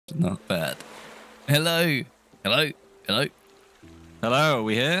Not bad. Hello. Hello. Hello. Hello, are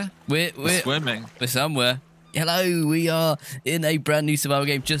we here? We're swimming. We're somewhere. Hello, we are in a brand new survival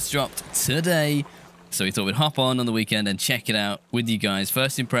game just dropped today. So we thought we'd hop on the weekend and check it out with you guys.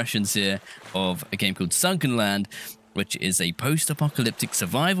 First impressions here of a game called Sunkenland, which is a post-apocalyptic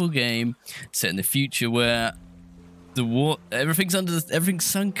survival game set in the future where the everything's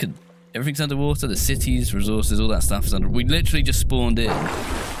sunken. Everything's underwater. The cities, resources, all that stuff is under. We literally just spawned in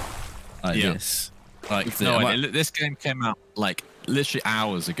like this. Like this game came out like literally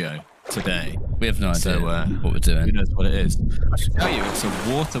hours ago today. We have no idea so, what we're doing. Who knows what it is? I should tell you, it's a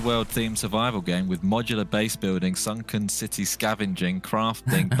Waterworld-themed survival game with modular base building, sunken city scavenging,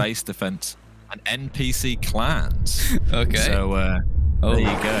 crafting, base defense, and NPC clans. Okay. So there you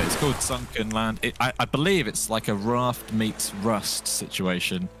go. It's called Sunkenland. I believe it's like a raft meets rust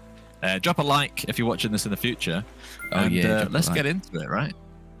situation. Drop a like if you're watching this in the future. Let's get into it, right?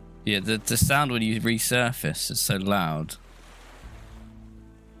 Yeah, the sound when you resurface is so loud.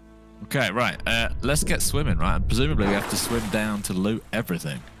 Okay, right. Let's get swimming, right? And presumably we have to swim down to loot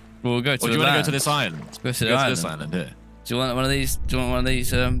everything. Well, we'll go to or do you want to go to this island? Let's go to the island. To this island here. Do you want one of these? Do you want one of these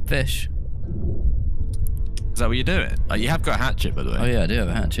fish? Is that what you're doing? You have got a hatchet, by the way. Oh yeah, I do have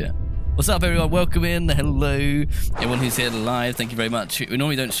a hatchet. What's up, everyone? Welcome in. Hello, everyone who's here live. Thank you very much. We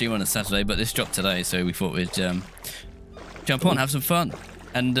normally don't stream on a Saturday, but this dropped today, so we thought we'd jump on, have some fun,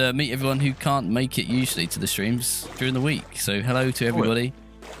 and meet everyone who can't make it usually to the streams during the week. So hello to everybody.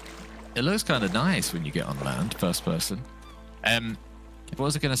 It looks kind of nice when you get on land, first person. What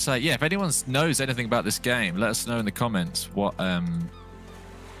was I going to say? Yeah, if anyone knows anything about this game, let us know in the comments what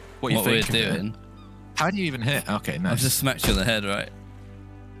you think we're doing. How do you even hit? Okay, nice. I've just smacked you on the head, right?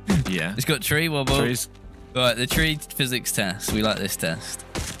 Yeah. It's got tree wobble. Trees. Right, the tree physics test. We like this test.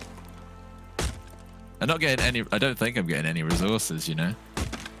 I'm not getting any. I don't think I'm getting any resources. You know.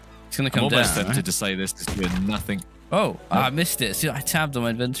 It's gonna come I'm almost down. tempted to say this is doing nothing. Oh, I missed it. See, I tabbed on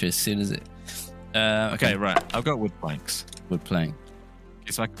my inventory as soon as it. Okay, right. I've got wood planks. Wood plank.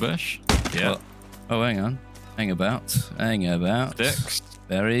 It's like a bush. Yeah. Oh, hang on. Hang about. Sticks.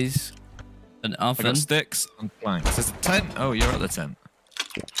 Berries. An oven. I got sticks and planks. There's a tent. Oh, you're at the tent.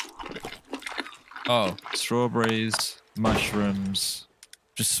 Oh. Strawberries, mushrooms.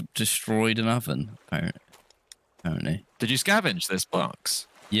 Just destroyed an oven, apparently. Did you scavenge this box?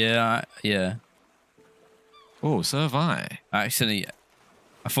 Yeah, yeah. Oh, so have I. Actually,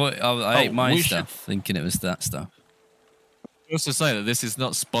 I thought I ate my stuff, thinking it was that stuff. I also say that this is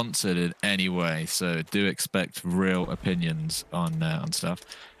not sponsored in any way, so do expect real opinions on stuff.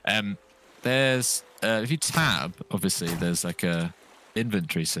 There's if you tab, obviously there's like a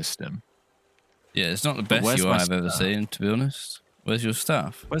inventory system. Yeah, it's not the best UI I've ever seen, to be honest. Where's your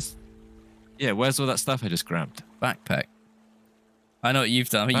stuff? Where's all that stuff I just grabbed? Backpack. I know what you've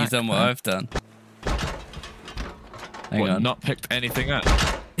done. I think you've done what I've done. Hang on. Not picked anything up?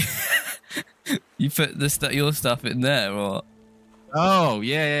 You put your stuff in there, or? Oh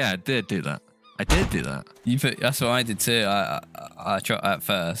yeah, I did do that. That's what I did too. I tried at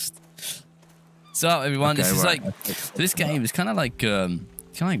first. So everyone, okay, this is like this game is kind of like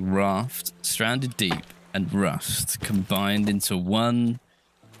Raft, Stranded Deep, and Rust combined into one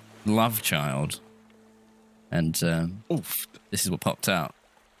love child. And this is what popped out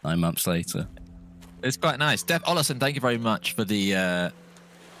 9 months later. It's quite nice. Dev Ollison, thank you very much for the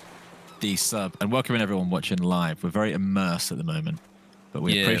sub, and welcoming everyone watching live. We're very immersed at the moment, but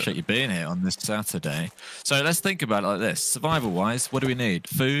we appreciate you being here on this Saturday. So let's think about it like this. Survival-wise, what do we need?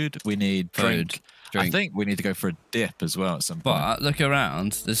 Food. We need drink. I think we need to go for a dip as well at some point. But look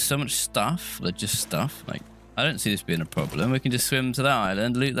around. There's so much stuff. Like just stuff. Like I don't see this being a problem. We can just swim to that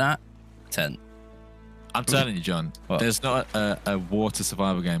island, loot that tent. I'm telling you, John. What? There's not a water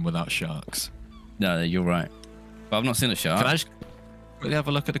survival game without sharks. No, you're right. But I've not seen a shark. Can I just quickly have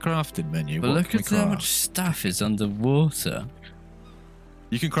a look at the crafting menu? But look at how much stuff is underwater.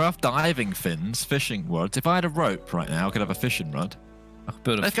 You can craft diving fins, fishing rods. If I had a rope right now, I could have a fishing rod. I could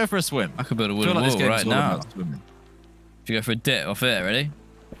build Let's go for a swim. I could build a wooden wall right now. If you go for a dip off there, ready?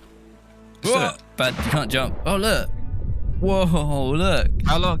 Whoa! But you can't jump. Oh, look. Whoa, look.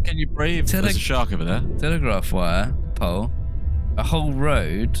 How long can you breathe? There's a shark over there. Telegraph wire pole. A whole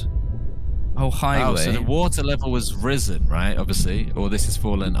road. A whole highway. Oh, so the water level was risen, right? Obviously. Or this has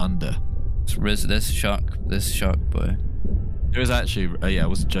fallen under. It's risen. There's a shark. There's a shark, boy. There is actually... yeah, I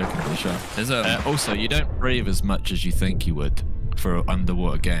wasn't joking about the shark. There's also, you don't breathe as much as you think you would for an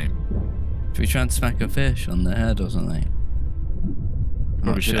underwater game. Should we try and smack a fish on the head or something?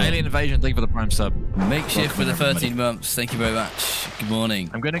 Probably should. Alien Invasion, thank you for the prime sub. Makeshift for the 13 months. Thank you very much. Good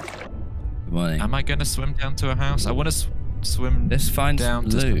morning. I'm gonna. Good morning. Am I gonna swim down to a house? I want to. swim Let's find down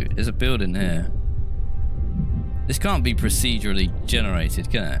some loot. There's a building here. This can't be procedurally generated,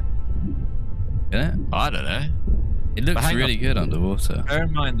 can it? Can it? I don't know. It looks really good underwater. Bear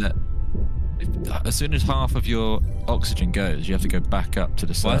in mind that as soon as half of your oxygen goes, you have to go back up to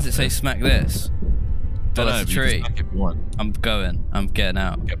the surface. Why does it say smack this? Don't know, that's a tree. If you want. I'm going. I'm getting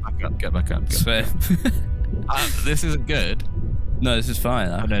out. Get back up. Get back up. Swear. This isn't good. No, this is fine.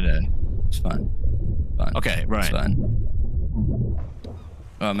 Oh, no. It's fine. Fine. Okay, right. It's fine.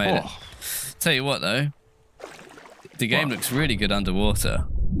 Oh, I made it. Tell you what, though. The game looks really good underwater.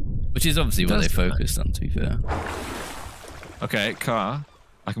 Which is obviously what they focused on, to be fair. Okay, car.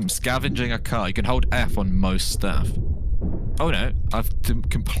 I'm scavenging a car. You can hold F on most stuff. Oh no, I've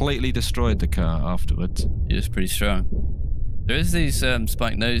completely destroyed the car afterwards. You're just pretty strong. There is these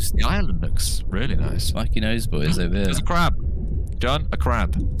spike nose. The island looks really nice. Spiky nose boys over here. There's a crab. John, a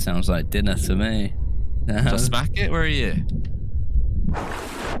crab. Sounds like dinner to me. Should I smack it? Where are you?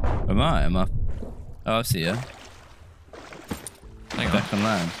 Am I? Oh, I see you. Hang on. Back on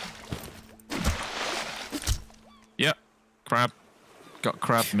land. Yep. Crab. Got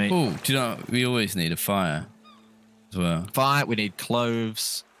crab meat. Oh, do you know, we always need a fire as well. Fire, we need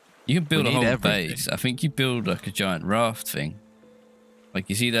cloves. You can build a whole everything. base. I think you build like a giant raft thing. Like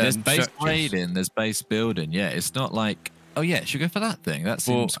you see that. There's base raiding, there's base building. Yeah, it's not like, oh yeah, should we go for that thing? That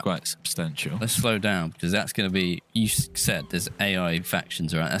seems quite substantial. Let's slow down because that's going to be, you said there's AI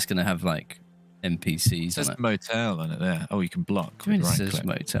factions around. That's going to have like NPCs There's on it. a motel on it there. Oh, you can block. I mean, it right says click.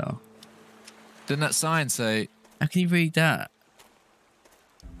 motel. Didn't that sign say? How can you read that?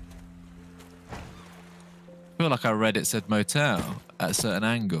 I feel like I read it said motel at a certain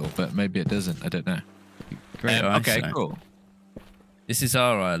angle, but maybe it doesn't. I don't know. Great Okay, eyesight. cool. This is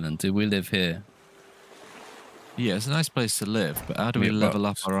our island. Do we live here? Yeah, it's a nice place to live, but how do we have level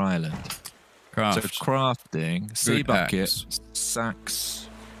up rocks. our island? Craft. So crafting, sea Good bucket, axe. sacks.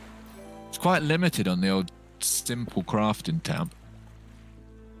 It's quite limited on the old simple crafting tab.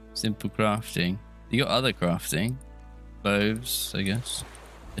 Simple crafting. You got other crafting. Clothes, I guess.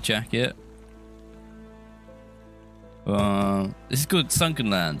 A jacket. This is called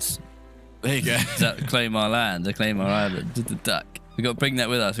Sunkenland. There you go. Does that claim our land? They claim our island. The duck. We got to bring that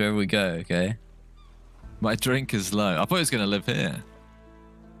with us wherever we go, okay? My drink is low. I thought it was going to live here.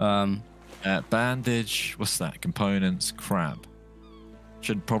 Bandage. What's that? Components. Crab.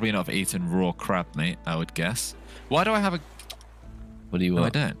 Should probably not have eaten raw crab meat, I would guess. Why do I have a... What do you No, I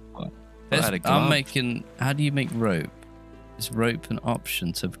want? don't. I'm making... How do you make rope? Is rope an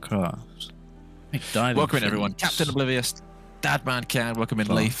option to craft? Make diving Welcome in, fins. everyone. Captain Oblivious, Dadman Can, welcome in,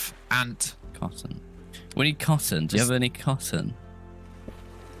 Cloth. Leaf, Ant. Cotton. We need cotton. Do you have any cotton?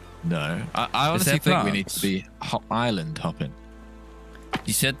 No. I honestly think we need to be island hopping.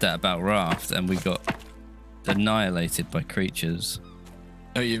 You said that about raft and we got annihilated by creatures.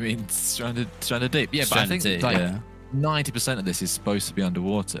 Oh, you mean stranded deep? Yeah, but I think Deep, like yeah. 90% of this is supposed to be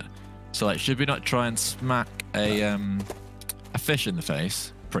underwater. So like, should we not try and smack a fish in the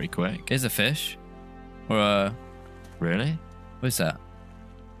face pretty quick? Here's a fish. Or a... Really? What's that?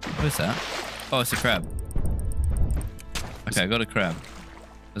 What's that? Oh, it's a crab. Okay, I got a crab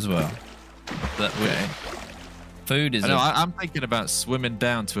as well. Okay. Food is... I'm thinking about swimming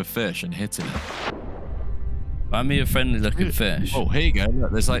down to a fish and hitting it. Find me a friendly looking fish. Oh, here you go.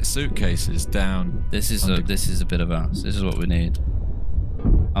 Look, there's like suitcases down. This is a bit of us. This is what we need.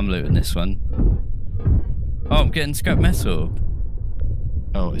 I'm looting this one. Oh, I'm getting scrap metal.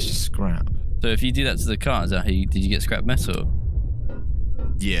 Oh, it's just scrap. So if you do that to the car, is that how did you get scrap metal?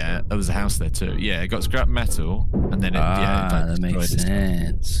 Yeah, there was a house there too. Yeah, it got scrap metal, and then that makes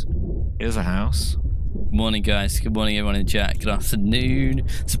sense. Here's a house. Good morning, guys. Good morning, everyone in chat. Good afternoon.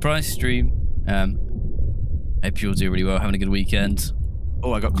 Surprise stream. Hope you all do really well. Having a good weekend.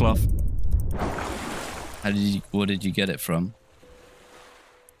 Oh, I got cloth. What did you get it from?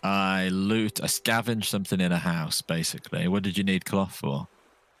 I scavenged something in a house, basically. What did you need cloth for?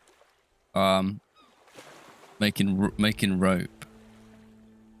 Making rope.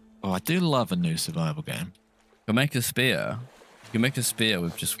 Oh, I do love a new survival game. You can make a spear. You can make a spear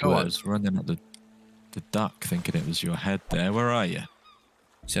with just wood. I was running at the duck, thinking it was your head there. Where are you?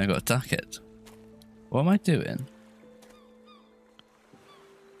 See, I got a ducket. What am I doing?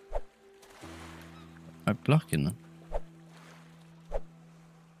 I'm blocking them.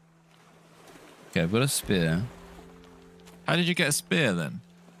 Okay, I've got a spear. How did you get a spear then?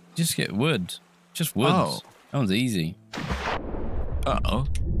 Just get wood. Just wood. Oh. That one's easy. Uh-oh.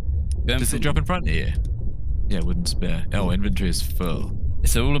 Does it drop in front of you? Yeah, wooden spear. Oh, inventory is full.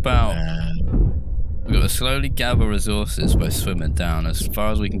 It's all about... We've got to slowly gather resources by swimming down as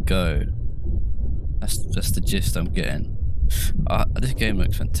far as we can go. That's the gist I'm getting. This game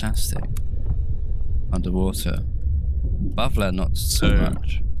looks fantastic. Underwater. Above land, not so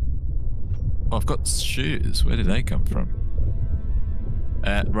much. Well, I've got shoes. Where did they come from?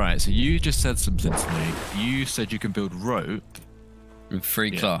 Right, so you just said something to me. You said you can build rope. With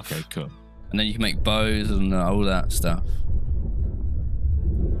free cloth. Okay, cool. And then you can make bows and all that stuff.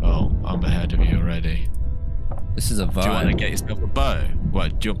 Oh, I'm ahead of you already. This is a vibe. Do you want to get yourself a bow?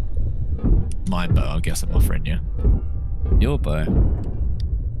 What, do you... My bow, I guess I'm offering you. Your bow?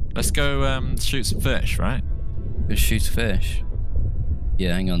 Let's go shoot some fish, right? Go shoot fish.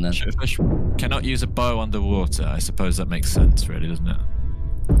 Yeah, hang on then. Shoot a fish. Cannot use a bow underwater. I suppose that makes sense, really, doesn't it?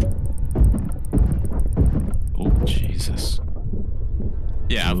 Oh, Jesus.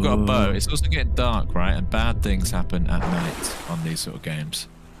 Yeah, I've got a bow. It's also getting dark, right? And bad things happen at night on these sort of games.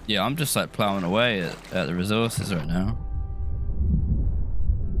 Yeah, I'm just like plowing away at the resources right now.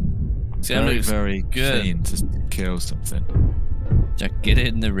 Very keen to kill something. Chuck it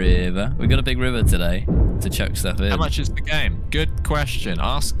in the river. We got a big river today to chuck stuff in. How much is the game? Good question.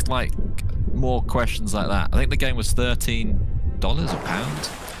 Ask like more questions like that. I think the game was $13 or pounds.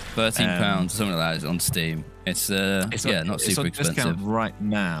 £13, something like that, on Steam. It's not super expensive. Discount right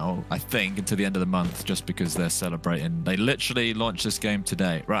now, I think, until the end of the month, just because they're celebrating. They literally launched this game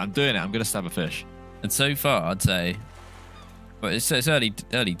today. Right, I'm doing it. I'm gonna stab a fish. And so far, I'd say, well, it's early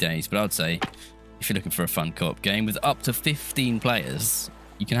days, but I'd say if you're looking for a fun co-op game with up to 15 players,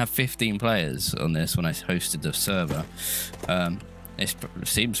 you can have 15 players on this. When I hosted the server, it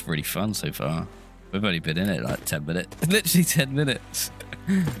seems really fun so far. We've only been in it like 10 minutes, literally 10 minutes.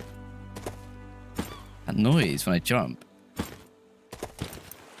 That noise when I jump.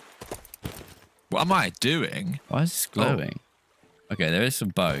 What am I doing? Why is this glowing? Oh. Okay, there is some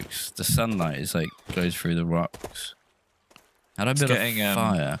bugs. The sunlight is like goes through the rocks. How do I build a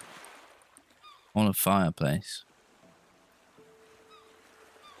fire? I want a fireplace.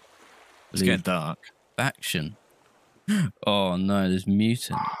 It's getting dark. Action. Oh no, there's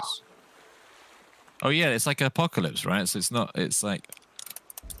mutants. Oh yeah, it's like an apocalypse, right? So it's not. It's like.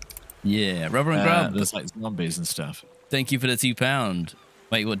 Yeah, rubber and grub. There's like zombies and stuff. Thank you for the £2.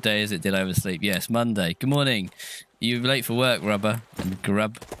 Wait, what day is it? Did I oversleep? Yes, Monday. Good morning. You're late for work, rubber and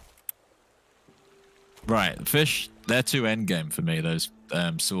grub. Right, fish. They're too endgame for me. Those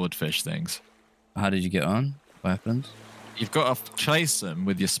swordfish things. How did you get on? What happened? You've got to chase them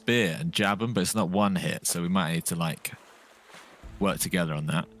with your spear and jab them, but it's not one hit, so we might need to like work together on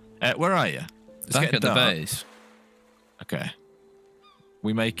that. Where are you? It's back at the base. Okay.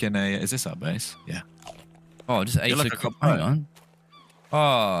 We making a... Is this our base? Yeah. Oh, I just ate a cup. Hang on.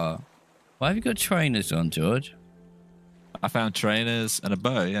 Oh. Why have you got trainers on, George? I found trainers and a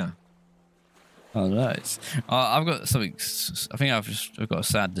bow, yeah. Oh, nice. I've got something... I think I've got a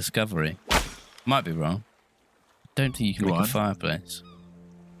sad discovery. Might be wrong. Don't think you can make a fireplace.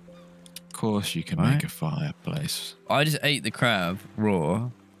 Of course you can make a fireplace. I just ate the crab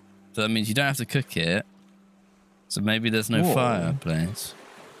raw. So that means you don't have to cook it. So maybe there's no fireplace.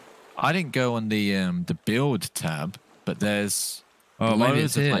 I didn't go on the build tab, but there's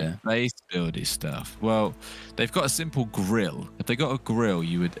loads of like base buildy stuff. Well, they've got a simple grill. If they got a grill,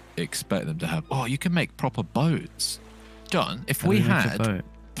 you would expect them to have. Oh, you can make proper boats, John. If we had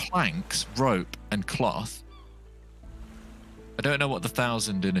planks, rope, and cloth. I don't know what the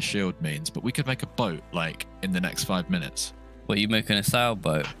 1,000 in a shield means, but we could make a boat like in the next 5 minutes. What, you making a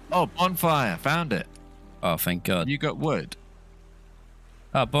sailboat? Oh, bonfire! Found it. Oh, thank God. You got wood.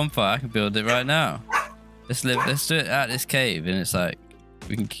 Oh, bonfire! I can build it right now. Let's do it at this cave, and it's like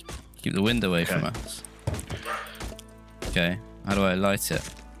we can keep the wind away from us. Okay, how do I light it?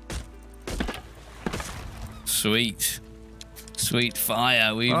 Sweet, sweet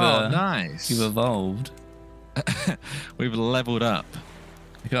fire. Nice. We've evolved. We've leveled up.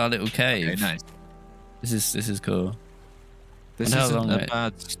 Look at our little cave. Okay, nice. This is cool. This isn't a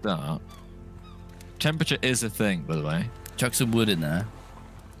bad start. Temperature is a thing, by the way. Chuck some wood in there.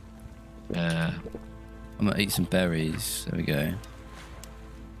 Yeah. I'm gonna eat some berries. There we go. Do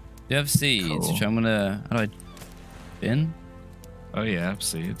you have seeds? Cool. Which I'm gonna. How do I bin? Oh yeah, I have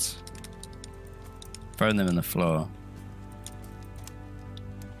seeds. Throwing them in the floor.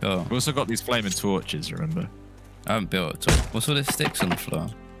 Cool. We've also got these flaming torches, remember? I haven't built it. What's all this sticks on the floor?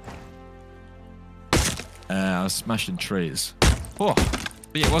 I was smashing trees. Oh,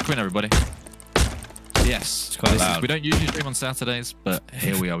 but yeah, welcome in everybody. Yes, it's quite loud. We don't usually stream on Saturdays, but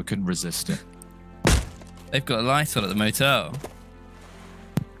here we are. We couldn't resist it. They've got a light on at the motel.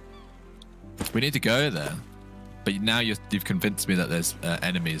 We need to go there, but now you've convinced me that there's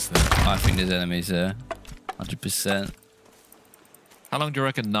enemies there. I think there's enemies there, 100%. How long do you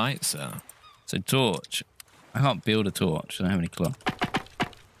reckon nights are? So torch. I can't build a torch. I don't have any cloth.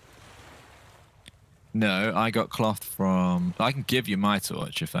 No, I got cloth from. I can give you my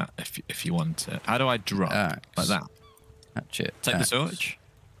torch if you want it. How do I drop like that? Hatchet. Take the torch.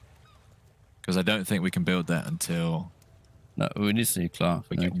 Because I don't think we can build that until. No, we need some cloth.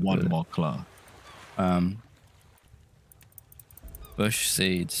 We get one more cloth. Bush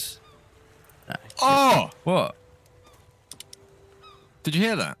seeds. Oh! What? Did you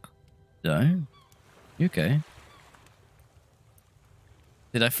hear that? No. You okay?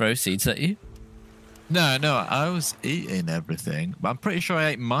 Did I throw seeds at you? No, I was eating everything, but I'm pretty sure I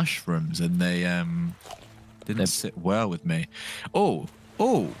ate mushrooms and they didn't sit well with me. Oh,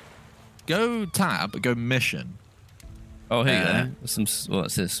 go tab, go mission. Oh, here you go.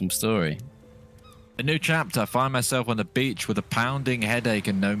 What's this? Some story. A new chapter. I find myself on the beach with a pounding headache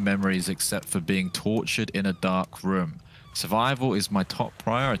and no memories except for being tortured in a dark room. Survival is my top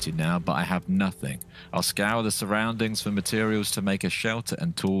priority now, but I have nothing. I'll scour the surroundings for materials to make a shelter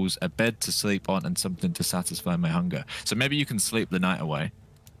and tools, a bed to sleep on, and something to satisfy my hunger. So maybe you can sleep the night away.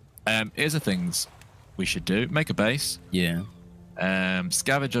 Here's the things we should do. Make a base. Yeah.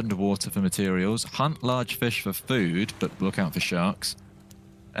 Scavenge underwater for materials. Hunt large fish for food, but look out for sharks.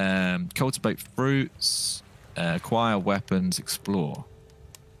 Cultivate fruits. Acquire weapons. Explore.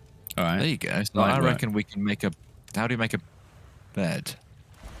 All right. There you go. So I reckon we can make a... How do you make a bed?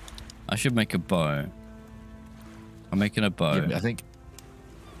 I should make a bow. I'm making a bow. Yeah, I think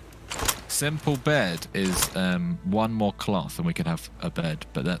simple bed is one more cloth and we can have a bed,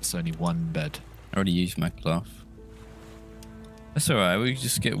 but that's only one bed. I already used my cloth. That's all right. We can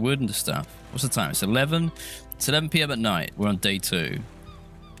just get wood and stuff. What's the time? It's 11. It's 11 p.m. at night. We're on day 2.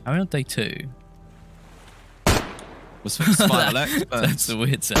 Are we on day 2? What's smile experts? That's a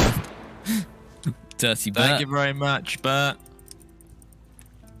weird sound. Dirty Bert. Thank you very much, Bert.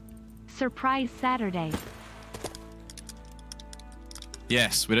 Surprise Saturday.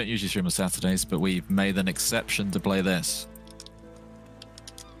 Yes, we don't usually stream on Saturdays, but we've made an exception to play this.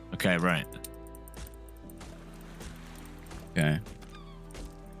 Okay, right. Okay.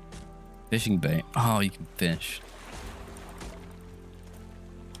 Fishing bait. Oh, you can fish.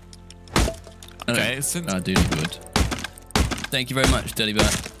 Okay, I do need wood. Thank you very much, Dirty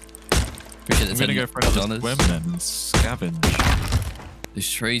Bert. Appreciate the I'm gonna go for another swim then and scavenge.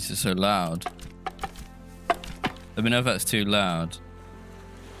 These trees are so loud. Let me know if that's too loud.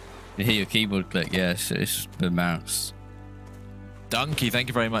 You hear your keyboard click? Yes, it's the mouse. Donkey, thank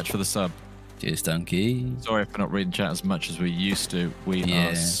you very much for the sub. Cheers, Donkey. Sorry if we're not reading chat as much as we used to. We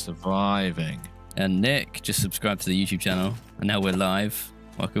are surviving. And Nick just subscribed to the YouTube channel, and now we're live.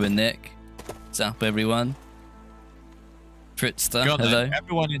 Welcome in, Nick. What's up, everyone? Tritster, hello.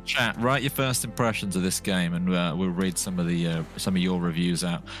 Everyone in chat, write your first impressions of this game, and we'll read some of your reviews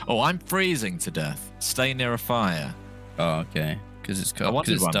out. Oh, I'm freezing to death. Stay near a fire. Oh, okay. Because it's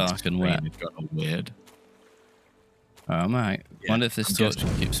dark and wet. It's got all weird. Oh, mate. Yeah, Wonder if this torch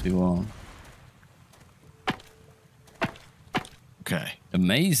keeps me warm. Okay.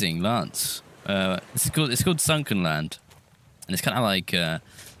 Amazing, Lance. It's called Sunkenland, and it's kind of like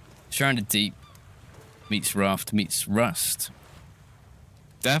Shrouded Deep meets Raft meets Rust.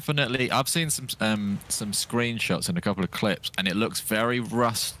 Definitely, I've seen some screenshots and a couple of clips, and it looks very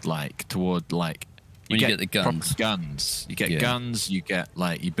Rust-like toward like you get the guns. You get guns. You get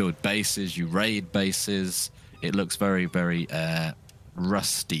like you build bases. You raid bases. It looks very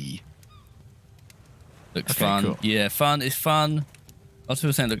rusty. Looks fun. Cool. Yeah, fun. It's fun. Lots of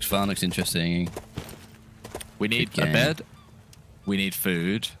people saying it looks fun. Looks interesting. We need a bed. We need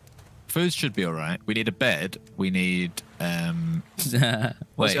food. Food should be all right. We need a bed. We need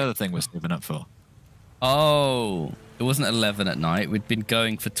what's the other thing we're saving up for? Oh, it wasn't 11 at night. We'd been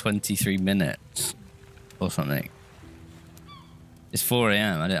going for 23 minutes or something. It's 4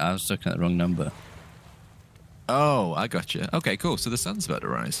 a.m. I was looking at the wrong number. Oh, I got you. Okay, cool. So the sun's about to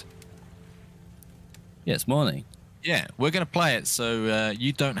rise. Yeah, it's morning. Yeah, we're going to play it, so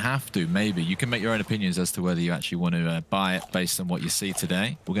you don't have to, maybe. You can make your own opinions as to whether you actually want to buy it based on what you see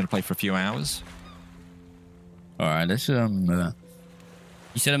today. We're going to play for a few hours. All right, let's... You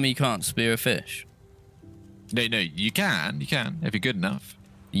said to me you can't spear a fish. No, you can, if you're good enough.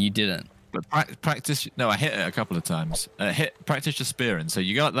 You didn't. But practice... No, I hit it a couple of times. Practice your spearing, so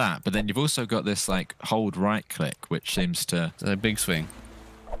you got that, but then you've also got this, like, hold right-click, which seems to... Is that a big swing?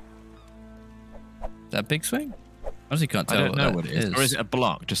 Is that a big swing? I honestly can't tell. I don't know what it is. Or is it a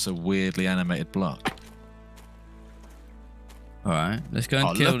block? Just a weirdly animated block. All right, let's go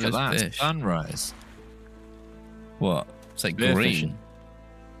and kill this fish. Sunrise. What? It's like green. Fishing.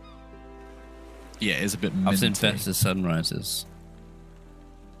 Yeah, it is a bit minty. I've seen better sunrises.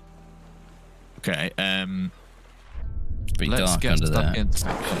 Okay, pretty Let's dark get under stuck there. into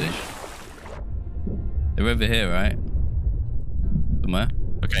some fish. They're over here, right? Somewhere?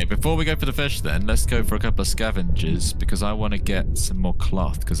 Okay, before we go for the fish then, let's go for a couple of scavengers because I want to get some more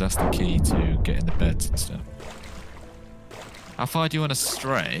cloth because that's the key to getting the beds and stuff. How far do you want to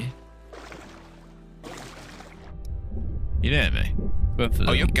stray? You near me?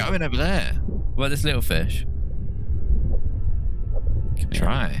 Oh, you're going over there. What about this little fish?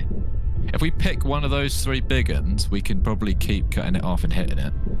 Try. If we pick one of those 3 big ones, we can probably keep cutting it off and hitting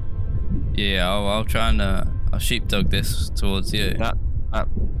it. Yeah, I'll try and I'll sheepdog this towards you. That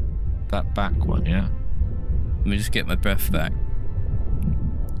back one, yeah. Let me just get my breath back.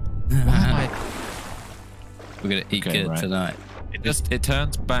 Why am I... We're gonna eat good tonight. It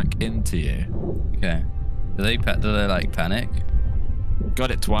turns back into you. Okay. Do they like panic?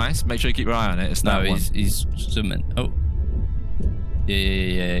 Got it twice. Make sure you keep your eye on it. It's that one. He's swimming. Oh.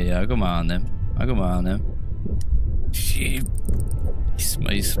 Yeah. I got my eye on them. He's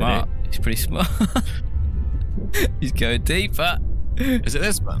smart. He's pretty smart. He's going deeper. Is it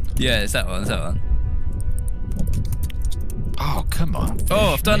this one? Yeah, it's that one. Oh, come on. Fish,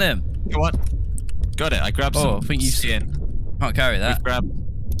 Oh, I've done him. Come on. Got it. I grabbed some I think you skin. Can't carry that.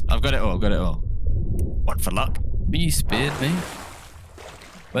 I've got it all. What for luck? You speared me.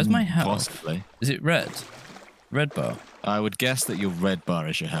 Where's my health? Possibly. Is it red? Red bar? I would guess that your red bar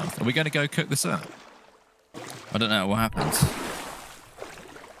is your health. Are we going to go cook this up? I don't know what happens.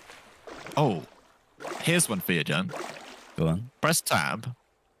 Oh, here's one for you, John. Go on. Press tab.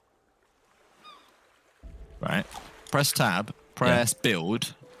 Right. Press tab. Press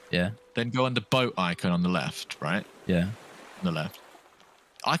build. Yeah. Then go on the boat icon on the left, right? Yeah. On the left.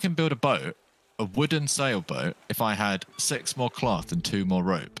 I can build a boat, a wooden sailboat, if I had 6 more cloth and 2 more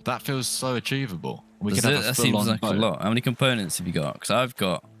rope. That feels so achievable. We could have a that seems full-on like boat. a lot. How many components have you got? Because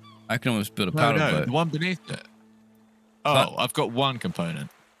I can almost build a paddle boat. The one beneath it. Oh, I've got 1 component.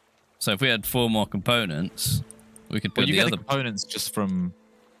 So if we had 4 more components, we could build you the get other the components just from...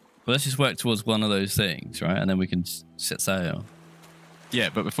 Well, let's just work towards one of those things, right? And then we can set sail. Yeah,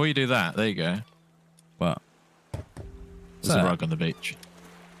 but before you do that, there you go. What? There's a rug on the beach.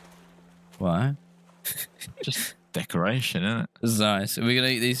 Why? Just decoration, isn't it? This is nice. Are we going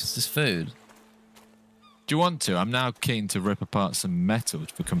to eat these as food? Do you want to? I'm now keen to rip apart some metal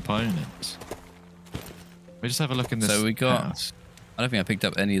for components. We just have a look in this So we got... house. I don't think I picked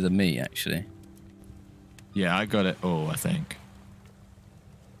up any of the meat, actually. Yeah, I got it all, I think.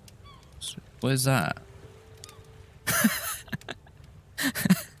 Where's that?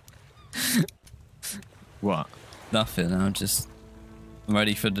 What? Nothing. I'm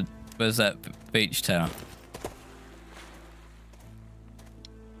ready for the... Where's that beach tower?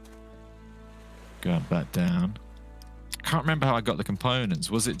 Got that down. I can't remember how I got the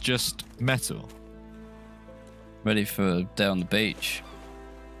components. Was it just metal? Ready for down the beach.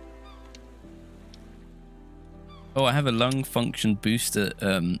 Oh, I have a lung function booster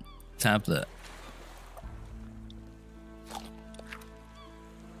tablet.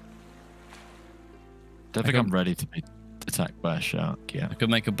 Don't think I'm ready to be attacked by a shark yet. I could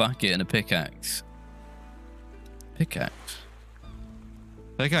make a bucket and a pickaxe. Pickaxe?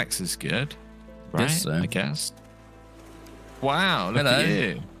 Pickaxe is good. Right, so. I guess. Wow, look Hello. at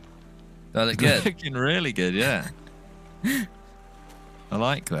you. That look good. Looking really good, yeah. I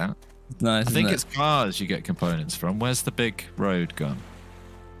like that. Nice. I think it's cars you get components from. Where's the big road gone?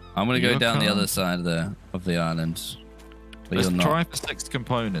 I'm gonna go down the other side of the island. Let's try for 6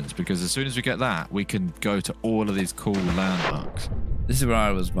 components because as soon as we get that, we can go to all of these cool landmarks. This is where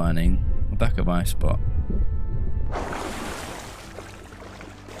I was mining. I'm back at my spot.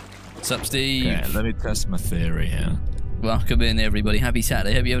 What's up, Steve? Okay, let me test my theory here. Welcome in, everybody. Happy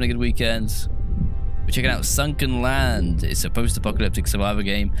Saturday. Hope you're having a good weekend. We're checking out Sunkenland. It's a post-apocalyptic survival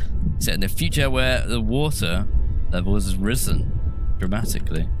game set in the future where the water level has risen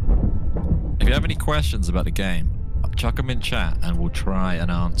dramatically. If you have any questions about the game, chuck them in chat and we'll try and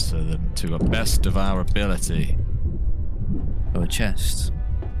answer them to the best of our ability. Oh, a chest.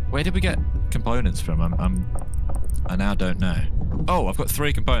 Where did we get components from? I now don't know. Oh, I've got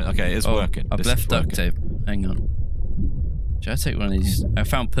 3 components. Okay, it's working. I've left duct tape. Hang on. Should I take one of these? I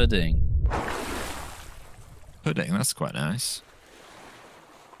found pudding. Pudding, that's quite nice.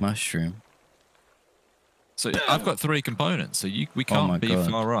 Mushroom. So I've got 3 components, so we can't be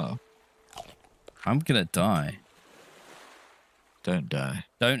far off. I'm gonna die. Don't die.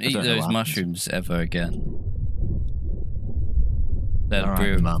 Don't eat those mushrooms ever again. They're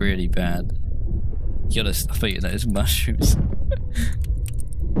really bad. You gotta stop eating those mushrooms.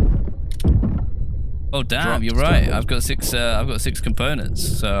 Oh damn, you're right. I've got 6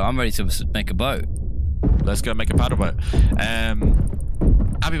 components, so I'm ready to make a boat. let's go make a paddle boat.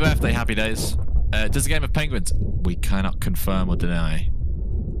 Happy birthday, happy days. Does a game of penguins? We cannot confirm or deny.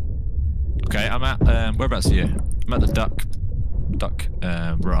 Okay, I'm at whereabouts are you? I'm at the duck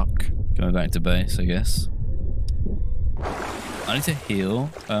rock. Going back to base, I guess. I need to heal.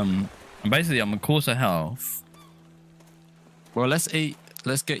 Basically, I'm a quarter health. Well, let's eat.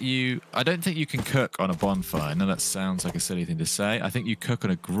 Let's get you. I don't think you can cook on a bonfire. I know that sounds like a silly thing to say. I think you cook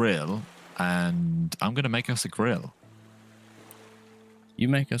on a grill, and I'm going to make us a grill. You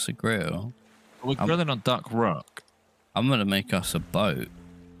make us a grill? We're grilling on Duck Rock. I'm going to make us a boat.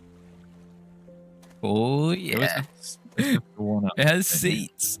 Oh, yes. It has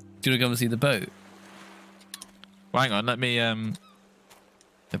seats. Do you want to come and see the boat? Well, hang on, let me...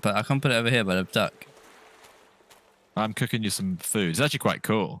 But I can't put it over here by the duck. I'm cooking you some food. It's actually quite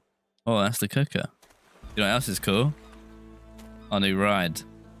cool. Oh, that's the cooker. You know what else is cool? Our new ride.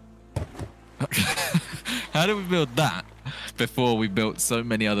 How did we build that before we built so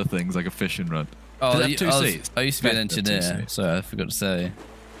many other things like a fishing rod? Oh, I used to be an engineer. Sorry, I forgot to say.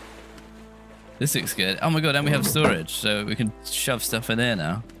 This looks good. Oh my god, and we have storage, so we can shove stuff in there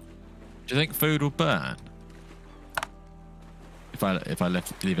now. Do you think food will burn if I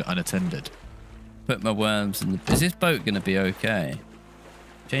leave it unattended? Put my worms in the... Is this boat going to be okay?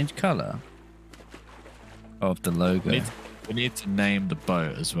 Change colour? Of the logo. We need to name the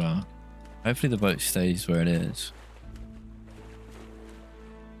boat as well. Hopefully the boat stays where it is.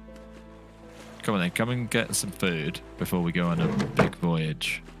 Come on then, come and get some food before we go on a big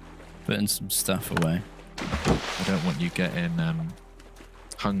voyage. Putting some stuff away. I don't want you getting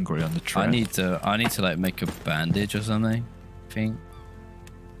hungry on the trip. I need to like make a bandage or something, I think.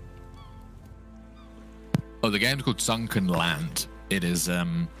 Oh, the game's called Sunkenland. It is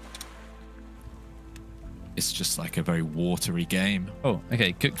it's just like a very watery game. Oh,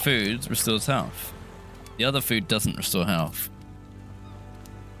 okay. Cooked food restores health. The other food doesn't restore health.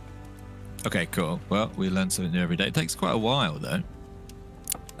 Okay, cool. Well, we learn something new every day. It takes quite a while though.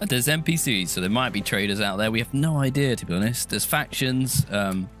 There's NPCs, so there might be traders out there. We have no idea, to be honest. There's factions.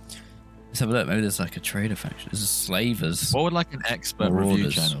 Let's have a look. Maybe there's like a trader faction. There's slavers. What would like an expert review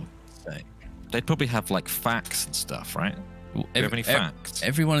channel say? They'd probably have like facts and stuff, right? Do you have any facts?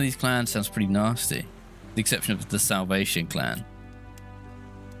 Every one of these clans sounds pretty nasty. With the exception of the Salvation clan.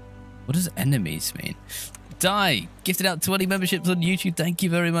 What does enemies mean? Die! Gifted out 20 memberships on YouTube. Thank you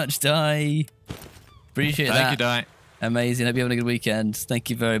very much, Die. Appreciate that. Thank you, Die. Amazing. Hope you're having a good weekend. Thank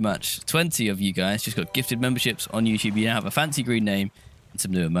you very much. 20 of you guys just got gifted memberships on YouTube. You now have a fancy green name and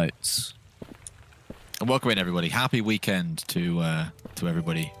some new emotes. And welcome in, everybody. Happy weekend to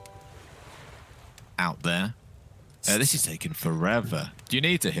everybody out there. This is taking forever. Do you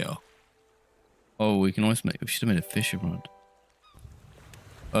need to heal? Oh, we can always make... We should have made a fishing rod.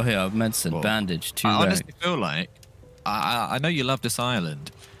 Oh, here, I've medicine, bandage, 2 I honestly feel like... I know you love this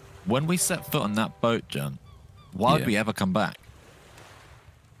island. When we set foot on that boat, John, why would we ever come back?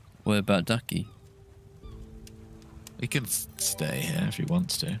 What about Ducky? He can stay here if he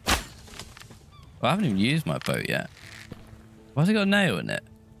wants to. Well, I haven't even used my boat yet. Why's it got a nail in it?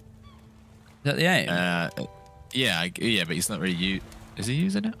 Is that the aim? Yeah, but he's not really... Is he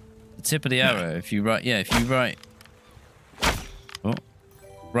using it? The tip of the arrow. If you right... Oh.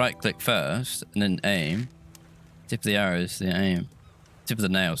 Right-click first, and then aim. Tip of the arrow is the aim. Tip of the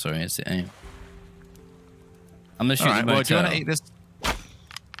nail, sorry, is the aim. I'm going to shoot the motel. Well, do you want to eat this?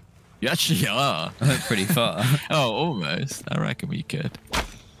 You actually are. Pretty far. Oh, almost. I reckon we could.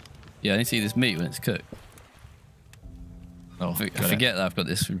 Yeah, I need to eat this meat when it's cooked. Oh, I forget that I've got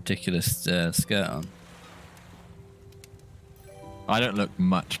this ridiculous skirt on. I don't look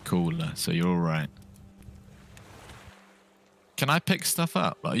much cooler, so you're all right. Can I pick stuff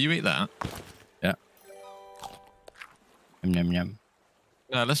up? Like, you eat that? Yeah. Yum, yum, yum.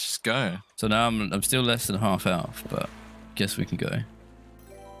 No, let's just go. So now I'm still less than half health, but guess we can go.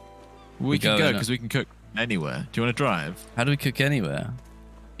 We can go because we can cook anywhere. Do you want to drive? How do we cook anywhere?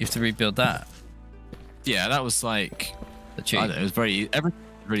 You have to rebuild that. Yeah, that was like... The cheap. I don't know, it was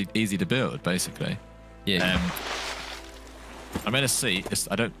really easy to build, basically. Yeah. I'm in a seat.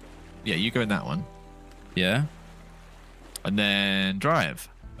 Yeah, you go in that one. Yeah. And then drive.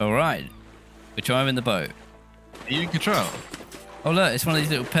 All right. Which I'm in the boat. Are you in control? Oh look, it's one of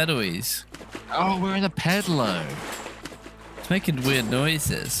these little pedalies. Oh, we're in a pedalo. It's making weird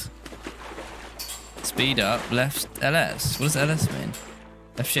noises. Speed up, left LS. What does LS mean?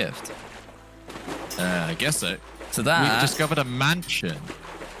 Left shift. I guess so. So that... We've discovered a mansion.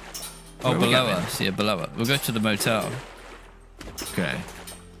 Oh, below us. Yeah, below us. We'll go to the motel. Okay.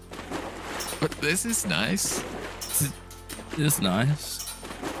 But this is nice. This is nice.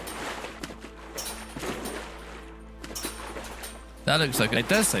 That looks like It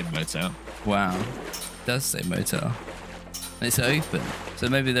does say motel. Wow. It does say motel. And it's open, so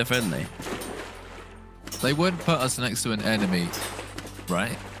maybe they're friendly. They wouldn't put us next to an enemy,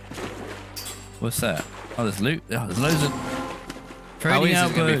 right? What's that? Oh, there's loot. Oh, there's loads of How trading easy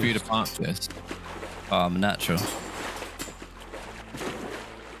is it going to be outposts. for you to park this? Oh, I'm natural.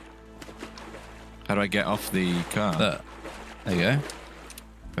 How do I get off the car? There you go.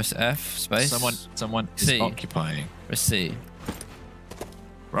 Press F, space. Someone is C. occupying. Press C.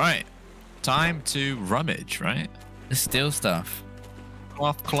 Right. Time to rummage, right? Let's steal stuff.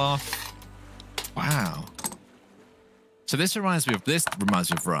 Cloth. Wow. So this reminds me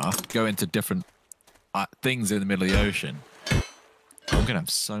of Raft. Go into different things in the middle of the ocean. I'm gonna have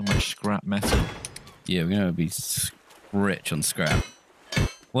so much scrap metal. Yeah, we're gonna be rich on scrap.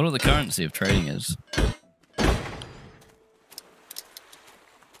 What are the currency of trading is?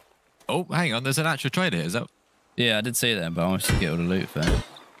 Oh, hang on. There's an actual trader here. Is that? Yeah, I did see that, but I wanted to get all the loot first.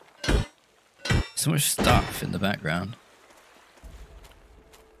 So much stuff in the background.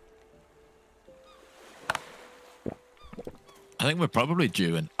 I think we're probably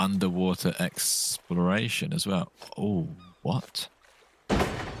due an underwater exploration as well. Oh, what? Oh,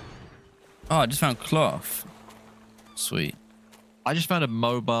 I just found cloth. Sweet. I just found a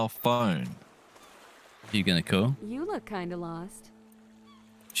mobile phone. You gonna call? You look kind of lost.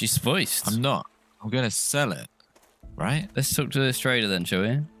 She's voiced. I'm not. I'm going to sell it. Right? Let's talk to this trader then, shall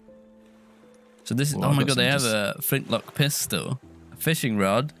we? So this is, Well, oh my I've got god, they have some a flintlock pistol, a fishing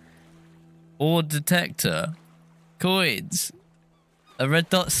rod, ore detector, coins, a red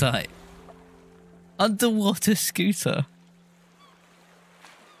dot sight, underwater scooter,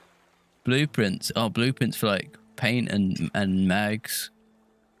 blueprints. Oh, blueprints for like paint and mags.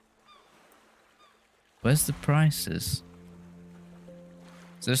 Where's the prices?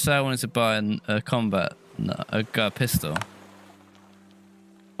 So let's say I wanted to buy a combat, a pistol.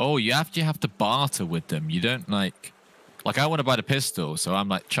 Oh, you have to barter with them. You don't like I want to buy the pistol, so I'm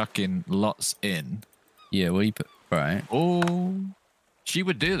like chucking lots in. Yeah, well you put, right. Oh, she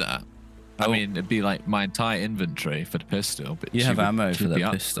would do that. I Oh. mean, it'd be like my entire inventory for the pistol. But You she have would- ammo she'd for be that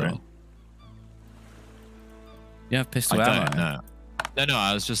up pistol. it. You have pistol I ammo. don't know. No,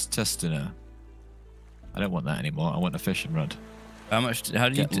 I was just testing her. I don't want that anymore. I want a fishing rod. How much? How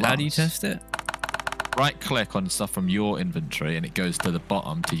do you lost. test it? Right click on stuff from your inventory and it goes to the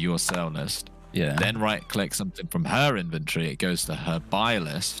bottom to your sell list. Yeah. Then right click something from her inventory, it goes to her buy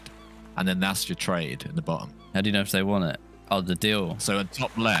list, and then that's your trade in the bottom. How do you know if they want it? Oh, the deal. So on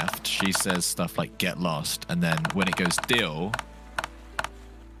top left, she says stuff like get lost, and then when it goes deal,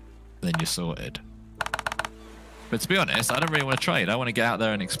 then you're sorted. But to be honest, I don't really want to trade. I want to get out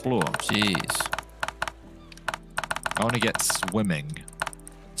there and explore. Jeez. I want to get swimming.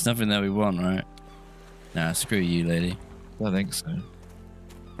 It's nothing that we want, right? Nah, screw you, lady. I don't think so.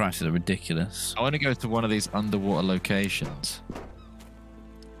 Prices are ridiculous. I want to go to one of these underwater locations.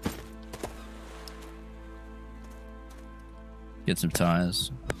 Get some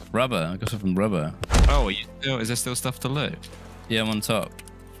tires. Rubber. I got some from rubber. Oh, is there still stuff to loot? Yeah, I'm on top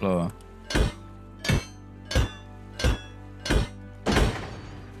floor.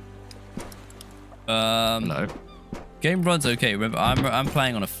 Hello. Game runs okay. Remember, I'm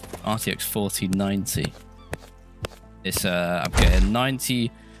playing on a RTX 4090. It's I'm getting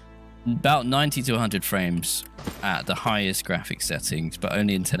about 90 to 100 frames at the highest graphic settings, but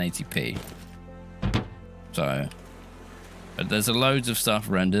only in 1080p. So, but there's loads of stuff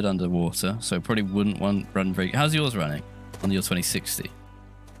rendered underwater, so probably wouldn't run very. How's yours running on your 2060?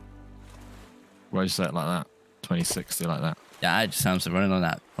 Why do you say it like that? 2060 like that? Yeah, it just sounds like running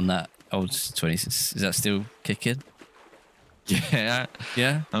on that old 26. Is that still kicking? Yeah.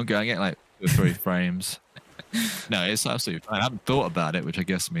 Yeah. I'm going to get like 2 or 3 frames. No, it's absolutely fine. I haven't thought about it, which I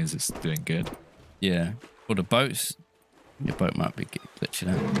guess means it's doing good. Yeah. Well, the boats. Your boat might be glitching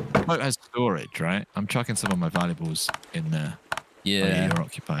out. The boat has storage, right? I'm chucking some of my valuables in there. Yeah. You're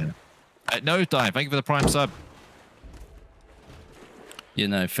occupying it. No dive. Thank you for the prime sub. You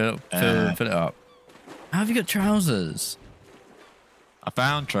know, fill it up. How have you got trousers? I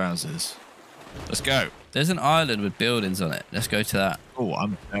found trousers. Let's go. There's an island with buildings on it. Let's go to that. Oh,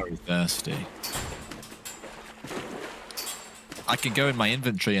 I'm very thirsty. I can go in my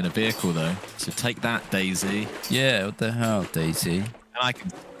inventory in a vehicle, though. So take that, Daisy. Yeah, what the hell, Daisy? And I can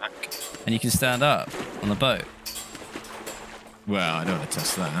stack. And you can stand up on the boat. Well, I don't want to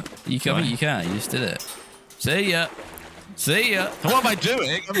test that. You can. You can. You just did it. See ya. See ya. What am I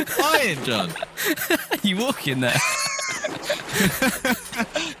doing? I'm flying, John. You walk in there.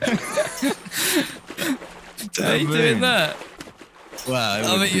 How are you doing that? Wow,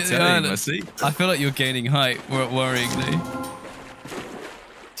 I feel like you're gaining height worryingly.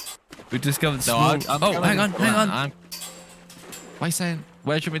 We discovered No, small... hang on. Why are you saying,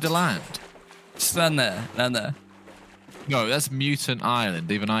 where should we to land? Just land there. No, that's Mutant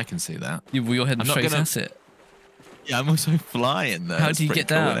Island. Even I can see that. You're heading straight past it. Yeah, I'm also flying there. How do you get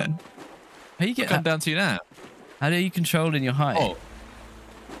down? How do you get come down to you now? How are you controlling your height? Oh.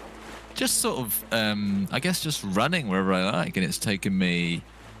 Just sort of, I guess just running wherever I like, and it's taking me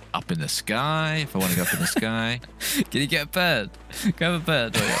up in the sky, if I want to go up in the sky. Can you get a bird? Grab a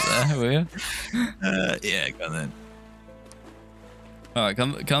bird way up there, will you? Yeah, go on then.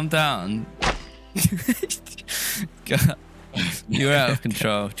 Alright, come down. You're out of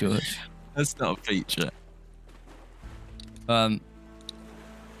control, George. That's not a feature. Okay,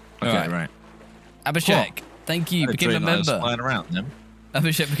 right. Abhishek, thank you. Became a member. Flying around them.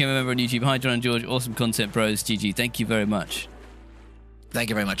 Abhishek became a member on YouTube. Hi, John and George. Awesome content, bros. GG. Thank you very much. Thank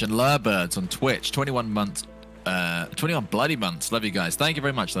you very much. And Lurbirds on Twitch, 21 months, 21 bloody months. Love you guys. Thank you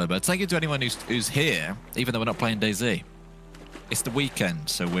very much, Lurbirds. Thank you to anyone who's here, even though we're not playing DayZ. It's the weekend,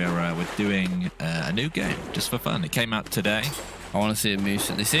 so we're doing a new game just for fun. It came out today. I want to see him. Do you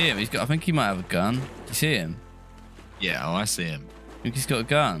see him? I think he might have a gun. Do you see him? Yeah, I see him. I think he's got a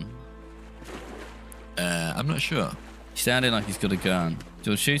gun. I'm not sure. He's sounding like he's got a gun. Do you want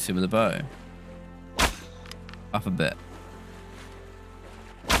to shoot him with a bow? Up a bit.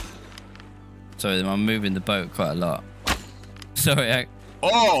 Sorry, I'm moving the boat quite a lot. Sorry,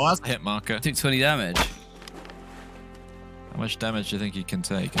 Oh, that's a hit marker. took 20 damage. How much damage do you think you can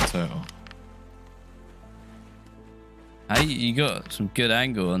take in total? Hey, you got some good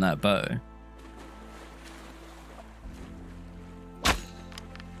angle on that bow.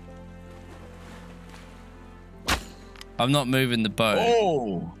 I'm not moving the boat.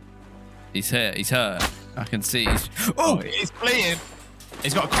 Oh! He's hurt. He's hurt. I can see. He's bleeding.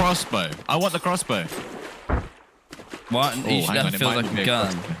 He's got a crossbow. I want the crossbow. What? That feels like a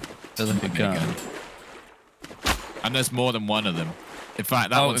gun. Feels like a gun. And there's more than one of them. In fact,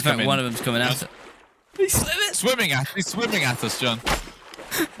 that one's coming. One of them's coming out. He's swimming at us, John.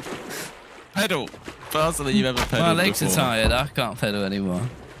 Pedal faster than you've ever pedaled. My legs before. are tired. I can't pedal anymore.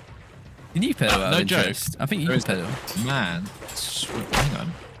 Can you pedal out of interest? I think you can pedal. Man, hang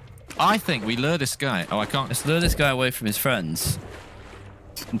on. I think we lure this guy. Oh, I can't. Let's lure this guy away from his friends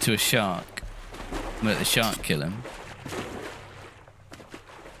into a shark. Let the shark kill him.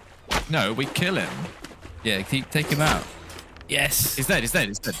 No, we kill him. Yeah, take him out. Yes. He's dead.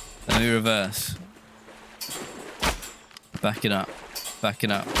 Let me reverse. Back it up.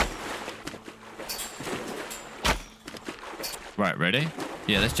 Right, ready?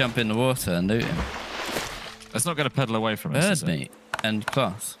 Yeah, let's jump in the water and loot him. That's not going to pedal away from us. Bird meat and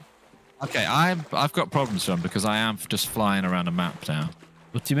cloth. Okay, I've got problems, John, because I am just flying around a map now.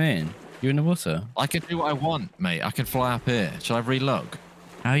 What do you mean? You're in the water. I can do what I want, mate. I can fly up here. Shall I relog?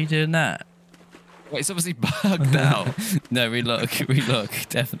 How are you doing that? Wait, it's obviously bugged out. No, relog.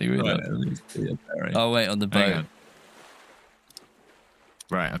 Definitely relog. Right, I'll wait on the boat.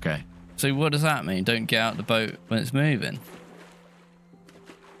 Right, okay. So what does that mean? Don't get out the boat when it's moving?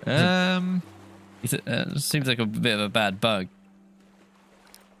 It seems like a bit of a bad bug.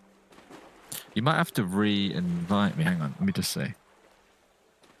 You might have to re-invite me. Hang on, let me just see.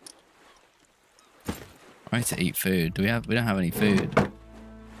 I need to eat food. We don't have any food.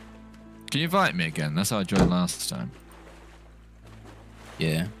 Can you invite me again? That's how I joined last time.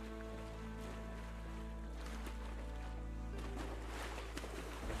 Yeah.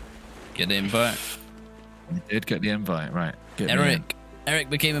 Get the invite. You did get the invite, right. Eric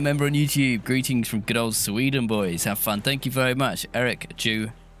became a member on YouTube. Greetings from good old Sweden, boys. Have fun. Thank you very much, Eric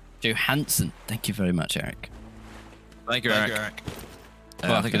Johansson. Thank you very much, Eric. Thank you, Eric.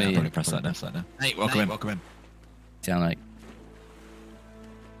 I think I'll probably press that now. Hey, welcome in. Sound like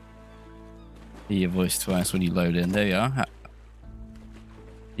hear your voice twice when you load in. There you are.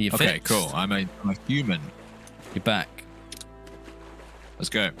 Okay, cool. I'm a human. You're back. Let's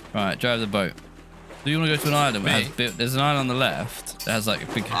go. Right, drive the boat. Do you want to go to an island? There's an island on the left that has like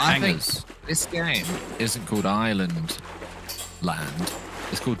big hangars. I think this game isn't called Island Land.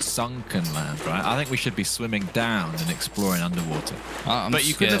 It's called Sunkenland, right? I think we should be swimming down and exploring underwater. But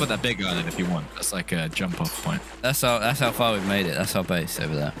you could live on that big island if you want. That's like a jump-off point. That's how far we've made it. That's our base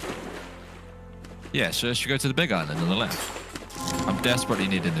over there. Yeah, so let's go to the big island on the left. I'm desperately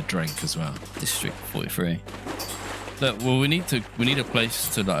needing a drink as well. District 43. Look, well, we need a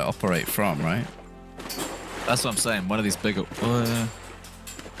place to like operate from, right? That's what I'm saying. One of these bigger,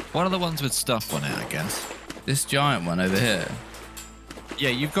 one of the ones with stuff on it, I guess. This giant one over here. Yeah,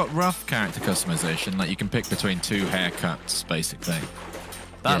 you've got rough character customization. Like you can pick between two haircuts, basically.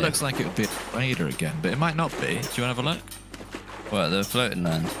 That looks like it would be a raider again, but it might not be. Do you want to have a look? What, the floating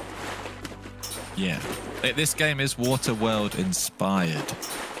land? Yeah. This game is Waterworld inspired.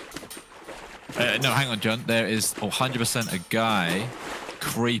 No, hang on, John. There is 100% a guy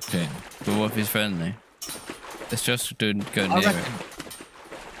creeping. But what if he's friendly? Let's just go near it.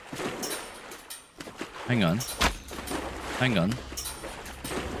 Hang on. Hang on.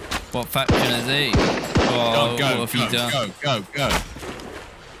 What faction is he? Oh, go, what have you done? Go.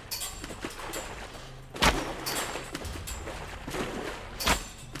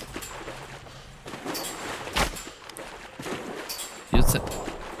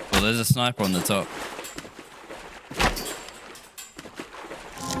 Well, there's a sniper on the top.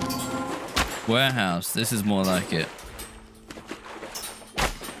 Warehouse. This is more like it.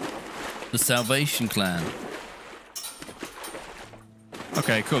 The Salvation Clan.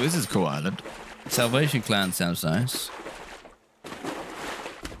 Okay, cool. This is a cool island. Salvation Clan sounds nice.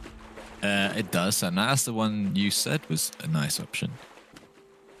 It does, and that's the one you said was a nice option.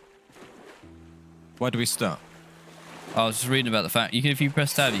 Where do we start? I was just reading about the fact. If you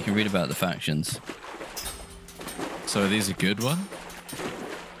press tab, you can read about the factions. So are these a good one?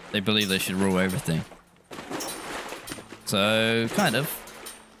 They believe they should rule everything. So, kind of.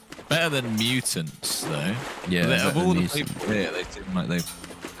 Better than mutants, though. Yeah. Of all the people here, they seem like they've...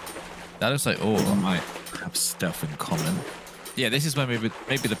 That looks like all might have stuff in common. Yeah, this is where maybe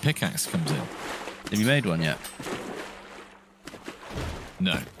the pickaxe comes in. Have you made one yet?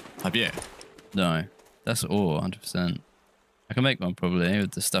 No. Have you? No. That's all, 100%. I can make one probably with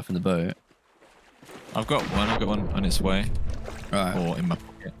the stuff in the boat. I've got one. I've got one on its way. Right. Or in my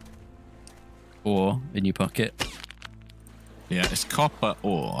pocket. Or in your pocket. Yeah, it's copper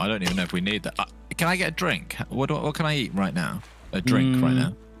ore. I don't even know if we need that. Can I get a drink? What can I eat right now? A drink right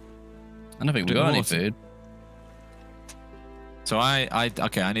now? I don't think we got any food. So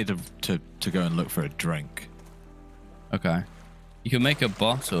okay, I need to go and look for a drink. Okay. You can make a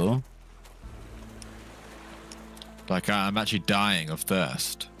bottle. Like, I'm actually dying of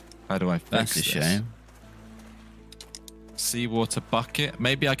thirst. How do I fix this? That's a shame. Seawater bucket.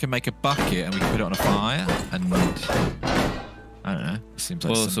 Maybe I can make a bucket and we can put it on a fire and I don't know. It seems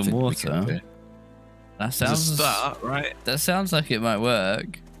like boil some water. That sounds a start, right? That sounds like it might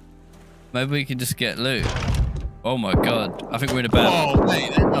work. Maybe we can just get loot. Oh my god! I think we're in a bad. Oh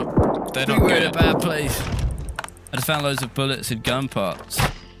wait, they're not we're in a bad place. I just found loads of bullets and gun parts.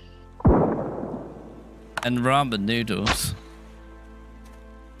 And ramen noodles.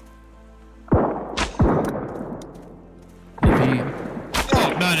 Oh,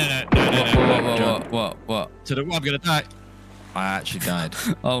 no. What? I'm gonna die. I actually died.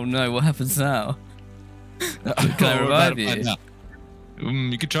 Oh no, what happens now? Can I revive you?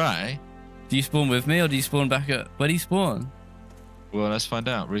 You could try. Do you spawn with me or do you spawn back at... Where do you spawn? Well, let's find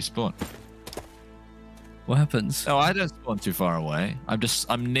out. Respawn. What happens? Oh, I don't spawn too far away.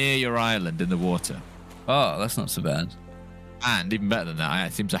 I'm near your island in the water. Oh, that's not so bad. And even better than that, I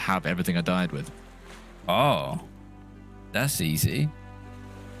seem to have everything I died with. Oh, that's easy.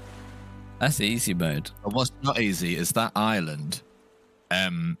 That's easy mode. But what's not easy is that island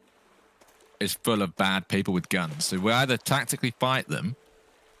is full of bad people with guns. So we either tactically fight them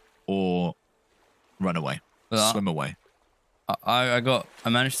or run away, swim away. I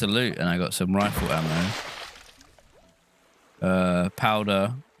managed to loot and I got some rifle ammo,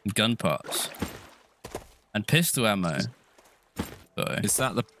 powder, and gun parts, and pistol ammo. So, is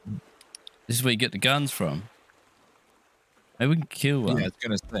that the? This is where you get the guns from. Maybe we can kill one. Yeah, I was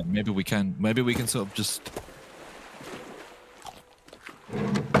gonna say maybe we can. Maybe we can sort of just.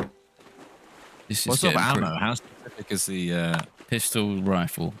 What sort of ammo? How specific is the pistol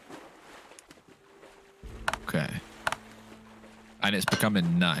rifle? Okay. And it's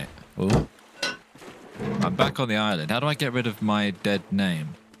becoming night. Oh. I'm back on the island. How do I get rid of my dead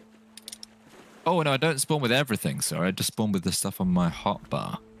name? Oh, no, I don't spawn with everything, sorry. I just spawn with the stuff on my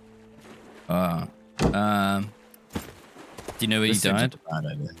hotbar. Do you know where you died?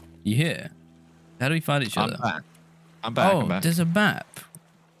 You here? How do we find each other? I'm back. Oh, there's a map.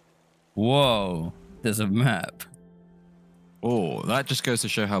 Whoa, there's a map. Oh, that just goes to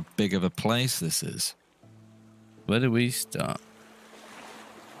show how big of a place this is. Where do we start?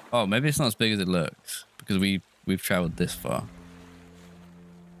 Oh, maybe it's not as big as it looks because we've traveled this far.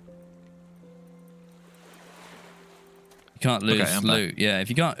 You can't lose loot. Yeah,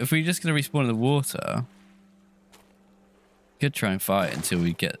 if we're just gonna respawn in the water, we could try and fight until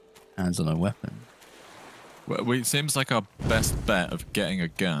we get hands on a weapon. Well, it seems like our best bet of getting a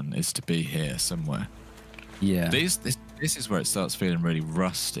gun is to be here somewhere. Yeah. This is where it starts feeling really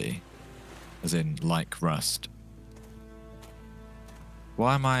rusty, as in like rust.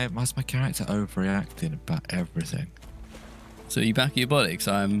 Why's my character overreacting about everything? So you back at your body? Because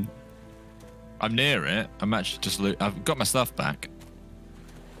I'm I'm near it. I'm actually just I've got my stuff back.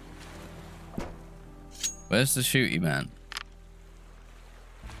 Where's the shooty man?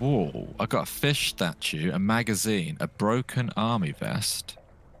 Whoa, I got a fish statue, a magazine, a broken army vest,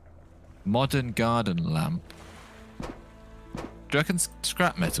 modern garden lamp. Do you reckon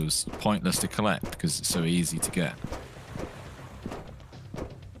scrap metal's pointless to collect because it's so easy to get?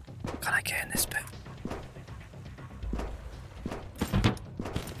 Can I get in this bit?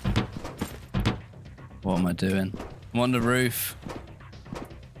 What am I doing? I'm on the roof.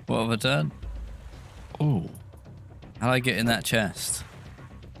 What have I done? Oh. How do I get in that chest?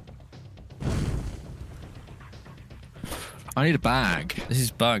 I need a bag. This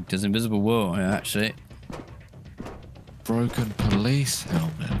is bugged. There's invisible wall, yeah, actually. Broken police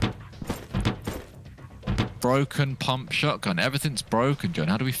helmet. Broken pump shotgun. Everything's broken, John.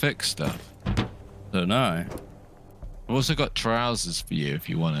 How do we fix stuff? Don't know. I've also got trousers for you if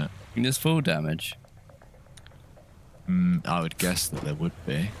you want it. I think there's full damage. I would guess that there would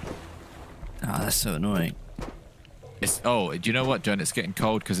be. Ah, that's so annoying. Do you know what, John? It's getting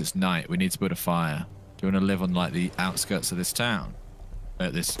cold because it's night. We need to build a fire. Do you want to live on like the outskirts of this town?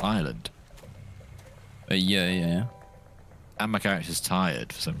 This island? Yeah. And my character's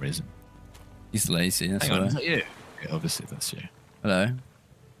tired for some reason. He's lazy, that's Hang on, why. is that you? Yeah, obviously that's you. Hello.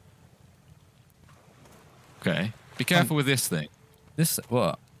 Okay. Be careful with this thing. This,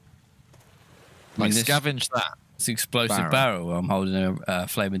 what? Like, this, scavenge that. This explosive barrel. I'm holding a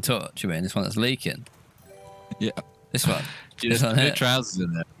flaming torch. You mean this one that's leaking? Yeah. This one. Just put trousers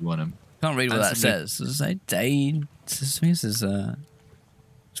in there if you want them. Can't read what that says. Does it say Dane? This is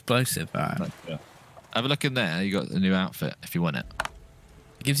explosive. All right. Have a look in there. You got a new outfit if you want it.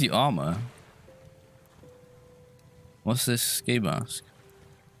 It gives you armor. What's this ski mask?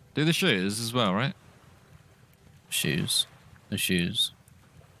 Do the shoes as well, right? Shoes. The shoes.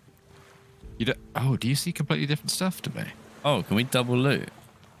 You don't. Oh, do you see completely different stuff to me? Oh, can we double loot?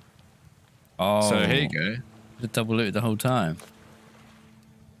 Oh. So here you go. We double loot the whole time.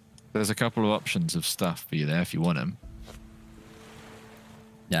 There's a couple of options of stuff for you there if you want them.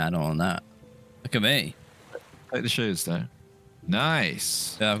 Yeah, I don't want that. Look at me. Take the shoes though.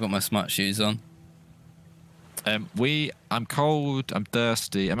 Nice. Yeah, I've got my smart shoes on. I'm cold. I'm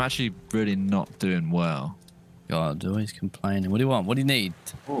thirsty. I'm actually really not doing well. God, always complaining. What do you want? What do you need?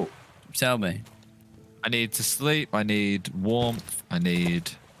 Ooh. Tell me. I need to sleep. I need warmth. I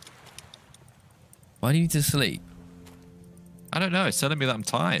need. Why do you need to sleep? I don't know. It's telling me that I'm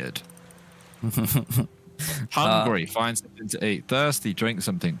tired. Hungry. Find something to eat. Thirsty. Drink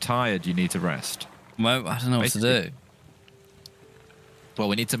something. Tired. You need to rest. Well, I don't know what to do. Well,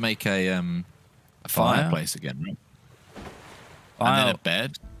 we need to make a fireplace again, right? And then a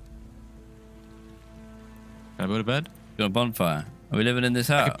bed. Can I build a bed? Got a bonfire. Are we living in this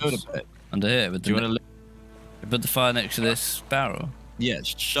house? I can build a bed. Under here. Do you want to put the fire next to this barrel? Yeah,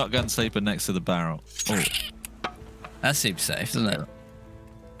 shotgun sleeper next to the barrel. Oh. That seems safe, doesn't it?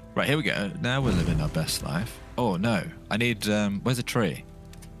 Right, here we go. Now we're living our best life. Oh, no. I need... where's a tree?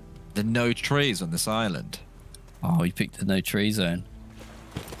 There are no trees on this island. Oh, you picked the no tree zone.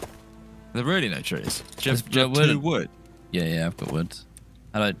 There are really no trees. Do you have 2 wood? Yeah, I've got wood.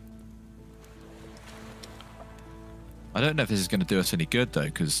 I don't know if this is going to do us any good, though,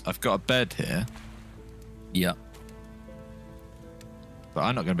 because I've got a bed here. Yeah. But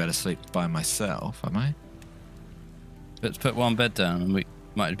I'm not going to be able to sleep by myself, am I? Let's put one bed down and we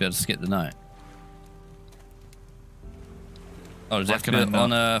might be able to skip the night. Oh, does it have to be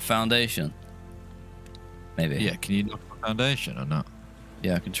on a foundation? Maybe. Yeah, can you knock a foundation or not?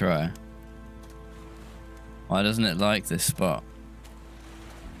 Yeah, I can try. Why doesn't it like this spot?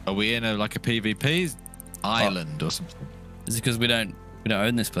 Are we in like a PvP island or something? Is it because we don't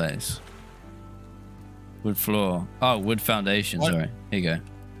own this place? Wood floor. Oh, wood foundation. What? Sorry. Here you go.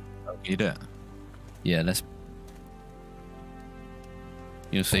 Oh, you do it. Yeah, let's.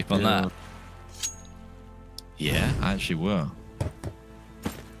 You'll sleep on that. Yeah, I actually will.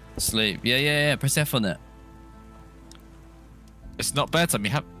 Sleep. Yeah. Press F on it. It's not bedtime.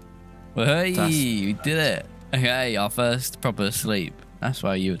 You have. Well, hey, we did it. Okay, our first proper sleep. That's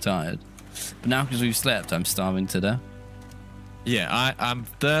why you were tired. But now because we've slept, I'm starving to death. Yeah, I'm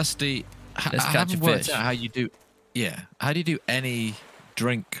thirsty. Let's catch a fish. Out how you do? Yeah, how do you do any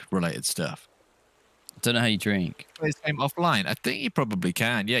drink-related stuff? I don't know how you drink. Play this game offline. I think you probably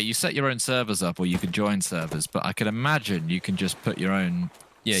can. Yeah, you set your own servers up, or you can join servers. But I can imagine you can just put your own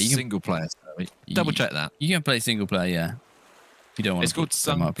single player server. Double check that. You can play single player, yeah. You don't want. It's called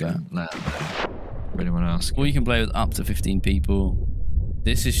Sunkenland. Anyone else? Or you can play with up to 15 people.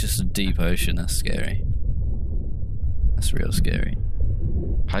 This is just a deep ocean. That's scary. That's real scary.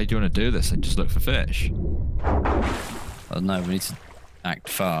 How do you want to do this? And just look for fish? I don't know. We need to act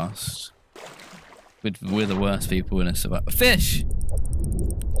fast. We're the worst people in a survival. Fish!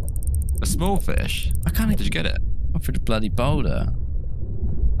 A small fish? I can't. Did you get it? Up for the bloody boulder.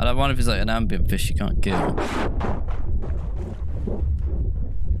 I don't wonder if it's like an ambient fish you can't kill.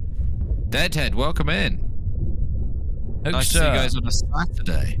 Deadhead, welcome in. Nice to see you guys on a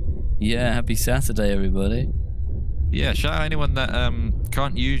Saturday. Yeah, happy Saturday, everybody. Yeah, shout out anyone that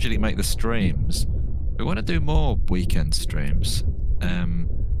can't usually make the streams. We want to do more weekend streams.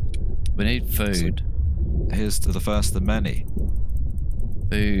 We need food. So here's to the first of many.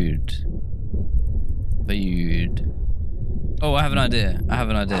 Food. Food. Oh, I have an idea.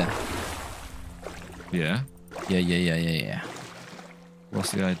 Yeah? Yeah.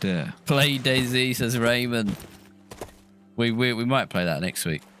 What's the idea? Play DayZ, says Raymond. We might play that next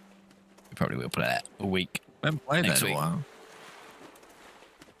week. We probably will play that a week. We haven't played that in a while.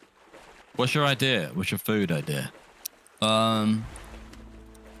 What's your idea? What's your food idea? I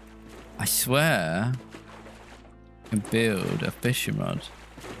swear I can build a fishing rod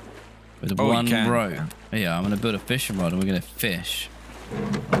with one rope. Yeah, I'm going to build a fishing rod and we're going to fish.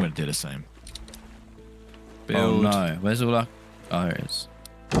 I'm going to do the same. Build. Oh no, where's all our... Oh, here it is.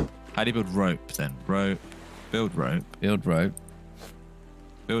 How do you build rope then? Rope. Build rope. Build rope.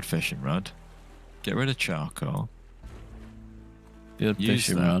 Build fishing rod. Get rid of charcoal. Build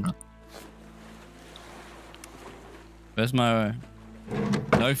fishing rod. Where's my...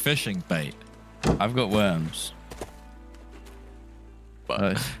 No fishing bait. I've got worms.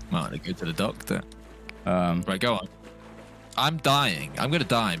 Might go to the doctor. Right, go on. I'm dying. I'm going to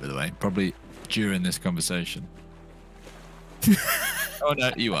die, by the way. Probably during this conversation. Oh, no,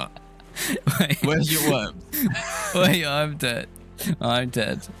 you are. Wait. Where's your worms? Wait, I'm dead. I'm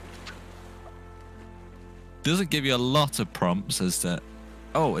dead. Doesn't give you a lot of prompts as to...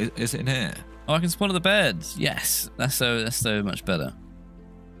 Oh, is it in here? Oh, I can spawn on the beds. Yes, that's so much better.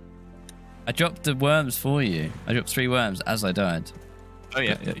 I dropped the worms for you. I dropped 3 worms as I died. Oh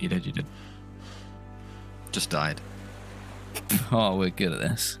yeah, you did. Just died. Oh, we're good at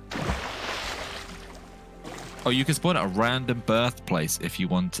this. Oh, you can spawn at a random birthplace if you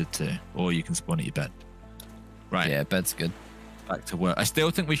wanted to, or you can spawn at your bed. Right. Yeah, bed's good. Back to work. I still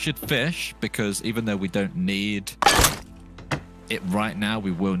think we should fish because even though we don't need it right now,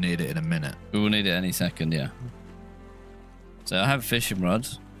 we will need it in a minute. We will need it any second, yeah. So I have a fishing rod.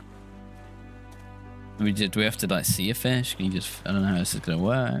 Do we have to like see a fish? Can you just... I don't know how this is going to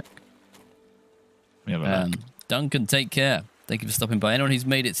work. Duncan, take care. Thank you for stopping by. Anyone who's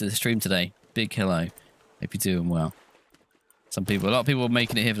made it to the stream today, big hello. Hope you're doing well. A lot of people are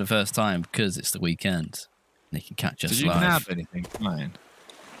making it here for the first time because it's the weekend. They can catch us live. Did you have anything fine?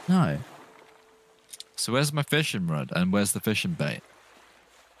 No. So where's my fishing rod and where's the fishing bait?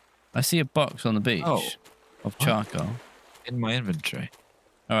 I see a box on the beach of charcoal. In my inventory.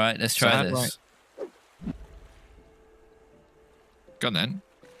 All right, let's try this. Right. Go on then.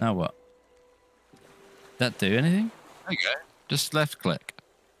 Now what? That do anything? There you go. Just left click.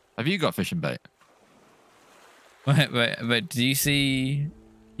 Have you got fishing bait? Wait. Do you see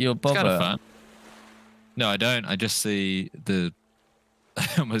your bobber? It's kind of fun. No, I don't. I just see the... I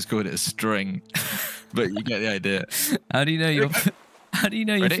almost called it a string, but you get the idea. How do you know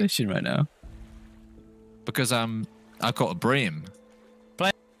you're fishing right now? Because I've got a bream.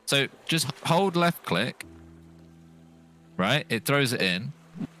 So just hold left click. Right? It throws it in.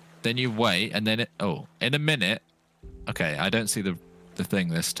 Then you wait, and then it... Oh, in a minute... Okay, I don't see the thing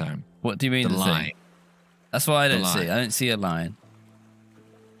this time. What do you mean the line? Thing? That's what I don't see. I don't see a line.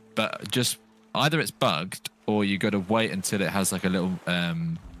 But just... Either it's bugged, or you got to wait until it has like a little...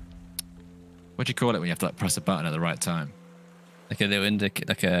 what do you call it when you have to like press a button at the right time? Like a little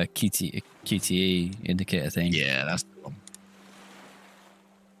like a QTE indicator thing. Yeah, that's the one.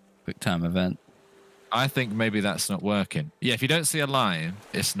 Quick time event. I think maybe that's not working. Yeah, if you don't see a line,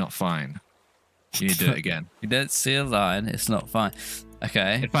 it's not fine. You need to do it again. You don't see a line, it's not fine.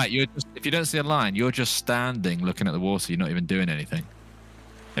 Okay. In fact, if you don't see a line, you're just standing looking at the water. You're not even doing anything.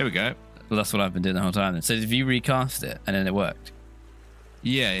 Here we go. Well, that's what I've been doing the whole time. So if you recast it and then it worked?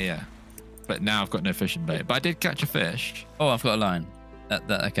 Yeah. But now I've got no fishing bait. But I did catch a fish. Oh, I've got a line.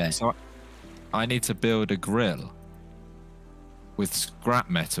 Okay. So I need to build a grill with scrap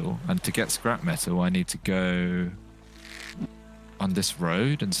metal, and to get scrap metal I need to go on this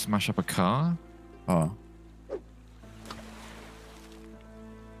road and smash up a car. Oh.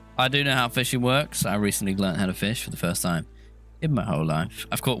 I do know how fishing works. I recently learned how to fish for the first time in my whole life.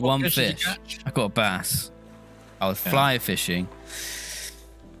 I've caught one fish. I caught a bass. I was fly fishing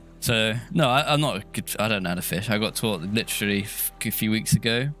So no, I'm not a good. I don't know how to fish. I got taught literally a few weeks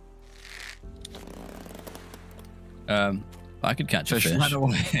ago. I could catch a fish. Ran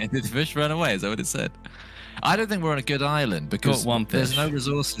away. Did the fish run away? Is that what it said? I don't think we're on a good island because there's no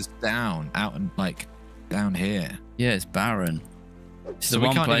resources out and like down here. Yeah, it's barren. It's the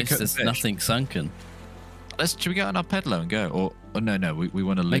one place there's nothing sunken. Should we get on our pedalo and go? Or no, we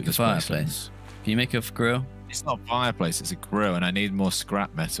want to make a fireplace. Can you make a grill? It's not a fireplace, it's a grill, and I need more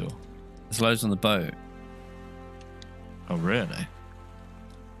scrap metal. There's loads on the boat. Oh, really?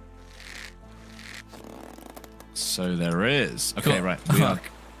 So there is. Okay, cool. Right.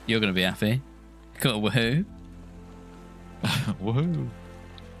 You're going to be happy. Got a woohoo. Woohoo.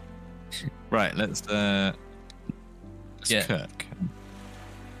 Right, let's cook.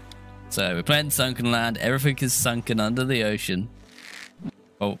 So we're playing Sunkenland. Everything is sunken under the ocean.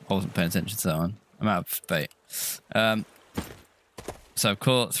 Oh, I wasn't paying attention to that one. I'm out of bait. So I've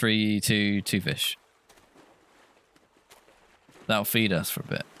caught 2 fish. That'll feed us for a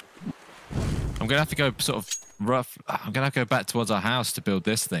bit. I'm going to have to go sort of rough. I'm going to have to go back towards our house to build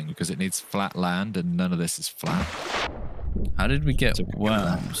this thing because it needs flat land and none of this is flat. How did we get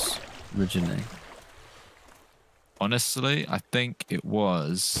worms originally? Honestly, I think it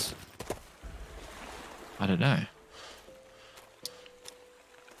was... I don't know.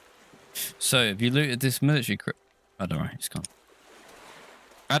 So, have you looted this military crypt? Oh, don't worry, it's gone.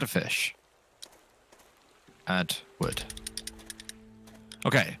 Add a fish. Add wood.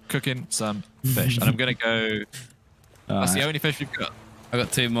 Okay, cooking some fish. And I'm going to go... That's the only fish we've got. I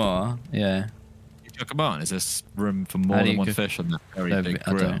got 2 more, yeah. You chuck them on? Is there room for more than one fish on that very big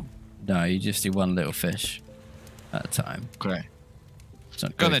grill? No, you just do 1 little fish at a time. Okay.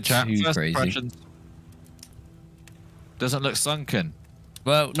 Go on then, chat. First impressions. Doesn't look sunken.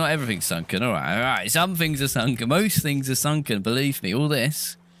 Well, not everything's sunken. All right. Some things are sunken. Most things are sunken. Believe me. All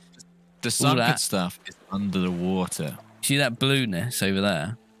this. The sunken stuff is under the water. See that blueness over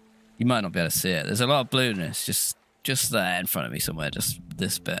there? You might not be able to see it. There's a lot of blueness just there in front of me somewhere. Just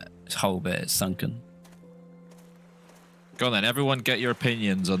this bit. This whole bit is sunken. Go on then. Everyone get your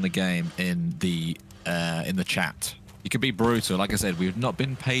opinions on the game in the chat. You can be brutal. Like I said, we've not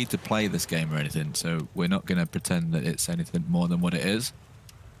been paid to play this game or anything, so we're not going to pretend that it's anything more than what it is.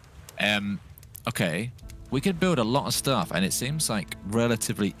 Okay. We could build a lot of stuff, and it seems like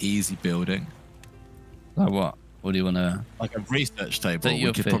relatively easy building. Like what? What do you want to... Like a research table.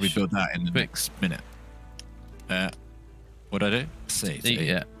 We could probably build that in the next minute. What do I do? See.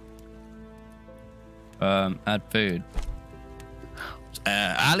 Yeah. Add food.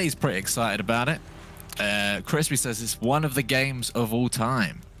 Ali's pretty excited about it. Crispy says it's one of the games of all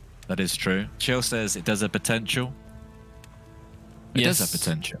time. That is true. Chill says it does have potential. It does have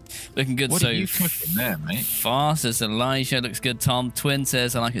potential. Looking good what so are you cooking there, mate? far, says Elijah. Looks good. Tom Twin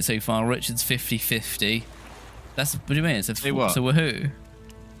says, I like it so far. Richard's 50-50. That's, what do you mean? It's a woohoo.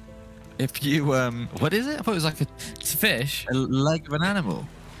 If you, what is it? I thought it was like it's a fish. A leg of an animal.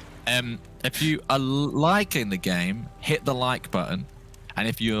 If you are liking the game, hit the like button. And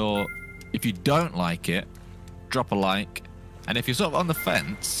if you don't like it, drop a like. And if you're sort of on the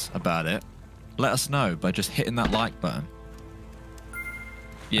fence about it, let us know by just hitting that like button.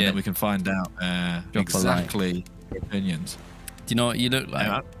 Yeah. And then we can find out exactly your opinions. Do you know what you look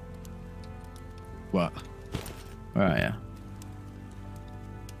like? What? Right, yeah.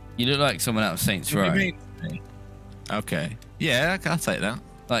 You look like someone out of Saints Row. What do you mean? Okay. Yeah, I'll take that.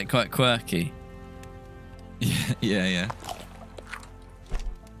 Like quite quirky. Yeah.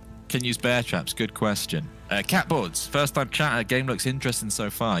 Can use bear traps. Good question. Catboards. First time chat. Game looks interesting so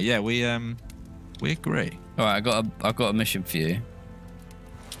far. Yeah, we agree. All right, I've got a mission for you.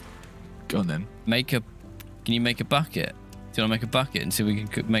 Go on then. Can you make a bucket? Do you want to make a bucket and see if we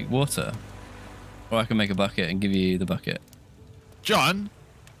can make water? Or I can make a bucket and give you the bucket. John.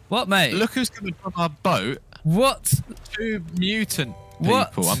 What, mate? Look who's coming from our boat. What? 2 mutant people.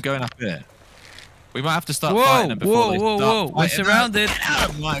 What? I'm going up here. We might have to start fighting them before whoa. We're surrounded.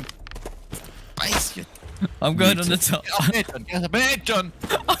 I'm going on the top. Get up here, John.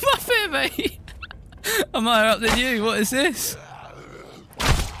 I'm up here, mate. I'm higher up than you. What is this?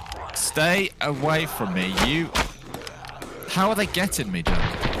 Stay away from me. How are they getting me, John?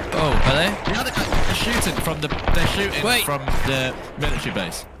 Oh, are they? Yeah, they're shooting from the military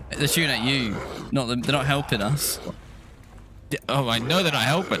base. They're shooting at you. They're not helping us. Yeah, oh, I know they're not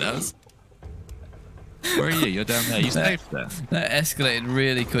helping us. Where are you? You're down there. You safe there? They're escalating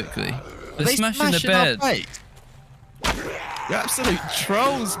really quickly. They're smashing the bed. You're absolute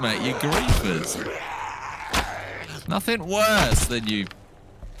trolls, mate. You griefers. Nothing worse than you.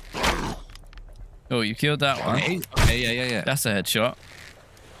 Oh, you killed that one. Okay, yeah. That's a headshot.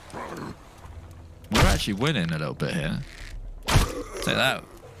 We're actually winning a little bit here. Take that.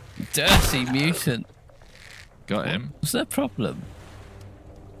 Dirty mutant. Got him. What's their problem?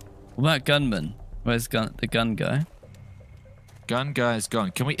 What about gunman? Where's the gun guy? Gun guy's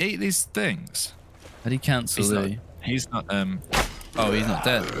gone. Can we eat these things? How do you cancel the... He's not, Oh, he's not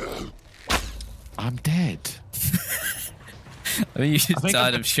dead. I'm dead. I mean, you just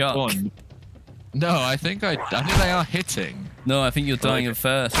died of shock. One. No, I think they are hitting. No, I think you're dying of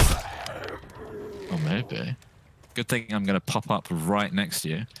thirst. Oh, maybe. Good thing I'm going to pop up right next to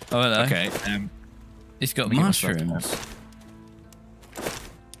you. Oh, hello. Okay. He's got mushrooms.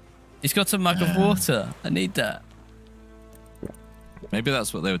 He's got a mug of water. I need that. Maybe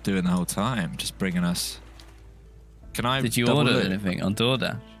that's what they were doing the whole time, just bringing us. Can I? Did you order anything on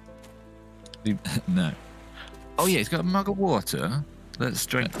DoorDash? No. Oh yeah, he's got a mug of water. Let's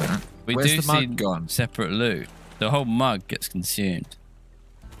drink that. Where's the mug gone? Separate loot. The whole mug gets consumed.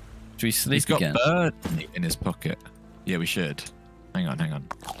 Should we sleep again? He's got bird meat in his pocket. Yeah, we should. Hang on, hang on.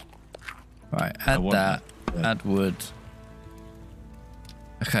 Right, add that. Add wood.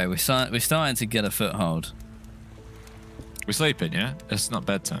 Okay, we're starting to get a foothold. We're sleeping, yeah? It's not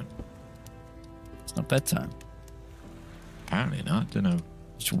bedtime. It's not bedtime. Apparently not. Don't know.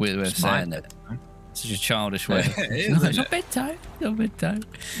 It's a weird way of saying it. Such a childish way. It's not bedtime. It's not bedtime.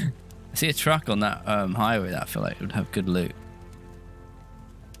 I see a truck on that highway that I feel like it would have good loot.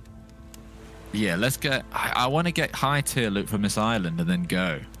 Yeah, let's get... I want to get high tier loot from this island and then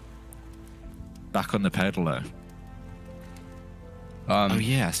go. Back on the peddler. Oh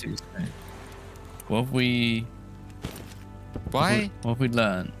yeah, I see what you're saying. What have we... Why? What have we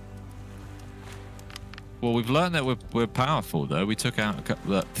learned? Well, we've learned that we're powerful, though. We took out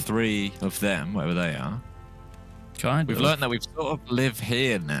 3 of them, whatever they are. We've learned that we've sort of live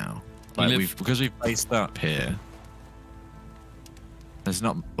here now. Like because we've based up here. There's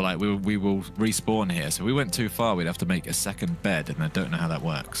not like we will respawn here. So if we went too far, we'd have to make a second bed, and I don't know how that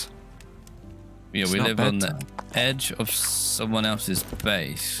works. Yeah, we live on the edge of someone else's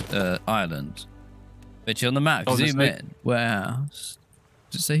base, island. Bet you on the map. Zoom in. Warehouse.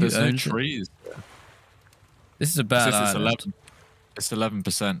 Just say who owns trees. This is a bad island. It's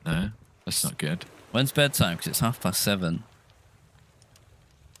 11% now. That's not good. When's bedtime? Because it's 7:30.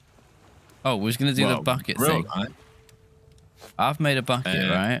 Oh, we're just going to do the bucket thing. Right? I've made a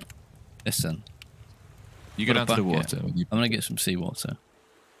bucket, right? Listen. You go down to the water. I'm going to get some seawater.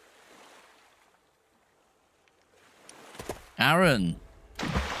 Aaron.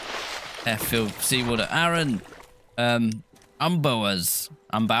 Airfield seawater. Aaron. Umbowers.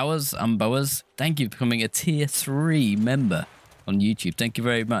 Thank you for becoming a tier 3 member on YouTube. Thank you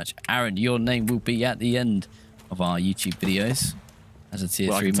very much. Aaron, your name will be at the end of our YouTube videos as a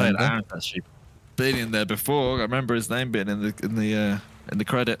tier 3 member. Aaron's actually been in there before. I remember his name being in the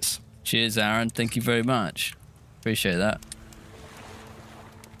credits. Cheers, Aaron. Thank you very much. Appreciate that.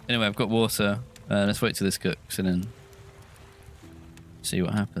 Anyway, I've got water. Let's wait till this cooks and then see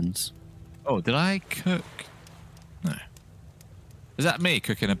what happens. Oh, did I cook? No. Is that me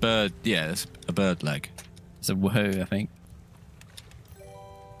cooking a bird? Yeah, it's a bird leg. It's a woohoo, I think.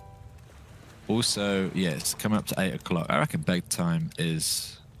 Also, yeah, it's coming up to 8 o'clock. I reckon bedtime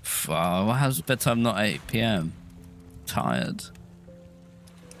is... Why has bedtime not 8 p.m.? I'm tired.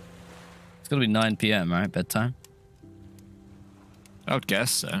 It's got to be 9 p.m., right? Bedtime? I would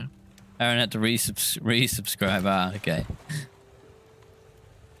guess so. Aaron had to resubscribe. Ah, okay.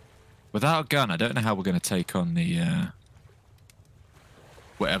 Without a gun, I don't know how we're going to take on the...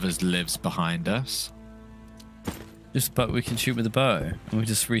 whatever lives behind us. But we can shoot with a bow, and we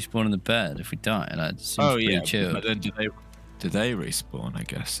just respawn in the bed if we die. And that seems pretty chill. But then do they respawn? I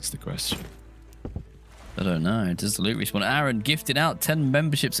guess is the question. I don't know. Does the loot respawn? Aaron gifted out 10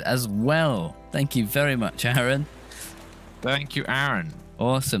 memberships as well. Thank you very much, Aaron. Thank you, Aaron.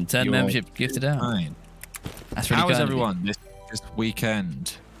 Awesome. 10 memberships gifted out. That's really How is everyone this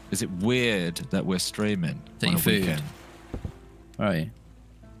weekend? Is it weird that we're streaming on a weekend? Where are you?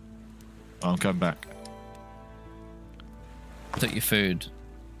 I'll come back. Take your food.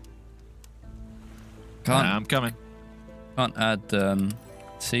 I'm coming. Can't add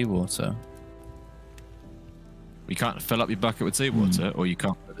seawater. You can't fill up your bucket with seawater, or you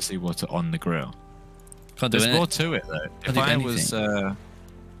can't put the seawater on the grill. Can't do There's more to it, though. If I was... I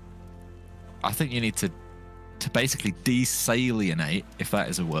think you need to basically desalinate, if that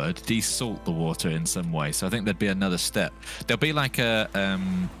is a word, desalt the water in some way. So I think there'd be another step. There'll be like a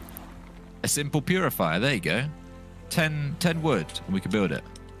simple purifier. There you go. 10 wood, and we can build it.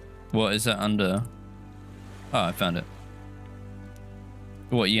 What is that under? Oh, I found it.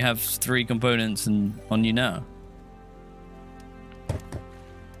 What, you have 3 components on you now?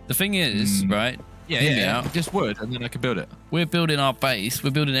 The thing is, right? Hear me out. Just wood, and then I can build it. We're building our base.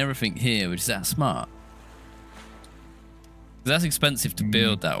 We're building everything here, which is that smart. That's expensive to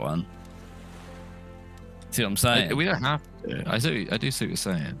build that one. See what I'm saying? We don't have to. I do see what you're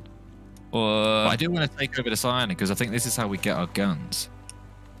saying. Or I do want to take over this island because I think this is how we get our guns.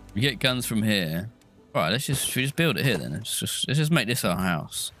 We get guns from here. All right, should we just build it here then? Let's just make this our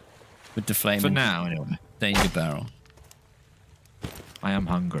house with the flaming. For now, anyway. Danger barrel. I am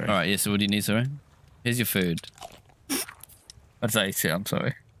hungry. All right, yeah. So what do you need, sorry? Here's your food. I'd say shit. I'm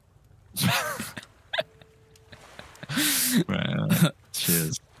sorry. Right,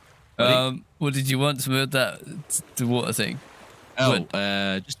 cheers. What did you want to build the water thing? Oh,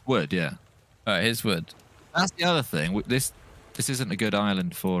 wood. Just wood, yeah. All right, here's wood. That's the other thing. This isn't a good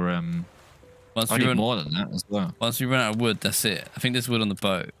island for. Once I we need run more than that as well. Once we run out of wood, that's it. I think there's wood on the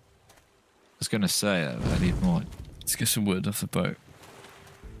boat. I was gonna say I need more. Let's get some wood off the boat.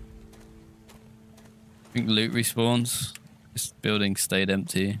 I think loot respawns. This building stayed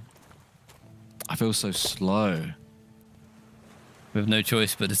empty. I feel so slow. We have no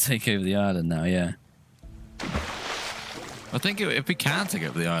choice but to take over the island now, yeah. I think if we can take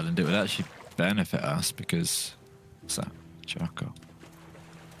over the island, it would actually benefit us because... What's that? Charcoal.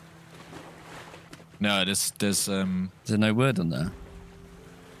 No, there's Is there no wood on there?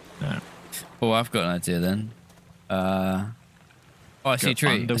 No. Oh, I've got an idea then. Oh, I see a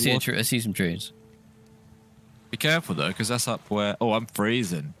tree. I see some trees. Be careful though, because that's up where... Oh, I'm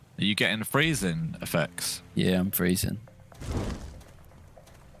freezing. Are you getting the freezing effects? Yeah, I'm freezing.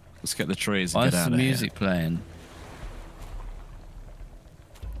 Let's get the trees and get out of here. Why is the music playing?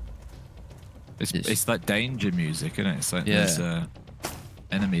 It's like danger music, isn't it? It's like there's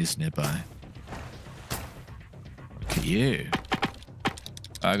enemies nearby. Look at you.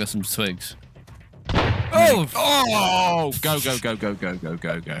 I got some twigs. Oh! Oh! Go, go, go, go, go, go,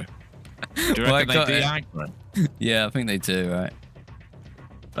 go, go. Do you reckon they de-aggro? Yeah, I think they do, right?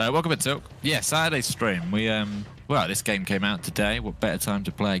 Welcome to Tilk. Yeah, Saturday stream. We well, this game came out today. What better time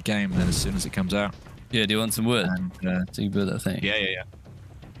to play a game than as soon as it comes out? Yeah, do you want some wood? And, so you build that thing. Yeah, yeah, yeah.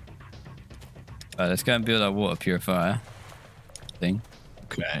 Alright, let's go and build our water purifier thing.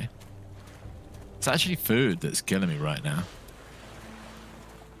 Okay. It's actually food that's killing me right now.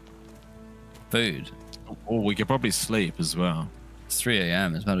 Food? Oh, we could probably sleep as well. It's 3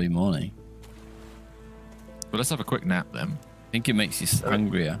 a.m. It's about to be morning. Well, let's have a quick nap then. I think it makes you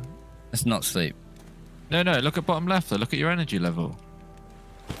hungrier. Let's not sleep. No, no, look at bottom left though. Look at your energy level.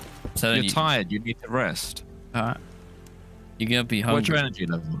 So you're tired. You need to rest. Alright. You're going to be hungry. What's your energy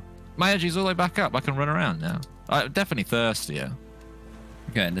level? My energy's all the way back up. I can run around now. I'm definitely thirstier.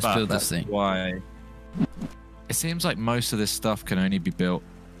 Okay, let's build this thing. Why? It seems like most of this stuff can only be built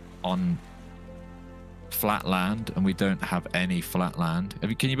on flat land, and we don't have any flat land.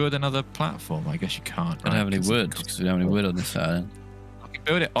 Can you build another platform? I guess you can't. I don't have any wood because we don't have any wood on this side. I can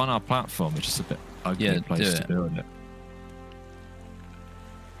build it on our platform, which is a bit ugly place to build it.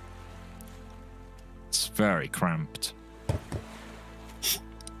 It's very cramped.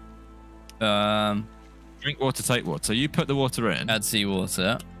 Drink water, take water. So you put the water in. Add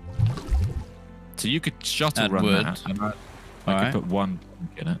seawater. So you could shuttle Add run wood. that. And I could put one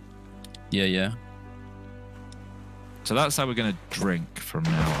in it. Yeah, yeah. So that's how we're going to drink from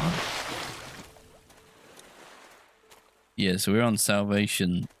now on. Yeah, so we're on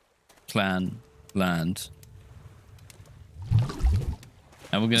Salvation Clan land.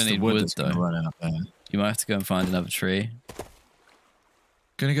 And we're going to need wood though. Run out there. You might have to go and find another tree.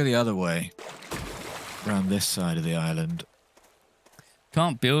 Gonna go the other way. Around this side of the island.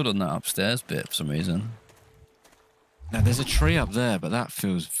 Can't build on that upstairs bit for some reason. Now there's a tree up there, but that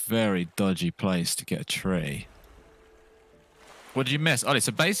feels very dodgy place to get a tree. What did you miss? Ollie,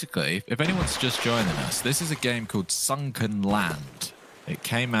 so basically, if anyone's just joining us, this is a game called Sunkenland. It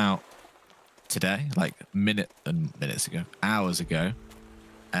came out today, like minutes ago, hours ago.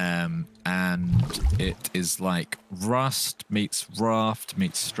 And it is like Rust meets Raft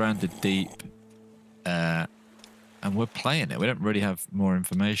meets Stranded Deep. And we're playing it. We don't really have more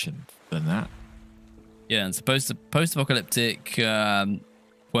information than that. Yeah, and it's a post-apocalyptic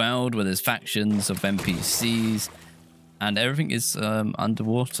world where there's factions of NPCs. And everything is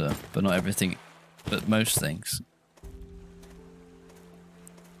underwater, but not everything, but most things.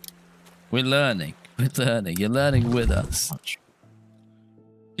 We're learning. We're learning. You're learning with us.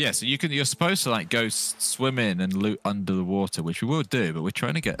 Yeah, so you're supposed to like go swim in and loot under the water, which we will do, but we're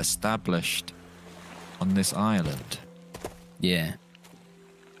trying to get established on this island. Yeah.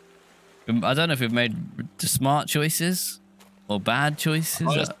 I don't know if we've made the smart choices or bad choices.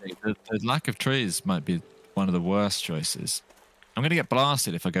 Honestly, the lack of trees might be one of the worst choices. I'm gonna get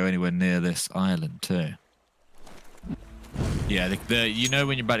blasted if I go anywhere near this island too. Yeah, you know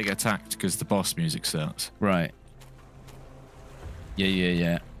when you're about to get attacked because the boss music starts. Right.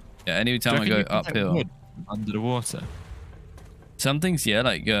 Yeah. Any time I go uphill, under the water. Some things, yeah,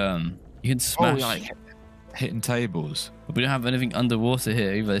 like you can smash. Oh, like hitting tables. But we don't have anything underwater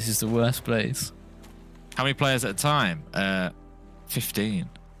here either. This is the worst place. How many players at a time? 15,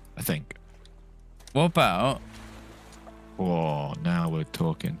 I think. What about? Oh, now we're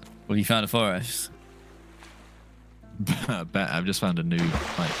talking. Well, you found a forest. I bet I've just found a new,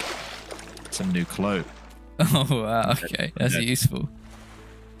 some new cloak. Oh wow, okay, that's useful.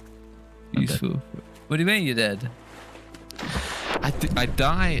 Useful. What do you mean you're dead? I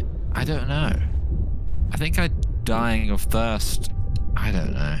die. I don't know. I think I'm dying of thirst. I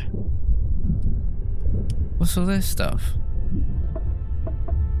don't know. What's all this stuff?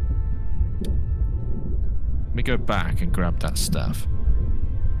 Let me go back and grab that stuff.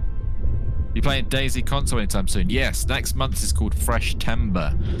 You playing Daisy console anytime soon? Yes, next month is called Fresh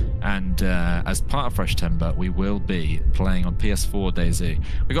Timber, and as part of Fresh Timber, we will be playing on PS4 Daisy.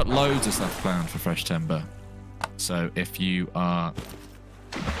 We got loads of stuff planned for Fresh Timber, so if you are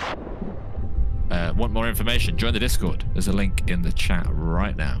want more information, join the Discord. There's a link in the chat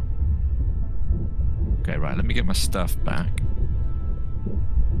right now. Okay, right. Let me get my stuff back.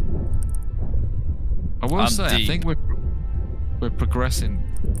 I will say, I think we're progressing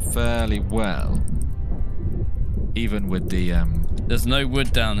fairly well, even with the There's no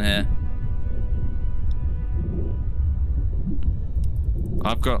wood down here.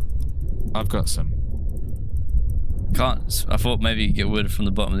 I've got some. Can't. I thought maybe you get wood from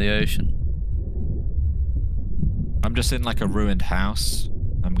the bottom of the ocean. I'm just in like a ruined house.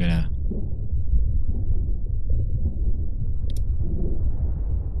 I'm gonna.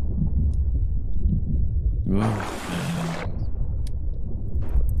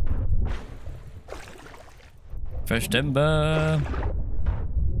 Fresh timber.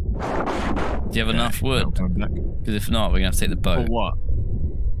 Do you have enough wood? Because if not, we're gonna have to take the boat. For what?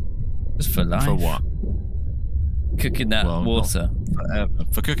 Just for life. For what? Cooking that water. Forever.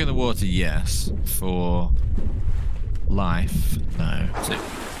 For cooking the water, yes. For life, no. So,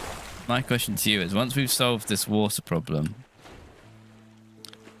 my question to you is: once we've solved this water problem,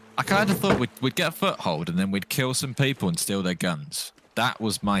 I kind of thought we'd get a foothold and then we'd kill some people and steal their guns. That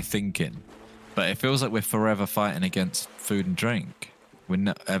was my thinking. But it feels like we're forever fighting against food and drink. We're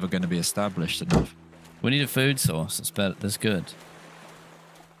not ever going to be established enough. we need a food source. That's better. That's good.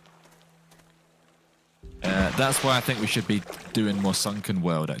 That's why I think we should be doing more sunken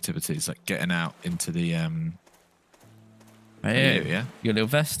world activities, like getting out into the Hey, yeah. Your little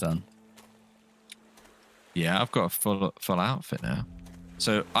vest on. Yeah, I've got a full outfit now,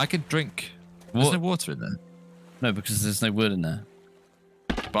 so I can drink. There's no water in there. No, because there's no wood in there.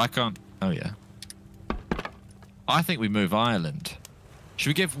 But I can't. Oh yeah. I think we move island. Should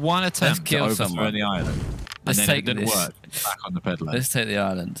we give one attempt to overthrow the island? Let's and then take it didn't this. work. Back on the peddler. Let's take the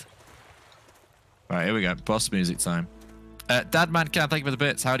island. Right, here we go. Boss music time. Dadman Cat, thank you for the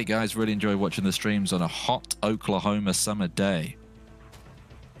bits. Howdy, guys. Really enjoy watching the streams on a hot Oklahoma summer day.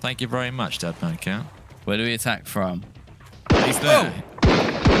 Thank you very much, Dadman Cat. Where do we attack from? He's there.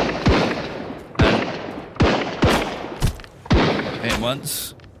 Hit him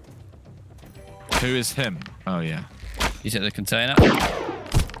once. Who is him? Oh, yeah. He's at the container. Hit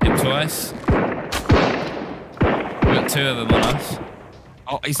him twice. We've got two of them on us.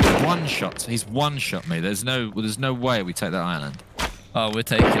 Oh, he's one shot. He's one shot me. There's no way we take that island. Oh, we're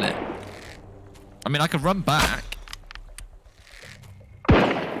taking it. I mean, I could run back.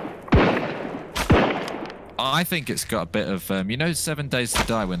 I think it's got a bit of, you know, 7 Days to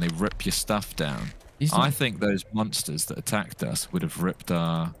Die when they rip your stuff down. I think those monsters that attacked us would have ripped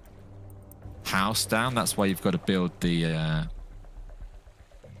our house down. That's why you've got to build the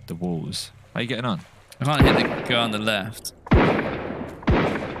walls. How are you getting on? I can't hit the guy on the left.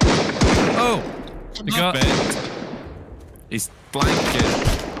 Oh! The guy. He's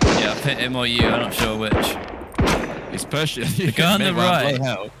blanking. Yeah, I've hit him or you. I'm not sure which. He's pushing. The guy on the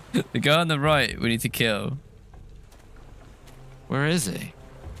right. The guy on the right we need to kill. Where is he?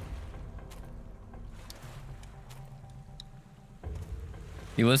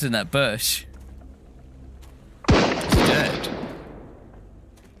 He was in that bush. He's dead.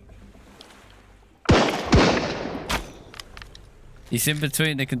 He's in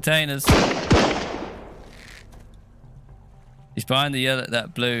between the containers. He's behind the yellow,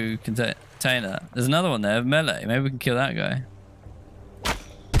 that blue container. There's another one there, melee. Maybe we can kill that guy.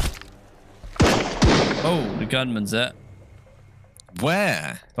 Oh, the gunman's there.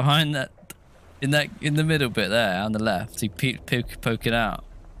 Where? Behind that In the middle bit there on the left, he poking out.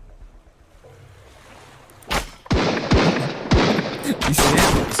 You see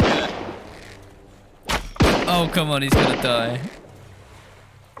it? Oh, come on, he's gonna die.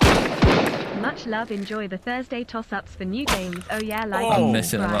 Much love. Enjoy the Thursday toss-ups for new games. Oh yeah, like I'm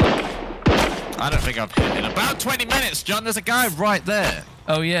missing a lot. I don't think I've hit in about 20 minutes, John. There's a guy right there.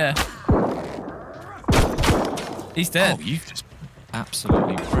 Oh yeah. He's dead. Oh, you've just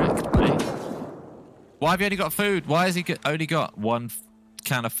absolutely wrecked me. Why have you only got food? Why has he only got one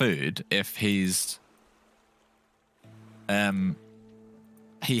can of food if he's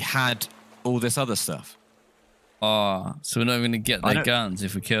he had all this other stuff? Oh, so we're not going to get their guns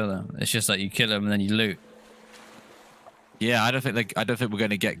if we kill them. It's just like you kill them and then you loot. Yeah, I don't think we're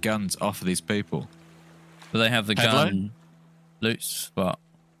going to get guns off of these people. But they have the gun loot spot.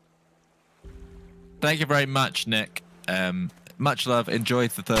 Thank you very much, Nick. Much love. Enjoy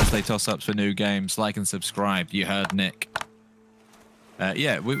the Thursday toss-ups for new games. Like and subscribe. You heard Nick.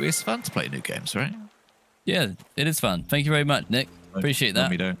 Yeah, it's fun to play new games, right? Yeah, it is fun. Thank you very much, Nick. Appreciate that.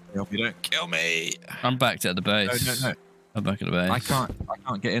 Hope you don't kill me. I'm back at the base. No. I'm back at the base. I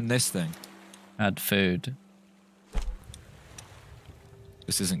can't get in this thing. Add food.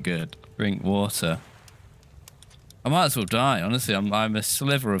 This isn't good. Drink water. I might as well die, honestly. I'm a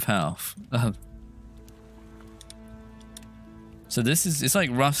sliver of health. So it's like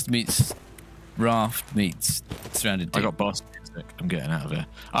Raft meets Stranded Deep. I got boss music. I'm getting out of here.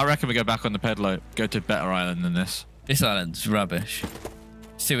 I reckon we go back on the pedalo. Go to a better island than this. This island's rubbish.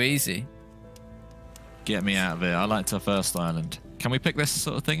 It's too easy. Get me out of here. I liked our first island. Can we pick this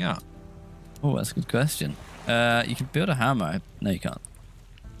sort of thing up? Oh, that's a good question. You can build a hammer. No, you can't.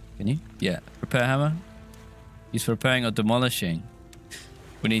 Can you? Yeah. Repair hammer. Used for repairing or demolishing.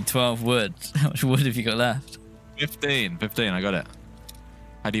 We need 12 wood. How much wood have you got left? 15. I got it.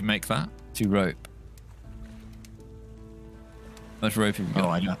 How do you make that? 2 rope. How much rope have you got? Oh,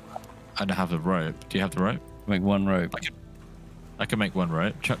 I don't have the rope. Do you have the rope? Make 1 rope. I can make 1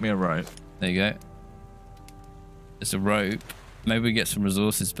 rope. Chuck me a rope. There you go. It's a rope. Maybe we get some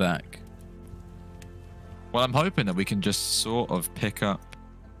resources back. Well, I'm hoping that we can just sort of pick up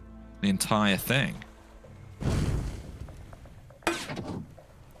the entire thing.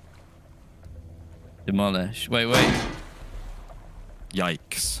 Demolish. Wait.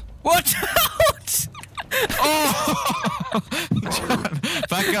 Yikes. What? Oh! John,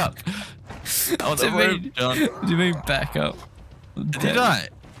 back up. What do you mean? John. What do you mean back up? Did I?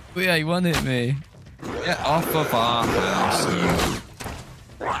 Well, yeah, you one hit me. Get off of our house,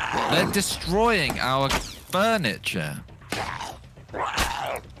 you. They're destroying our furniture.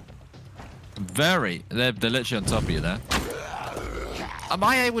 They're literally on top of you there. Am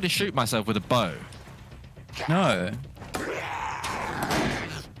I able to shoot myself with a bow? No.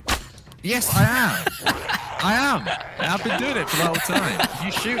 Yes, I am. I am. I've been doing it for the whole time.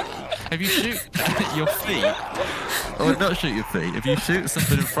 If you shoot your feet, or not shoot your feet, if you shoot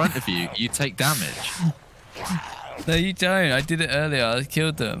something in front of you, you take damage. No, you don't. I did it earlier. I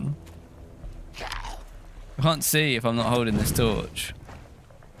killed them. I can't see if I'm not holding this torch.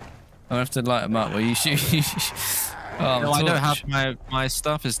 I have to light them up while you shoot. Oh, no, I don't have my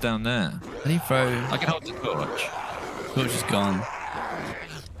stuff is down there. How do you throw? I can hold the torch. Torch is gone.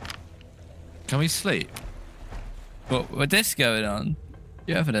 Can we sleep? What? With this going on?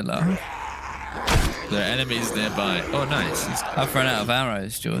 You having a laugh? There are enemies nearby. Oh, nice. I've run out of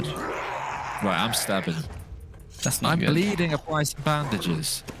arrows, George. Right, I'm stabbing. That's not good. I'm bleeding. Apply some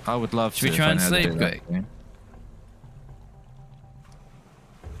bandages. I would love to. Should we try and sleep quick?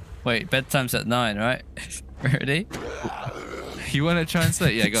 Wait, bedtime's at 9, right? Ready? You want to try and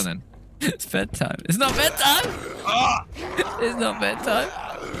sleep? Yeah, go on then. It's bedtime. It's not bedtime! Ah! It's not bedtime.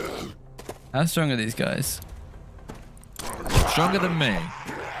 How strong are these guys? Stronger than me.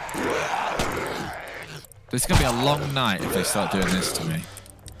 This is going to be a long night if they start doing this to me.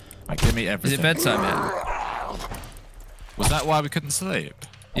 Like, give me everything. Is it bedtime yet? Was that why we couldn't sleep?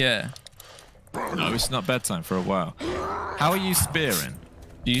 Yeah. No, it's not bedtime for a while. How are you spearing?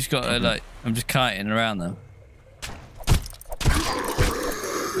 You just got to, like, I'm just kiting around them.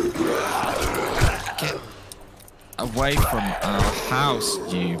 Get away from our house,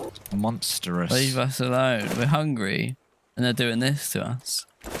 you monstrous. Leave us alone. We're hungry. And they're doing this to us.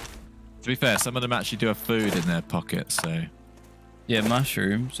 To be fair, some of them actually do have food in their pockets, so... Yeah,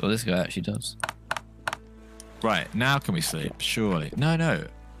 mushrooms. Or this guy actually does. Right, now can we sleep? Surely. No.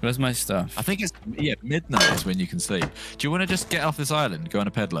 Where's my stuff? I think it's... Yeah, midnight is when you can sleep. Do you want to just get off this island, go on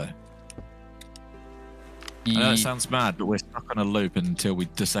a pedalo? I know it sounds mad, but we're stuck on a loop until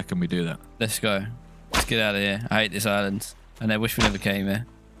the second we do that. Let's go. Let's get out of here. I hate this island. And I wish we never came here.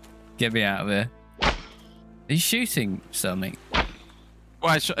 Get me out of here. Are you shooting something?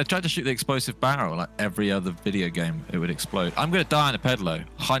 Well, I tried to shoot the explosive barrel like every other video game. It would explode. I'm going to die in a pedalo.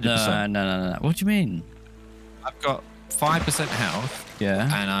 100%. No. What do you mean? I've got 5% health. Yeah.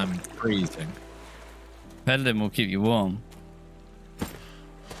 And I'm freezing. Pedaling will keep you warm.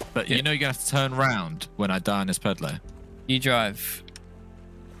 But you know you're going to have to turn around when I die in this pedalo. You drive.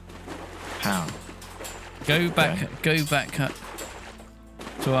 How? Go back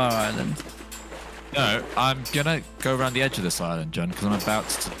to our island. No, I'm going to go around the edge of this island, John, because I'm about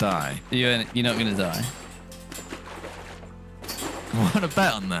to die. You're not going to die. Want to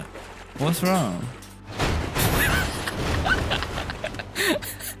bet on that? What's wrong?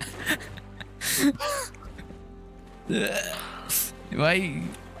 Wait,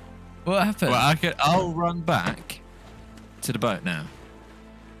 what happened? Well, I'll run back to the boat now.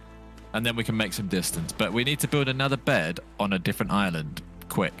 And then we can make some distance. But we need to build another bed on a different island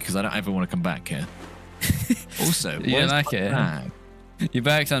quick, because I don't ever want to come back here. Also, you don't like it? Bag? Your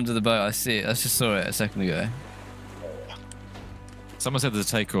bag's under the boat. I see it. I just saw it a second ago. Someone said there's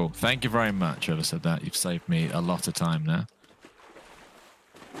a take all. Thank you very much, whoever said that. You've saved me a lot of time now.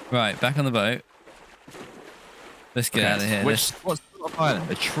 Right, back on the boat. Let's get out of here. What sort of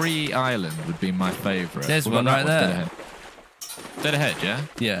island? A tree island would be my favourite. There's one right there. Dead ahead, yeah?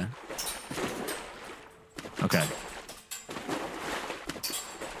 Yeah. Okay.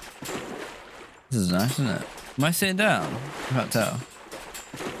 This is nice, isn't it? Am I sitting down? I can't tell.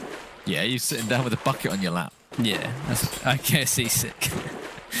 Yeah, you're sitting down with a bucket on your lap. Yeah, I get seasick.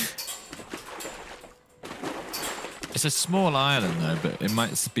 It's a small island though, but it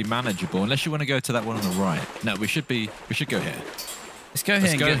might be manageable unless you want to go to that one on the right. No, we should go here. Let's go here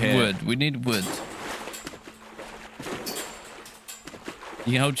and get wood. We need wood.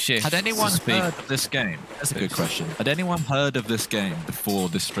 You can hold shift. Had anyone heard of this game? That's a good question. Had anyone heard of this game before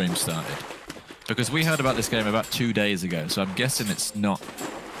this stream started? Because we heard about this game about 2 days ago, so I'm guessing it's not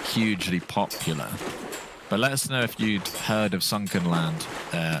hugely popular. But let us know if you'd heard of Sunkenland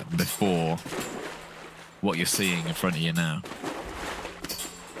before what you're seeing in front of you now.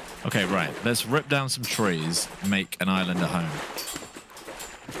 Okay, right. Let's rip down some trees, make an island at home.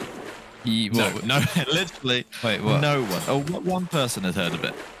 No, literally. Wait, what? No one. Oh, one person has heard of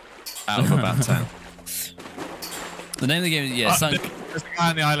it. Out of about 10. The name of the game is Sunk. There's a guy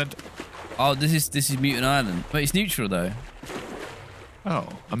on the island. Oh, this is Mutant Island. Wait, it's neutral though. Oh,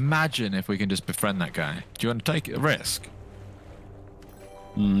 imagine if we can just befriend that guy. Do you want to take a risk?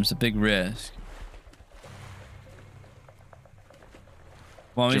 It's a big risk.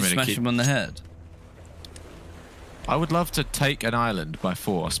 Why don't we smash him on the head? I would love to take an island by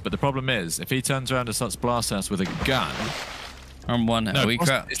force, but the problem is, if he turns around and starts blasting us with a gun... On one head. We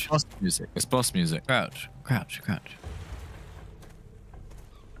crouch. It's boss music. It's boss music. Crouch. Crouch. Crouch.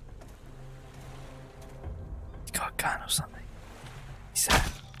 He's got a gun or something. He's there.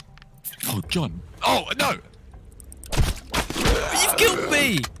 Oh, John. Oh, no! You've killed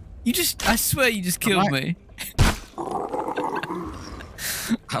me! I swear you just killed me.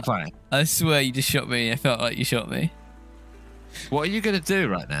 Have I? I swear you just shot me. I felt like you shot me. What are you going to do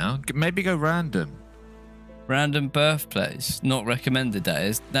right now? Maybe go random. Random birthplace. Not recommended, that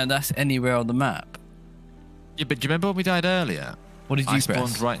is. No, that's anywhere on the map. Yeah, but do you remember when we died earlier? What did you press? I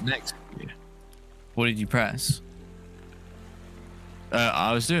spawned right next to you. What did you press?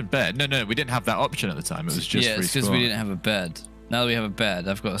 I was doing bed. No, we didn't have that option at the time. It was just yeah, it's because we didn't have a bed. Now that we have a bed,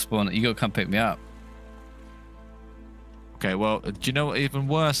 I've got to spawn. You got to come pick me up. Okay, well, do you know what even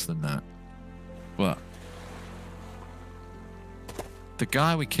worse than that? What? The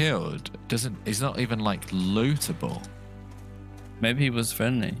guy we killed he's not even like lootable. Maybe he was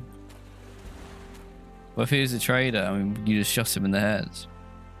friendly. Well, if he was a trader, I mean, you just shot him in the head.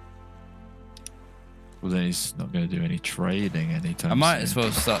 Well, then he's not going to do any trading anytime I might soon. as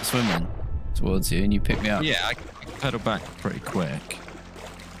well start swimming towards you and you pick me up. Yeah, I can pedal back pretty quick.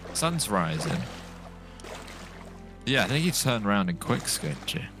 Sun's rising. Yeah, I think you turn around and quick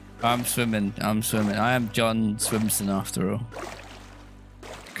sketch you. I'm swimming. I am John Swimson after all.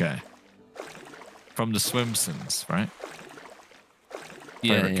 Okay. From the Swimsons, right?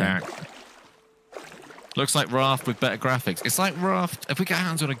 Yeah. Favorite character. Looks like Raft with better graphics. It's like Raft. If we get our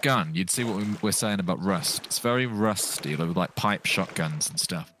hands on a gun, you'd see what we're saying about Rust. It's very rusty, with like pipe shotguns and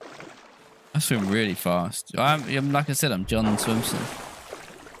stuff. I swim really fast. I'm like I said, I'm John Swimson.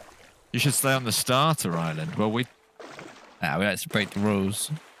 You should stay on the starter island. Well, we like to break the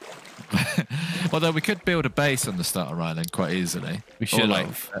rules. Although we could build a base on the starter island quite easily. We should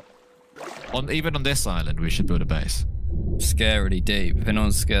have. Even on this island, we should build a base. Scarily deep. If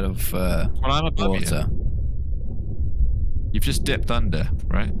anyone's scared of I'm above water. You've just dipped under,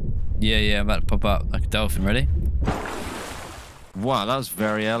 right? Yeah, yeah, I'm about to pop up like a dolphin. Ready? Wow, that was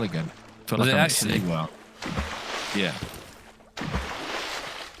very elegant. Felt Was like it I'm at actually? SeaWorld. Yeah.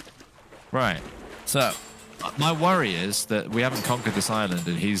 Right. So, My worry is that we haven't conquered this island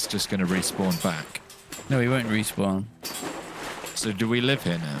and he's just going to respawn back. no, he won't respawn. So do we live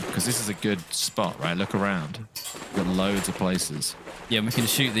here now? Because this is a good spot, right? Look around. We've got loads of places. Yeah, we can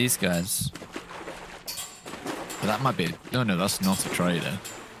shoot these guys. But that might be... No, that's not a trader.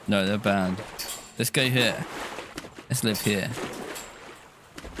 No, they're banned. Let's go here. Let's live here.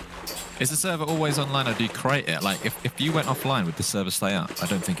 Is the server always online or do you create it? Like, if you went offline, would the server stay up? I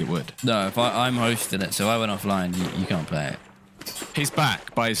don't think it would. No, if I'm hosting it, so if I went offline, you can't play it. He's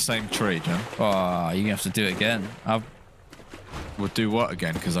back by his same tree, John. Oh, you're going to have to do it again. We'll do what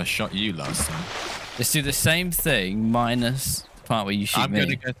again? Because I shot you last time. Let's do the same thing minus the part where you shoot I'm me. going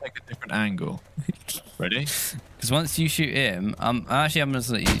to go take a different angle. Ready? Because once you shoot him, I'm going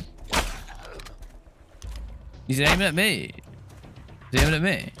to let you... He's aiming at me. He's aiming at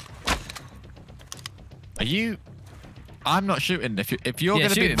me. Are you... I'm not shooting. If you're going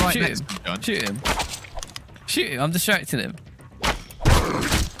to be right next to me, John. Shoot him. Shoot him. I'm distracting him.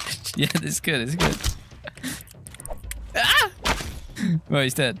 Yeah, it's good. It's good. Ah! Well,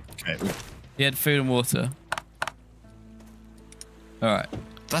 he's dead. Okay. He had food and water. All right.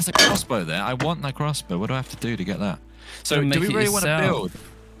 That's a crossbow there. I want that crossbow. What do I have to do to get that? So Don't do we make it really want to yourself. build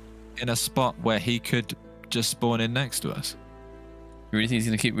in a spot where he could just spawn in next to us? You really think he's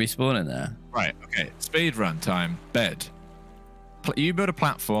going to keep respawning there? Right. Okay. Speed run time. Bed. You build a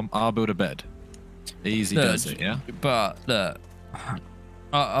platform. I'll build a bed. Easy Look, does it. Yeah. But look,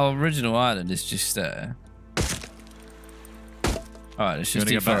 our original island is just there. All right, let's just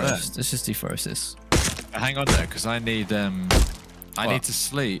You wanna get back deforest. Let's just deforest this. Hang on there, because I need I need to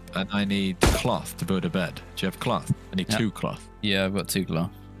sleep and I need cloth to build a bed. Do you have cloth? I need 2 cloth. Yeah, I've got 2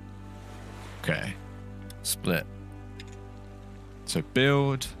 cloth. Okay. Split. So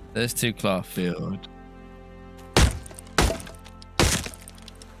build. There's 2 cloth. Build.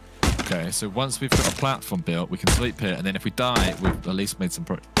 Okay, so once we've got a platform built, we can sleep here, and then if we die, we've at least made some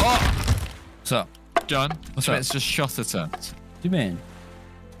progress. Oh! What's up? John, What's up? it's just shot at us. What do you mean?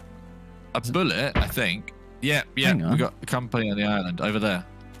 A bullet, I think. Yeah, Hang on. we got a company on the island over there.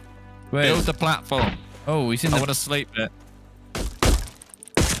 Where Build is- the platform. Oh, he's in I the... want to sleep it.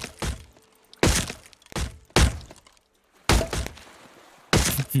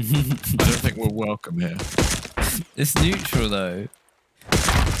 I don't think we're welcome here. It's neutral, though.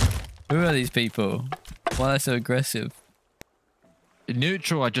 Who are these people? Why are they so aggressive?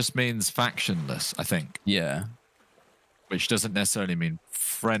 Neutral just means factionless, I think. Yeah. Which doesn't necessarily mean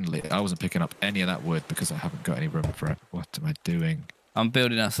friendly. I wasn't picking up any of that wood because I haven't got any room for it. What am I doing? I'm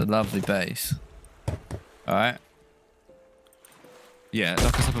building us a lovely base. All right. Yeah,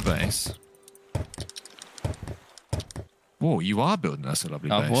 knock us up a base. Whoa, you are building us a lovely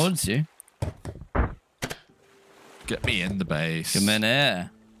I base. warned you. Get me in the base. Come in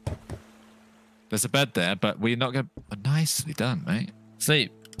here. There's a bed there, but we're not going to... Nicely done, mate.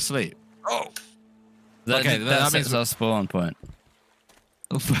 Sleep. Sleep. Oh. That, Okay, that that sets means- our spawn point.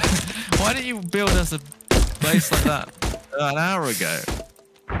 Why didn't you build us a base like that an hour ago?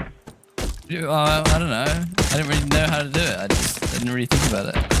 I don't know. I didn't really know how to do it. I just didn't really think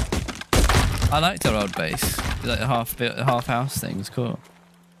about it. I liked our old base. It's like a half house thing. It's cool.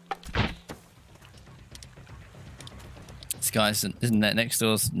 This guy's isn't that next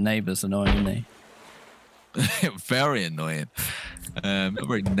door's neighbour's annoying, isn't he? Very annoying. Not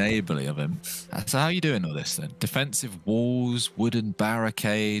very neighbourly of him. So how are you doing all this then? Defensive walls, wooden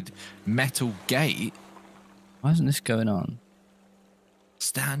barricade, metal gate, Why isn't this going on?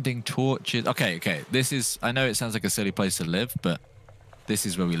 standing torches. Okay. This is... I know it sounds like a silly place to live, but this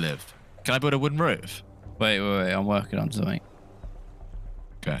is where we live. Can I build a wooden roof? Wait. I'm working on something.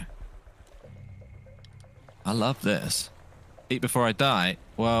 Okay. I love this. Eat before I die.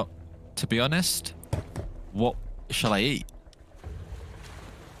 Well, to be honest, what shall I eat?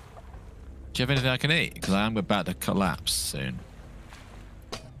 Do you have anything I can eat? Because I am about to collapse soon.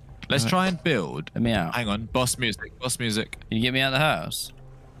 Let's try and build. Let me out. Hang on. Boss music. Boss music. Can you get me out of the house?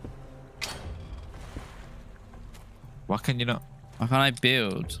 Why can you not? Why can't I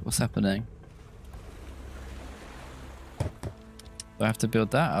build? What's happening? Do I have to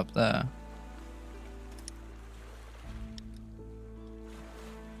build that up there?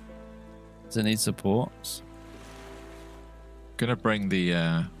 Does it need supports? Gonna bring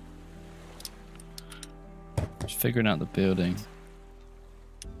the... Just figuring out the building.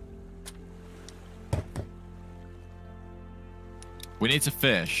 We need to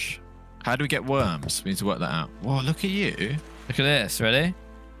fish. How do we get worms? We need to work that out. Whoa, look at you. Look at this. Ready?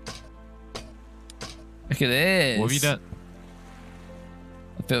 Look at this. What have you done?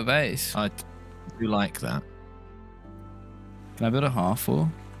 I built a base. I do like that. Can I build a half wall?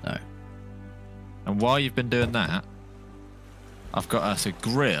 No. And while you've been doing that, I've got us a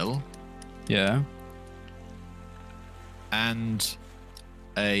grill. Yeah. And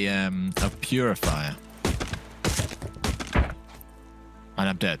a purifier. And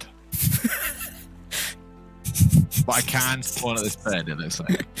I'm dead. But I can spawn at this bed, it looks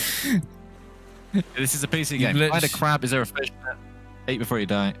like. This is a PC game. Find a crab, is there a fish in it? Eat before you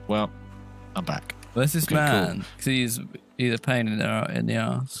die. Well, I'm back. Where's this Okay, man? Because he's a pain in the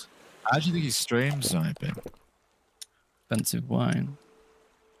arse. How do you think he's stream sniping? Expensive wine.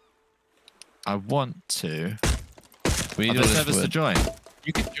 I want to. We Are need there all this servers to wood. join?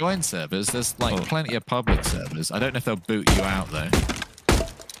 You can join servers. There's like plenty of public servers. I don't know if they'll boot you out though.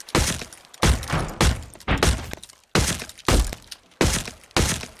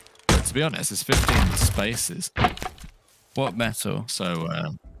 But to be honest, there's 15 spaces. What metal? So,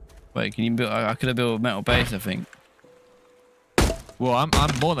 Wait, can you build? I could have built a metal base, I think. well, I'm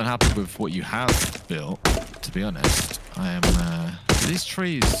more than happy with what you have built. To be honest, I am. Do these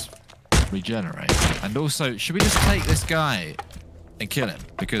trees regenerate? And also, should we just take this guy and kill him?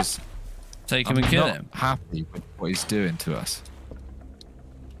 Because Take him and kill him. Happy with what he's doing to us.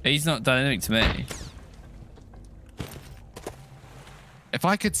 He's not done anything to me. If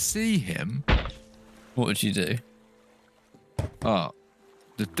I could see him, What would you do? oh,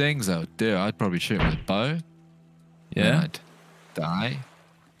 the things I would do, I'd probably shoot him with a bow. Yeah. I'd die.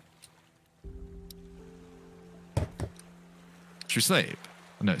 Should we sleep?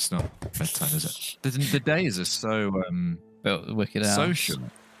 No, it's not bedtime, is it? The days are so Built the wicked house. social.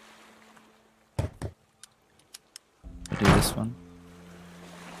 I'll do this one.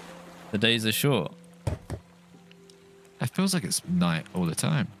 The days are short. It feels like it's night all the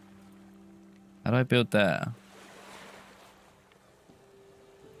time. How do I build there?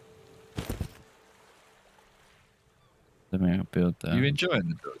 Let me build there. You enjoying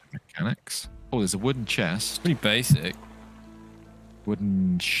the building mechanics? Oh, there's a wooden chest, Pretty basic.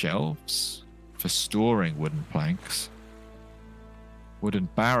 wooden shelves for storing wooden planks, wooden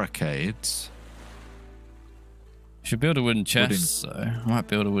barricades. Should build a wooden chest, though. I might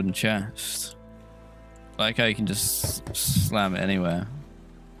build a wooden chest. Like how you can just slam it anywhere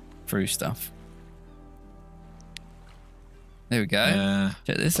through stuff. There we go.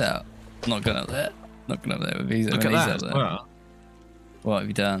 Check this out. Not going up there. Not going up there with these. Look at that up as there. well. What have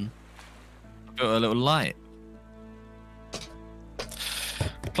you done? Got a little light.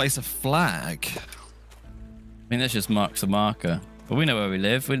 Place a flag. I mean, that just marks a marker. But we know where we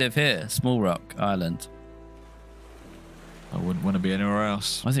live. We live here. Small Rock Island. I wouldn't want to be anywhere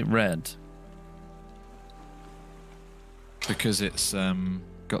else Why is it red? because it's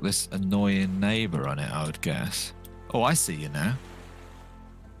got this annoying neighbour on it, I would guess. Oh, I see you now.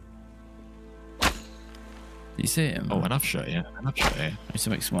 Do you see him? Oh, and I've shot you. I need to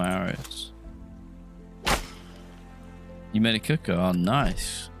make some more arrows. You made a cooker. Oh,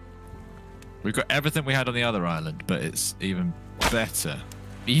 nice. We've got everything we had on the other island, but it's even better.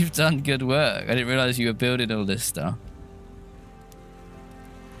 You've done good work. I didn't realize you were building all this stuff.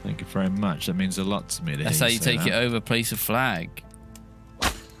 Thank you very much. That means a lot to me. That's how you take it over. Place a flag.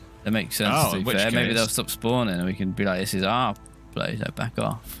 That makes sense. Oh, To in be which fair, maybe case- they'll stop spawning, and we can be like, "This is our place." So back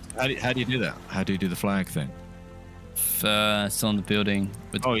off. How do you do that? How do you do the flag thing? It's on the building.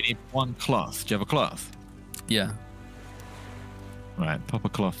 With, Oh, you need one cloth. Do you have a cloth? yeah. Right, pop a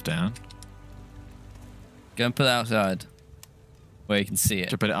cloth down. Go and put it outside, where you can see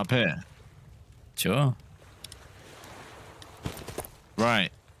it. Should I put it up here? Sure. Right.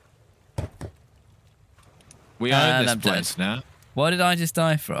 We And own this I'm dead. place now. What did I just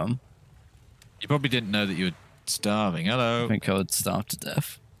die from? You probably didn't know that you were starving. Hello. I think I would starve to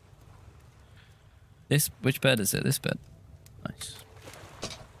death. Which bed is it? This bed. Nice.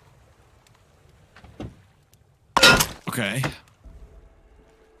 Okay.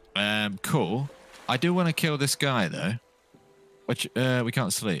 Cool. I do want to kill this guy though. Which we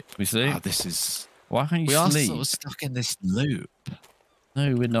can't sleep. We sleep? Ah, this is. Why can't you We are sleep? sort of stuck in this loop.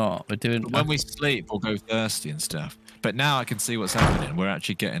 No, we're not. We're doing. When we sleep, we'll go thirsty and stuff. But now I can see what's happening. We're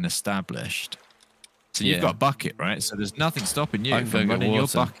actually getting established. So you've Yeah. got a bucket, right? So there's nothing stopping you I can go from get running your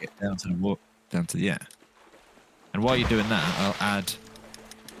water. bucket down to the yeah. And while you're doing that, I'll add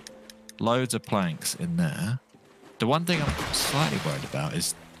loads of planks in there. The one thing I'm slightly worried about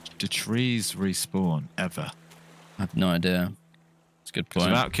is, do trees respawn ever? I have no idea. It's a good Because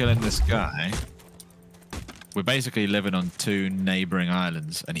point. without killing this guy, we're basically living on 2 neighbouring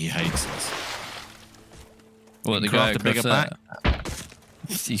islands, and he hates us. What, the Craft guy a bigger across back.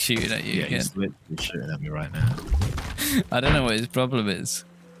 He's shooting at you Yeah, again. he's literally shooting at me right now. I don't know what his problem is.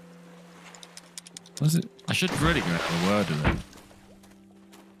 What's it? I should really go have a word with him.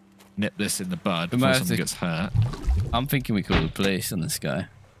 Nip this in the bud We might before have someone to- gets hurt. I'm thinking we call the police on this guy.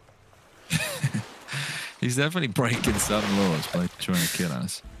 He's definitely breaking some laws by trying to kill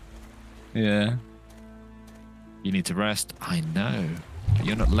us. Yeah. You need to rest. I know. But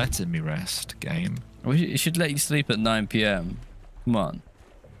you're not letting me rest, game. It should let you sleep at 9 p.m. Come on.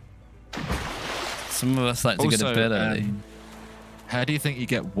 Some of us like to go to bed early. How do you think you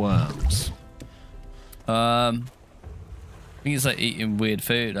get worms? I think it's like eating weird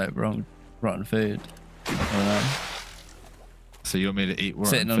food, like rotten food. I don't know. So you want me to eat rotten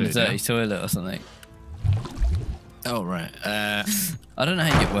Sitting on food, the dirty toilet or something. Oh, right. I don't know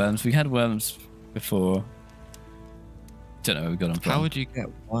how you get worms. We had worms before. Don't know where we got them from. How would you get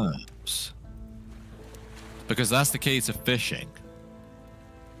worms? Because that's the key to fishing.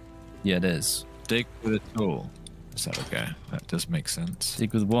 Yeah, it is. Dig with a tool. Is that okay? That does make sense.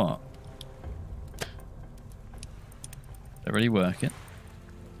 Dig with what? That really working?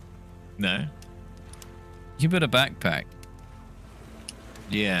 No? You can put a backpack.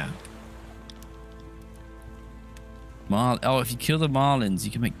 Yeah. Oh, if you kill the marlins,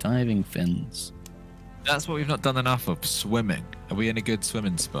 you can make diving fins. That's what we've not done enough of, swimming. Are we in a good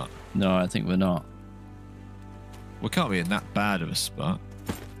swimming spot? No, I think we're not. We can't be in that bad of a spot.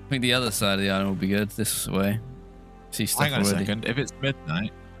 I think the other side of the island will be good. This way. See stuff Hang on already. a second. If it's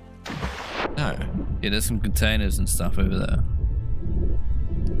midnight... No. Yeah, there's some containers and stuff over there.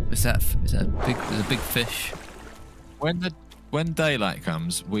 Is that big? There's a big fish. When daylight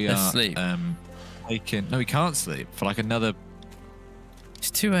comes, we Let's are sleep. taking... No, we can't sleep for like another...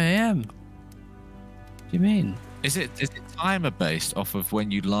 It's 2 a.m. What do you mean? Is it timer based off of when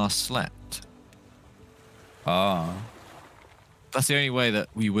you last slept? Ah, That's the only way that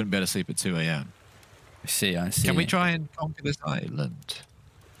we wouldn't be able to sleep at 2 a.m. I see. Can we try and conquer this island?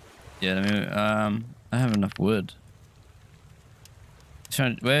 Yeah, I mean, I have enough wood.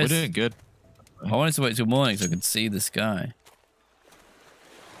 We're doing good. I wanted to wait till morning so I could see the sky.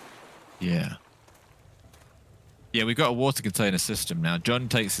 Yeah. Yeah, we've got a water container system now. John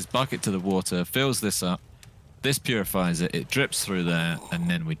takes his bucket to the water, fills this up. This purifies it. It drips through there, and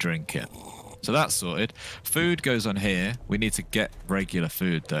then we drink it. So that's sorted. Food goes on here. We need to get regular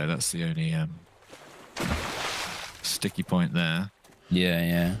food, though. That's the only sticky point there.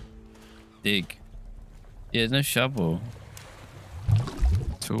 Yeah. Dig. Yeah, there's no shovel.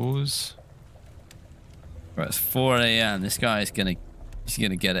 Tools. Right, it's 4 a.m. This guy is gonna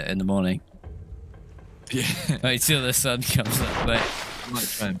get it in the morning. Yeah. Wait till the sun comes up. Wait. I might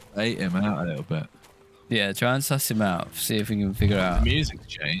try and bait him out a little bit. Yeah, try and suss him out. See if we can figure out The music's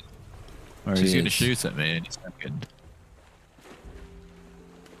changed. where She's he going to is. shoot at me any second.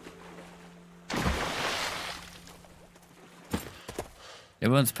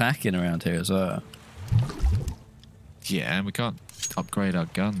 Everyone's packing around here as well. Yeah, and we can't upgrade our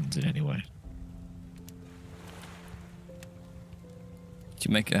guns in any way. Did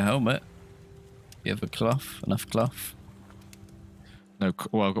you make a helmet? You have a cloth? Enough cloth? No,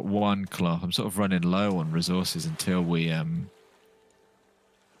 well, I've got one cloth. I'm sort of running low on resources until we I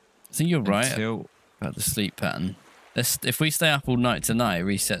think you're right Until about the sleep pattern. If we stay up all night tonight, it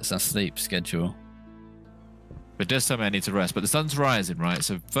resets our sleep schedule. But does tell me I need to rest. But the sun's rising, right?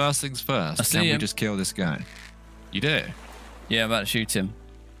 So first things I first. see Can we him. just kill this guy? You do? Yeah, I'm about to shoot him.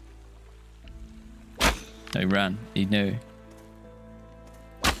 No, he ran. He knew.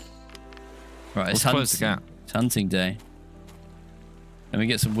 Right, Let's close the gap. It's hunting day. Let me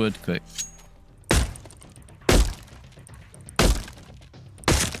get some wood quick.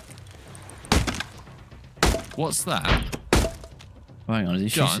 What's that? Oh, hang on, is he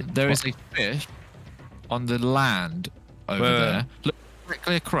John, shooting? there is What? a fish on the land over Where? there. Look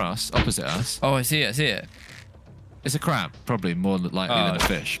directly across, opposite us. Oh, I see it, I see it. It's a crab, probably more likely than a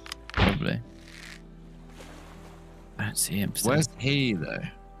fish. Probably. I don't see him still. Where's he, though?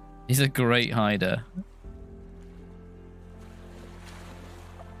 He's a great hider.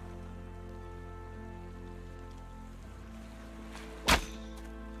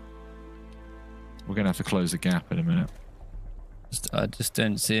 We're going to have to close the gap in a minute. I just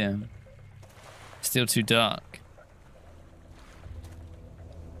don't see him. Still too dark.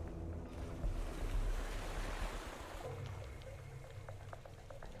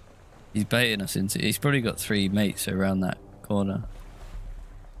 He's baiting us into. He's probably got 3 mates around that corner.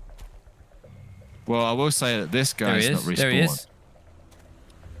 Well, I will say that this There he guy's not is. respawned. There he is.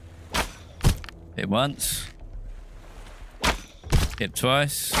 Hit once. Hit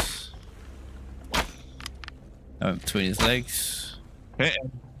twice. I went between his legs. Hit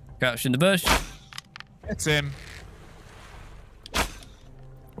him. Crouch in the bush. Hits him.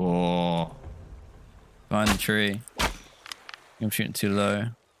 Oh. Behind the tree. I'm shooting too low.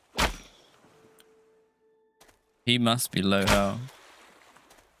 He must be low health.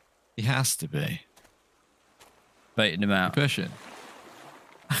 He has to be. Baiting him out. Pushing.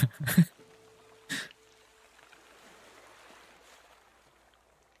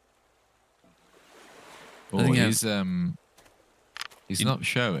 Oh, he's not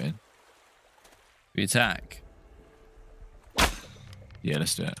showing. We attack. Yeah,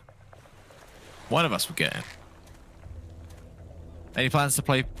 let's do it. One of us will get him. Any plans to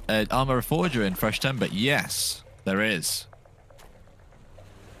play Armor Reforger in Fresh Timber? Yes, there is.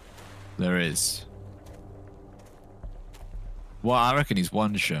 There is. Well, I reckon he's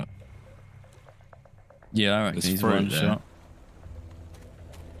one shot. Yeah, I reckon he's one shot.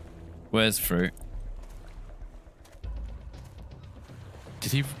 Where's fruit?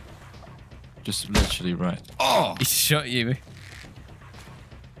 Did he just literally right? Oh! He shot you.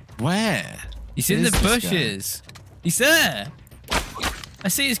 Where? He's in the bushes. He's there. I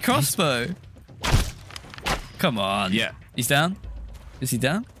see his crossbow. Come on. Yeah. He's down? Is he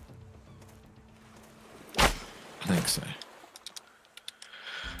down? I think so.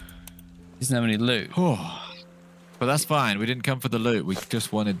 He doesn't have any loot. Oh. But that's fine. We didn't come for the loot. We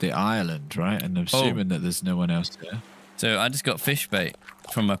just wanted the island, right? And I'm assuming that there's no one else there. So I just got fish bait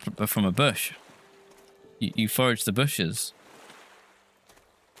from a bush. You forage the bushes.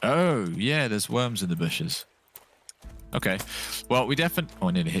 Oh, yeah, there's worms in the bushes. Okay. Well, we definitely... Oh,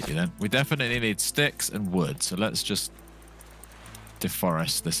 I nearly hit you then. We definitely need sticks and wood. So let's just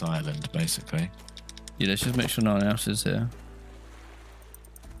deforest this island, basically. Yeah, let's just make sure no one else is here.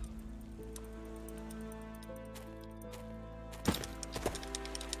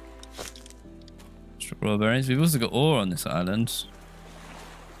 Strawberries. We've also got ore on this island.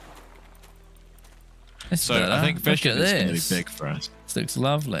 So I think fishing is going to be big for us. This looks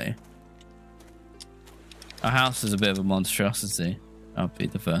lovely. Our house is a bit of a monstrosity. I'll be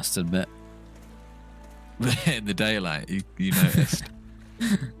the first to admit. In the daylight, you noticed.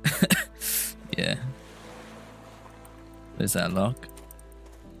 Yeah. There's that lock.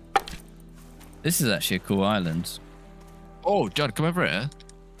 This is actually a cool island. Oh, John, come over here.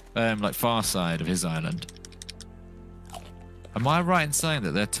 Like far side of his island. Am I right in saying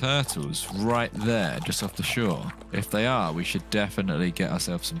that there are turtles right there, just off the shore? If they are, we should definitely get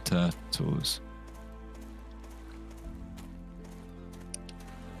ourselves some turtles.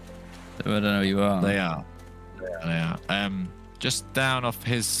 I don't know who you are. They are. They are. Just down off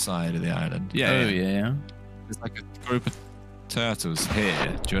his side of the island. Yeah. Oh, yeah. There's like a group of turtles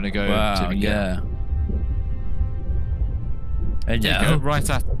here. Do you want to go? Wow, yeah. Go right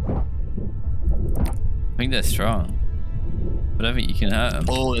at them. I think they're strong. But I don't think you can hurt them.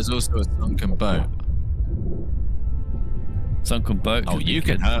 Oh, there's also a sunken boat. Sunken boat? Oh, you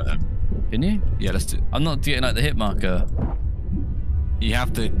can hurt them. Can you? Yeah, let's do it. I'm not getting like the hit marker. You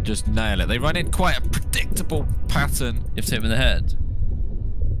have to just nail it. They run in quite a predictable pattern. You have to hit them in the head.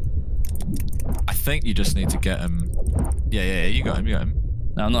 I think you just need to get them. Yeah, you got him,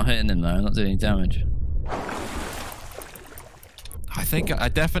 No, I'm not hitting him though. I'm not doing any damage. I think I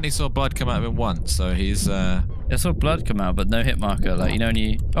definitely saw blood come out of him once, so he's... I saw blood come out, but no hit marker. Like, you know when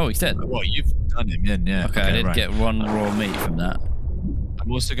you... Oh, he's dead. Well, you've done him in, yeah. Okay, I did get one raw meat from that.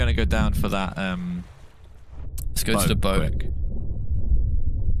 I'm also going to go down for that... Let's go to the boat. Quick.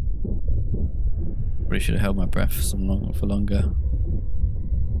 Probably should have held my breath for longer.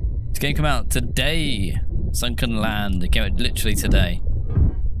 This game came out today. Sunkenland. It came out literally today.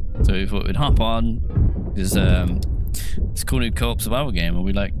 So we thought we'd hop on. Because it's a cool new co-op survival game. And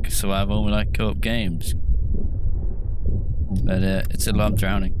we like survival and we like co-op games. But it's a lot of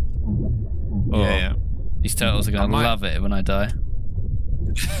drowning. Oh, yeah. These turtles are going to love it when I die.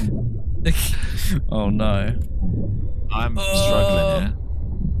 Oh no. I'm struggling here.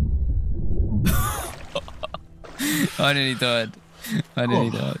 I nearly died. I nearly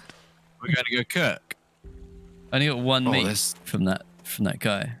died. We're going to go cook. I only got one meat from that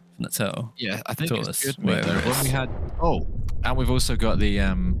guy, from that turtle. Yeah, I think Tortoise, it's good meat. when we had and we've also got the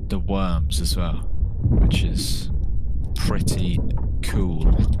worms as well, which is pretty cool.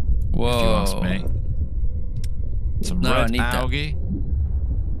 Whoa. If you ask me. Some red algae.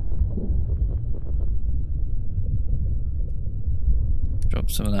 Drop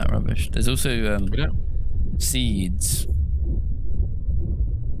some of that rubbish. There's also seeds.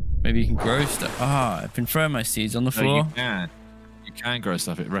 Maybe you can grow stuff. Ah, I've been throwing my seeds on the floor. You can grow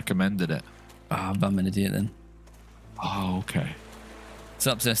stuff. It recommended it. Ah, I'm an idiot then. Oh, okay. What's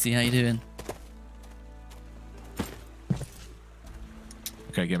up, Zesty? How you doing?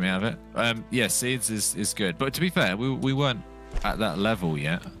 get me out of it. Yeah, seeds is good. But to be fair, we weren't at that level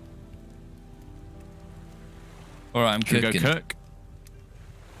yet. All right, I'm Should cooking. we go cook?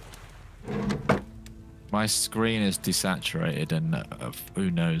 My screen is desaturated, and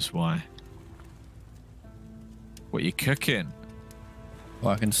who knows why. What are you cooking?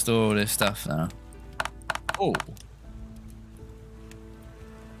 Well, I can store all this stuff now. Oh,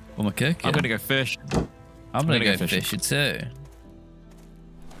 What am I cooking? I'm gonna go fishing. I'm gonna go fishing too.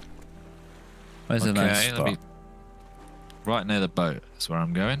 Where's the nice let spot? me- right near the boat. That's where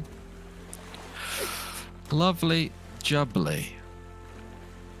I'm going. Lovely jubbly.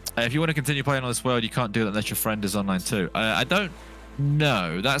 If you want to continue playing on this world, you can't do that unless your friend is online too. I don't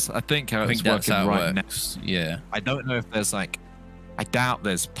know. That's I think how it's that's working how it right works. now. Yeah. I don't know if there's like. I doubt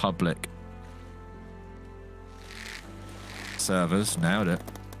there's public servers now.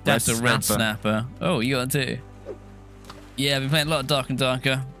 That's a red snapper. Oh, you got it too. Yeah, I've been playing a lot of Dark and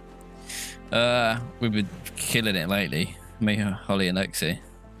Darker. We've been killing it lately. Me, Holly, and Lexi.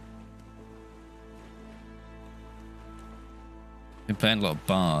 Been playing a lot of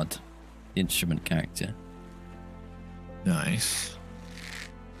Bard, the instrument character. Nice.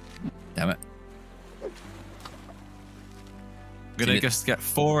 Damn it. I'm gonna just get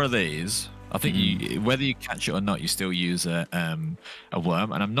 4 of these. I think you, whether you catch it or not, you still use a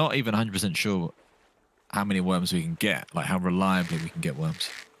worm, and I'm not even 100% sure how many worms we can get, like how reliably we can get worms.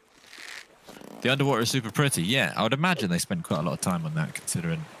 The underwater is super pretty. Yeah, I would imagine they spend quite a lot of time on that,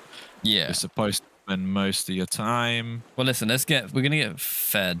 considering you're supposed to spend most of your time. Well, listen, we're gonna get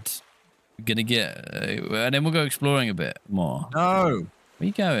fed. We're gonna get, and then we'll go exploring a bit more. No. Where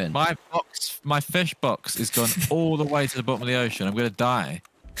you going? My fish box is gone all the way to the bottom of the ocean. I'm gonna die.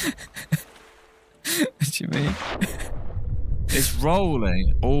 What do you mean? It's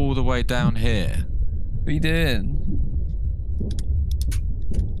rolling all the way down here. What are you doing?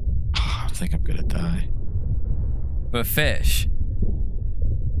 I think I'm gonna die. For a fish?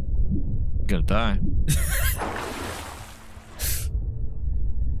 I'm gonna die.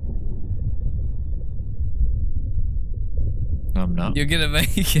 No, I'm not. You're gonna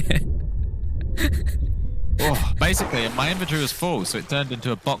make it. Oh, basically, my inventory was full, so it turned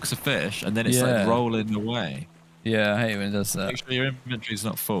into a box of fish, and then it's like rolling away. Yeah, I hate when it does that. Make sure your inventory's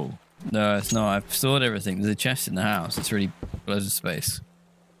not full. No, it's not. I've stored everything. There's a chest in the house. It's really loads of space.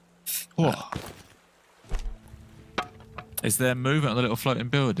 Oh. Is there movement on the little floating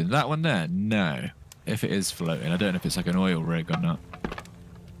building? That one there? No. If it is floating, I don't know if it's like an oil rig or not.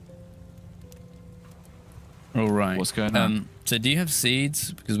 All right. What's going on? So do you have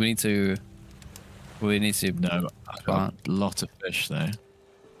seeds? Because we need to. No, I've got a lot of fish though.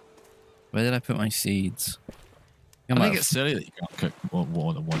 Where did I put my seeds? I think it's silly that you can't cook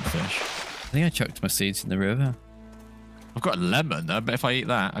more than one fish. I think I chucked my seeds in the river. I've got lemon though, but if I eat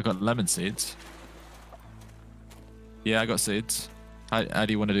that, I've got lemon seeds. Yeah, I got seeds. How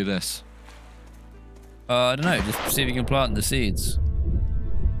do you want to do this? I don't know. Just see if you can plant the seeds.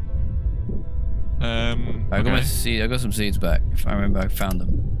 I got my seed. I got some seeds back. If I remember, I found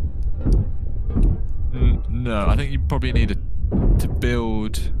them. No, I think you probably need to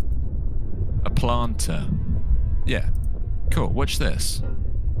build a planter. Yeah, cool. Watch this.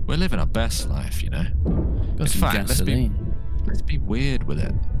 We're living our best life, you know. Got some gasoline. Let's be weird with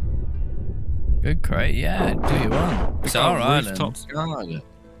it. Good crate, yeah. Do you want? It's our island. Garden.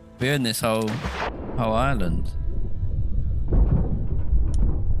 We're in this whole island.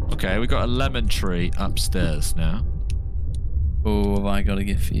 Okay, we got a lemon tree upstairs now. Oh, what have I got to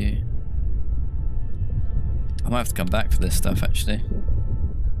give for you? I might have to come back for this stuff, actually.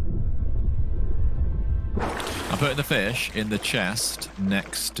 I'm putting the fish in the chest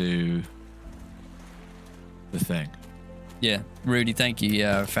next to the thing. Yeah, Rudy, thank you.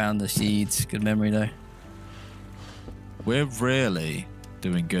 Yeah, I found the seeds. Good memory, though. We're really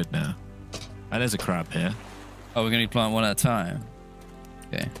doing good now. And there's a crab here. Oh, we're going to plant one at a time?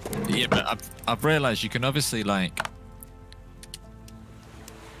 Okay. Yeah, but I've realised you can obviously, like,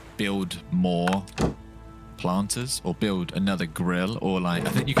 build more planters or build another grill, or, like, I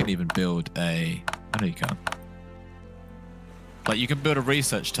think you can even build a... I know you can't. Like, you can build a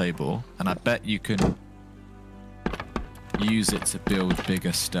research table, and I bet you can use it to build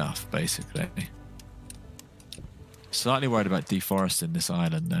bigger stuff, basically. Slightly worried about deforesting this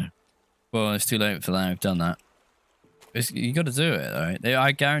island, though. Well, it's too late for that. We've done that. You got to do it, right?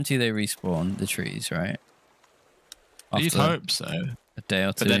 I guarantee they respawn the trees, right? You'd hope so. A day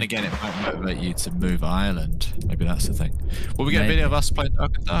or two. But then again, it might motivate you to move island. Maybe that's the thing. Will we get a video of us playing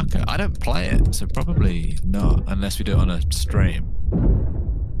Dark and Darker? I don't play it, so probably not, unless we do it on a stream.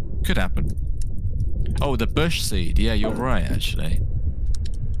 Could happen. Oh, the bush seed. Yeah, you're right, actually.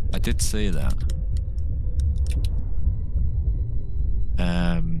 I did see that.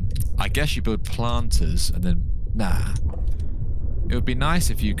 I guess you build planters and then... Nah. It would be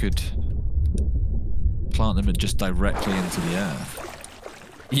nice if you could plant them just directly into the earth.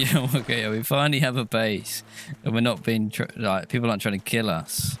 Yeah, okay, we finally have a base. And we're not being... like, people aren't trying to kill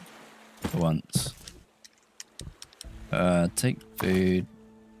us. For once. Take food.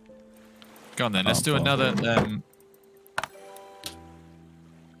 Go on then, let's do another...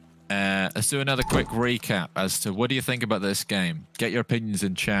 let's do another quick recap as to what do you think about this game. Get your opinions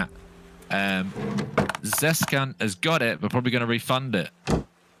in chat. Zescan has got it, but probably going to refund it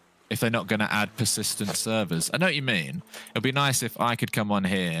if they're not going to add persistent servers. I know what you mean. It'd be nice if I could come on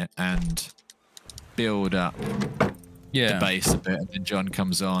here and build up the base a bit, and then John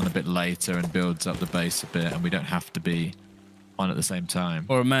comes on a bit later and builds up the base a bit, and we don't have to be on at the same time.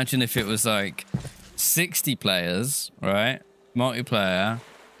 Or imagine if it was like 60 players, right? Multiplayer.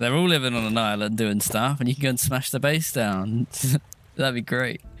 They're all living on an island doing stuff, and you can go and smash the base down. That'd be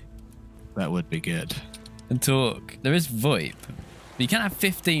great. That would be good. And talk. There is VoIP. You can't have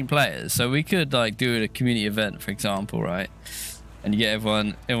 15 players, so we could like do a community event, for example, right? And you get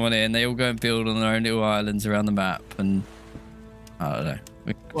everyone in, they all go and build on their own little islands around the map, and I don't know.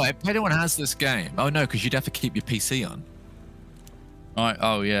 Well, if anyone has this game, oh no, because you'd have to keep your PC on.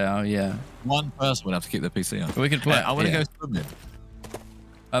 Oh yeah. One person would have to keep their PC on. We could play. I want to go swimming.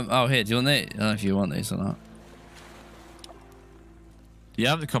 Oh, here, do you want these? I don't know if you want these or not. You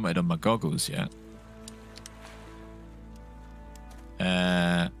haven't commented on my goggles yet.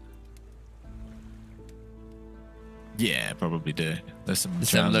 Yeah, probably do. There's some.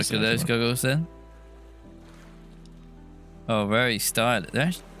 Let's have a look at those goggles then. Oh, very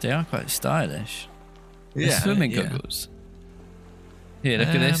stylish. They are quite stylish. They're swimming goggles. Here, look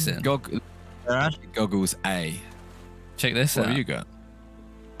at this then. They're actually goggles A. Check this out. What have you got?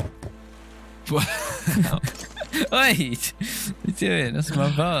 Wait, what are you doing? That's my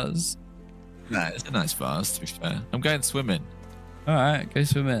vase. Nah, it's a nice vase, to be fair. I'm going swimming. Alright, go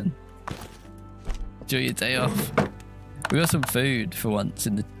swimming. Enjoy your day off. We got some food for once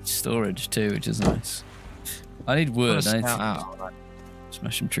in the storage too, which is nice. I need wood. I need to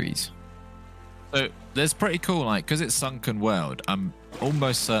smash some trees. So there's pretty cool, like, because it's sunken world, I'm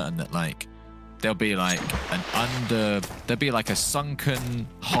almost certain that like there'll be like a sunken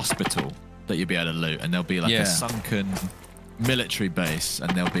hospital that you'll be able to loot, and there'll be like a sunken military base, and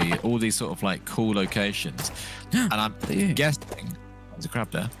there'll be all these sort of like cool locations. And I'm guessing there's a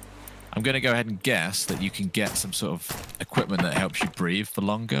crab there. I'm going to go ahead and guess that you can get some sort of equipment that helps you breathe for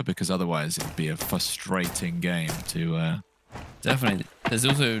longer, because otherwise it'd be a frustrating game to definitely. There's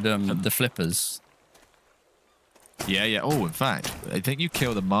also the flippers. Yeah. Oh, in fact, I think you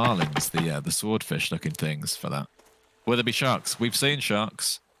kill the marlins, the swordfish looking things for that. Will there be sharks? We've seen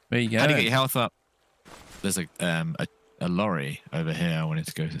sharks. There you go. How do you get your health up? There's a lorry over here I wanted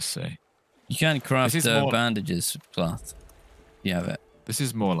to go to see. You can craft bandages with cloth. You have it. This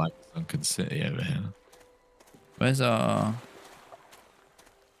is more like Sunken City over here. Where's our...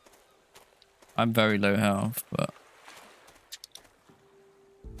 I'm very low health, but...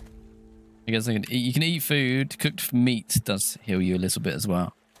 I guess I can eat. You can eat food. Cooked meat does heal you a little bit as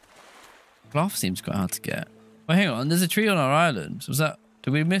well. Cloth seems quite hard to get. Well, hang on. There's a tree on our island. Was that...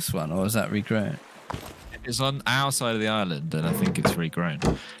 Did we miss one, or was that regrown? It's on our side of the island, and I think it's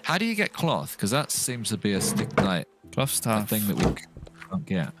regrown. How do you get cloth? Because that seems to be a cloth stuff thing that we can't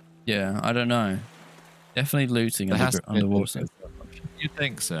get. Yeah, I don't know. Definitely looting underwater. You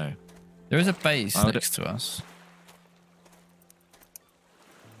think so? There is a base next to us.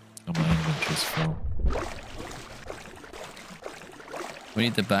 Oh, my inventory's full. We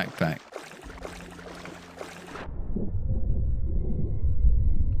need the backpack.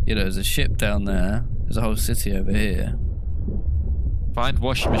 You know, there's a ship down there. There's a whole city over here. Find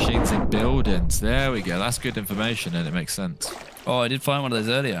washing machines in buildings. There we go. That's good information, and it makes sense. Oh, I did find one of those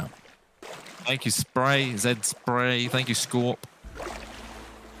earlier. Thank you, Spray. Zed Spray. Thank you, Scorp.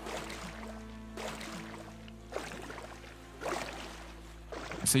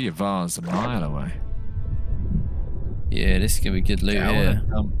 I see your vase a mile away. Yeah, this is going to be good loot here.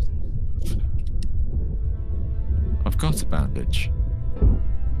 I've got a bandage.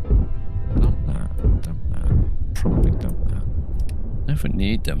 Dump that. Probably dump that. I don't know if we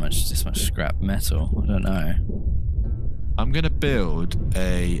need that much, this much scrap metal. I don't know. I'm going to build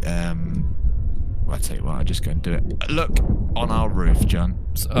a... Well, I'll tell you what, I'll just go and do it. Look, on our roof, John.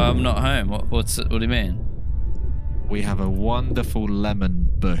 So, I'm not home. What do you mean? We have a wonderful lemon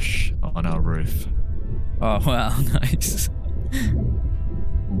bush on our roof. Oh, wow, nice.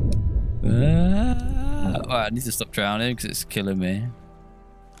 Oh, I need to stop drowning because it's killing me.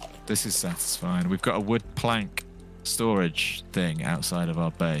 This is satisfying. We've got a wood plank storage thing outside of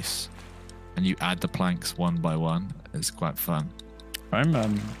our base, and you add the planks one by one. It's quite fun. I'm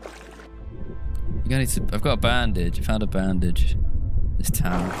I've got a bandage. I found a bandage. This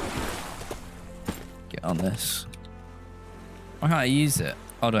tower. Get on this. Why can't I use it?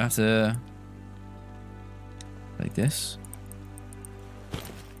 Oh, do I have to like this?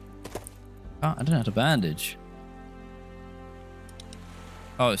 Oh, I don't know how to bandage.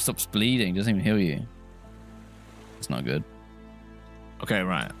 Oh, it stops bleeding. Doesn't even heal you. It's not good. Okay,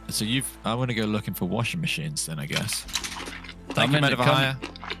 right. So I want to go looking for washing machines then, I guess. I'm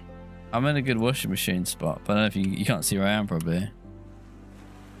in a good washing machine spot, but I don't know if you can't see where I am probably.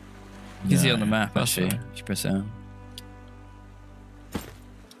 You can see it on the map actually. Right. If you press down.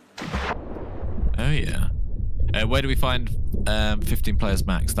 Oh yeah. Where do we find 15 players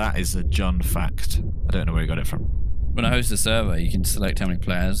max? That is a John fact. I don't know where he got it from. When I host a server, you can select how many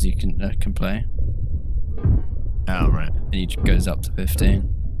players you can play. Oh right. And each goes up to 15.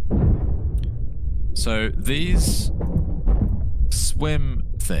 So these swim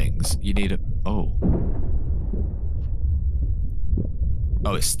things, you need a oh,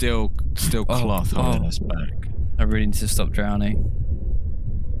 it's still cloth holding us back. I really need to stop drowning.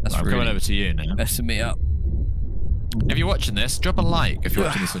 That's I'm coming over to you now. Messing me up. If you're watching this, drop a like if you're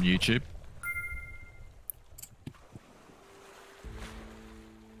watching this on YouTube.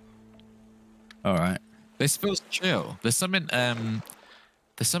 All right. This feels chill. There's something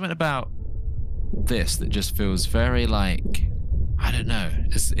about this that just feels very like, I don't know.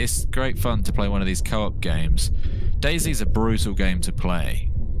 It's great fun to play one of these co-op games. DayZ's a brutal game to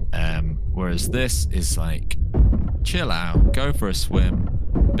play, whereas this is like chill out, go for a swim,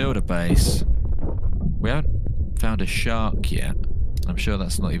 build a base. We haven't found a shark yet. I'm sure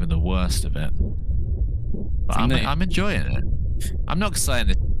that's not even the worst of it. But I'm enjoying it. I'm not saying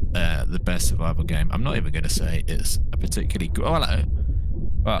it's the best survival game. I'm not even going to say it's a particularly good. Oh, hello.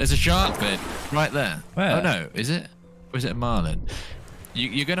 What? There's a shark bit right there. Where? Oh no, is it? Or is it a marlin?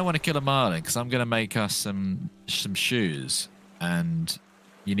 You're going to want to kill a marlin because I'm going to make us some shoes, and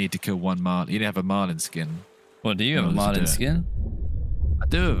you need to kill one marlin. You need to have a marlin skin. What, do you have a marlin skin? I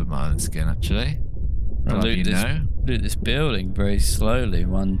do have a marlin skin actually. I loot this building very slowly,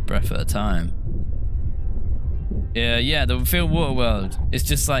 one breath at a time. Yeah, the film Waterworld. It's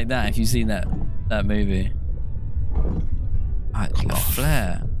just like that. If you've seen that movie. A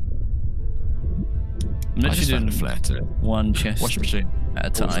flare. I'm literally doing a flare too. One chest washing machine at a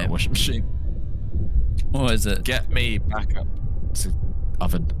time. Washing machine. What is it? Get me back up. It's an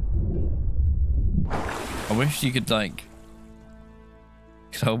oven. I wish you could could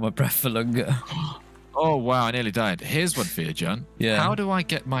hold my breath for longer. Oh wow, I nearly died. Here's one for you, John. Yeah. How do I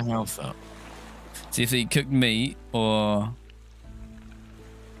get my health up? See if you cook meat or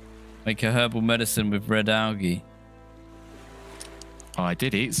make a herbal medicine with red algae. Oh, I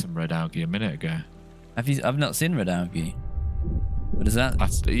did eat some red algae a minute ago. I've not seen red algae. What is that?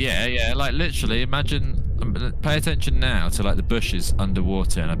 Yeah. Like literally, imagine. Pay attention now to the bushes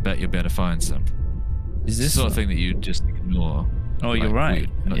underwater, and I bet you'll be able to find some. Is this the sort of thing that you just ignore? Oh, you're right.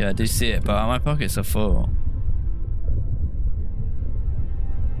 Yeah, I do see it, but my pockets are full.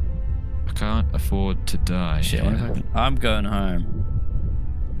 I can't afford to die. Shit, I'm going home.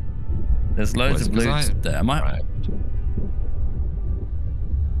 There's loads of loot there. I might.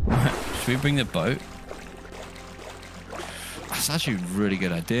 Right. Should we bring the boat? That's actually a really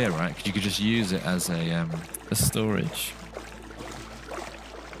good idea, right? Because you could just use it as a storage.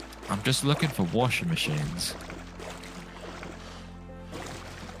 I'm just looking for washing machines.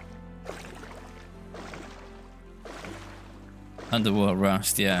 Underwater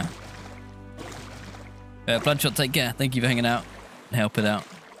Rust, yeah. Bloodshot, take care. Thank you for hanging out and helping out.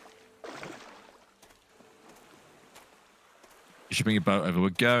 You should bring your boat over. We're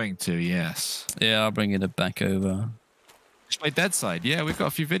going to, yes. Yeah, I'll bring it back over. Let's play Deadside. Yeah, we've got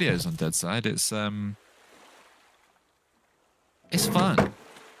a few videos on Deadside. It's fun.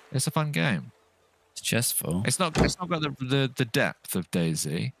 It's a fun game. It's chestful. It's not got the depth of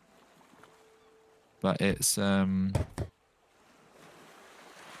DayZ, but it's fun.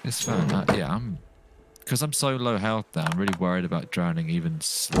 Yeah, because I'm so low health now. I'm really worried about drowning even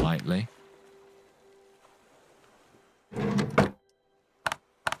slightly.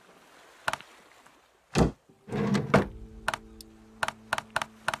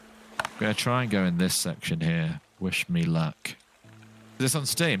 I'm going to try and go in this section here. Wish me luck. This on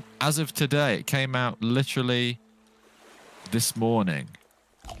Steam. As of today, it came out literally this morning,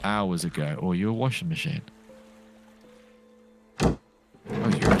 hours ago. Or your washing machine. Oh,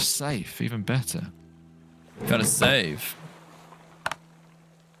 you're a safe. Even better. Got a save.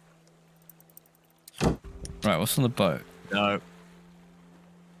 Right, what's on the boat? No.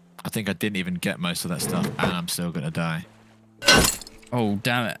 I think I didn't even get most of that stuff, and I'm still going to die. Oh,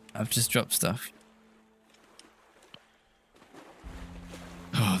 damn it. I've just dropped stuff.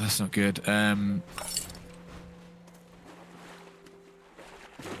 Oh, that's not good. What am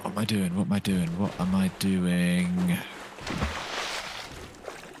I doing? What am I doing? What am I doing?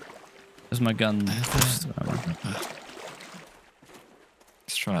 Where's my gun? Let's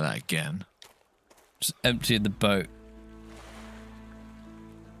try that again. Just emptied the boat.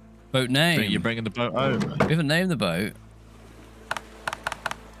 Boat name. You're bringing the boat over. We haven't named the boat.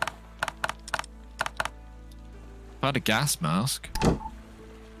 Found a gas mask.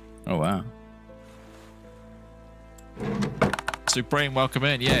 Oh, wow. Supreme, welcome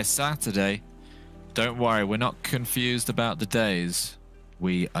in. Yeah, Saturday. Don't worry, we're not confused about the days.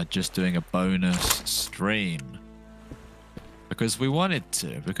 We are just doing a bonus stream. Because we wanted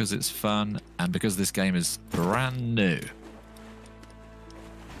to, because it's fun, and because this game is brand new.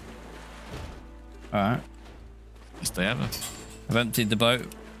 Alright. Best day ever. I've emptied the boat. Is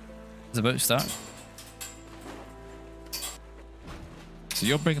the boat stuck? So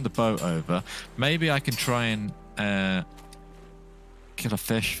you're bringing the boat over. Maybe I can try and kill a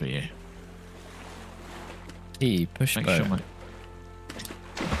fish for you. E, push Make boat. sure my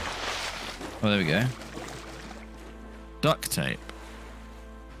Oh, there we go. duct tape.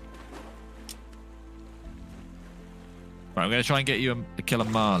 Right, I'm going to try and get you a kill a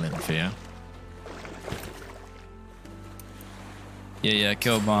marlin for you. Yeah,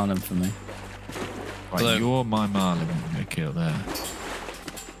 kill Marlin for me. Right, Hello. you're my marlin. I'm going to kill there.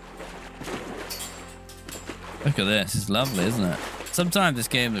 Look at this. It's lovely, isn't it? Sometimes this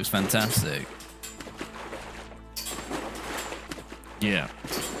game looks fantastic. Yeah.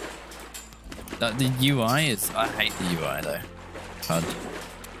 The UI is... I hate the UI, though. HUD.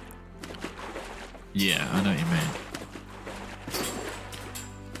 Yeah, I know what you mean.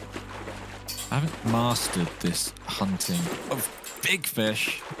 I haven't mastered this hunting of big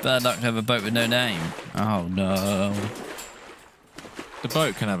fish. Bad luck to have a boat with no name. Oh, no. The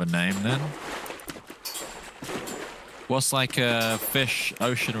boat can have a name then. What's like fish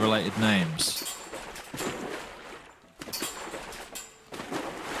ocean related names?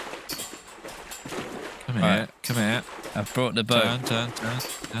 Come here, Right. come here. I've brought the boat. Turn.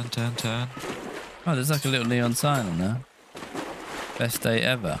 Oh, there's like a little neon sign on there. Best day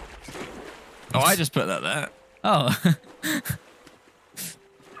ever. Oh, I just put that there. Oh.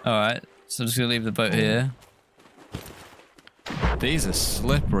 Alright, so I'm just going to leave the boat here. These are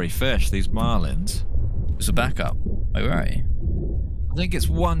slippery fish, these marlins. It's a backup. Wait, where are you? I think it's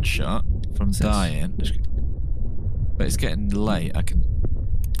one shot from dying. But it's getting late. I can...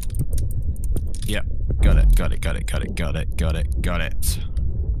 Yep. Got it.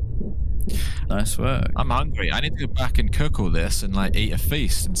 Nice work. I'm hungry. I need to go back and cook all this and like eat a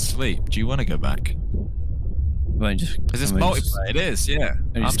feast and sleep. Do you want to go back? Is this multiplayer? It is, yeah.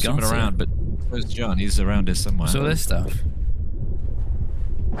 I'm swimming around, but where's John? He's around here somewhere. What's all this stuff?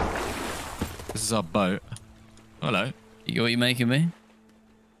 This is our boat. Hello. What are you making me?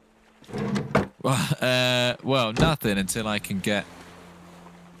 Well, nothing until I can get...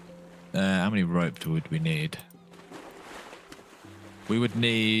 how many rope would we need? We would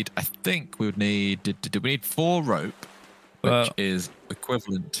need... I think we would need... We need 4 rope, which is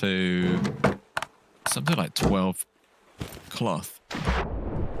equivalent to something like 12 cloth.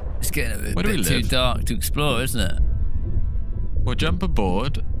 It's getting a Where do we bit too live? dark to explore, isn't it? We'll jump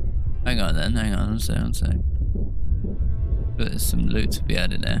aboard. Hang on then, one sec. But there's some loot to be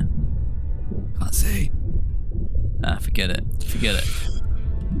had in there. Can't see. Ah, forget it.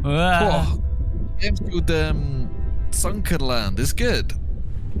 Ah. Oh, the game's called Sunkenland. It's good.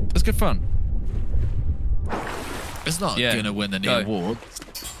 It's good fun. It's not going to win any awards.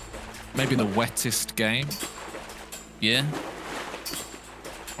 Maybe the wettest game. Yeah?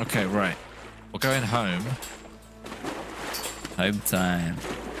 Okay, right. We're going home. Home time.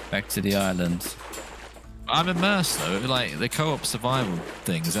 Back to the island. I'm immersed though. Like the co-op survival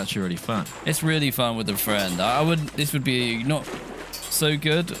thing is actually really fun. It's really fun with a friend. I wouldn't. This would be not so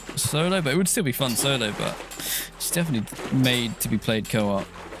good solo, but it would still be fun solo. But it's definitely made to be played co-op.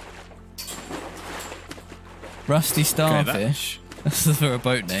 Rusty Starfish. That's for our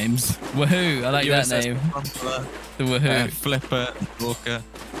boat names. Woohoo! I like that name. The Woohoo. Flipper, Walker.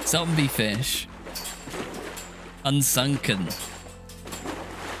 Zombie fish. Unsunken.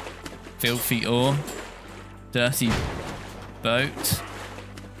 Filthy ore. Dirty boat.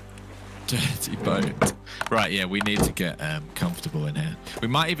 Dirty boat. Right, yeah, we need to get comfortable in here. We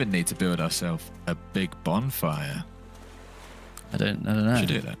might even need to build ourselves a big bonfire. I don't know. Should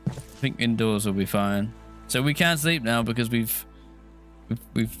do that. I think indoors will be fine. So we can sleep now because we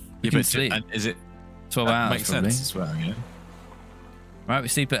can sleep. And is it 12 hours? Makes probably. sense as well, yeah. Right, we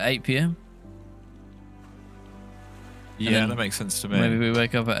sleep at 8 p.m. Yeah, that makes sense to me. Maybe we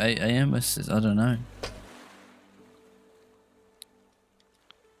wake up at 8 a.m. I don't know.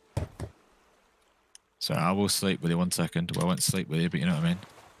 So I will sleep with you 1 second. Well, I won't sleep with you, but you know what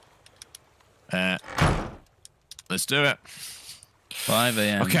I mean. Let's do it. 5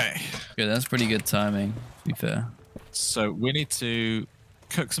 a.m. Okay. Good, that's pretty good timing, to be fair. So we need to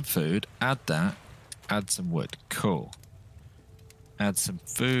cook some food, add that, add some wood. Cool. Add some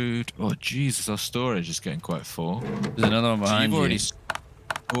food. Oh, Jesus, our storage is getting quite full. There's another one behind You've already you.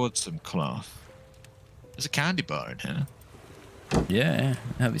 stored some cloth. There's a candy bar in here. Yeah,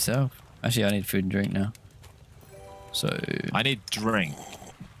 help yourself. Actually, I need food and drink now. So... I need drink.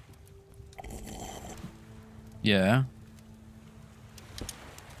 Yeah.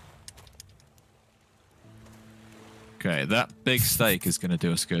 Okay, that big steak is going to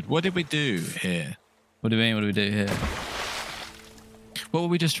do us good. What did we do here? What do you mean? What do we do here? What were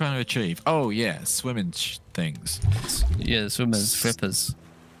we just trying to achieve? Oh, yeah, swimming things. Yeah, the swimmers, flippers.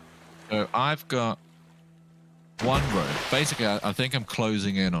 So I've got one rope. Basically, I think I'm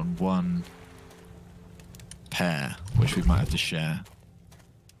closing in on one pair, which we might have to share.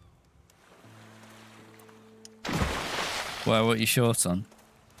 Well, what are you short on?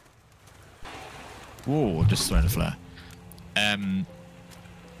 Whoa, just throwing a flare.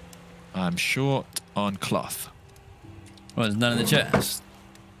 I'm short on cloth. Well, there's none in the chest.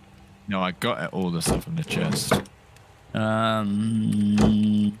 No, I got all the stuff in the chest. All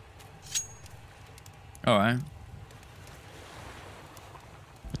right.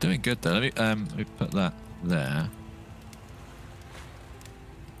 We're doing good though. Let me put that there.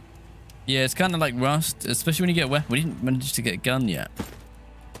 Yeah, it's kind of like rust, especially when you get a weapon. We didn't manage to get a gun yet.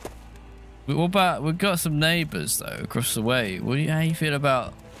 What about, we've got some neighbours though across the way. How do you feel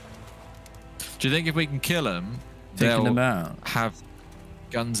about Do you think if we can kill them, taking them they'll out? have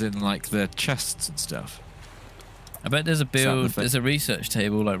guns in like their chests and stuff? I bet there's a there's a research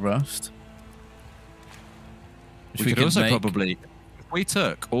table like Rust. Which We could also probably, if we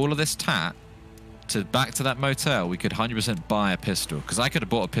took all of this tat back to that motel, we could 100% buy a pistol. Because I could have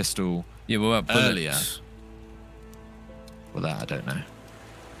bought a pistol earlier. Well, that I don't know.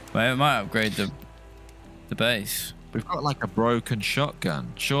 Well, it might upgrade the base. We've got like a broken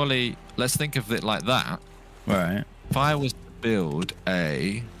shotgun. Surely, let's think of it like that. Right. If I was to build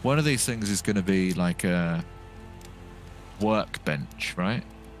one of these things is going to be like a workbench, right?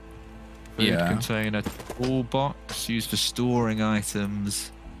 Food Yeah. container, toolbox used for storing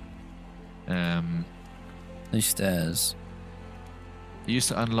items. These stairs. Used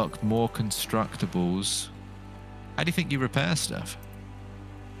to unlock more constructibles. How do you think you repair stuff?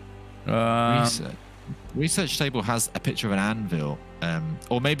 Research table has a picture of an anvil.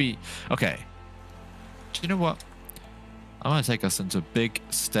 Or maybe, okay. Do you know what? I want to take us into a big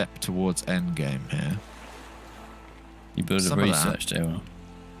step towards endgame here. You build a research table.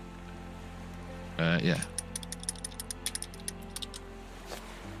 Yeah.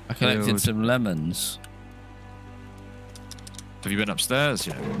 I collected some lemons. Have you been upstairs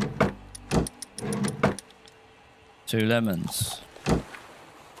yet? 2 lemons. Well,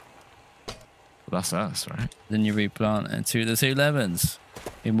 that's us, right? Then you replant and the 2 lemons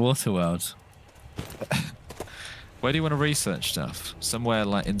in Waterworld. Where do you want to research stuff? Somewhere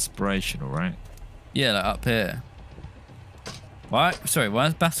like inspirational, right? Yeah, like up here. Why? Sorry, why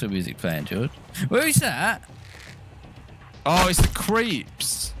is battle music playing, George? Where is that? Oh, it's the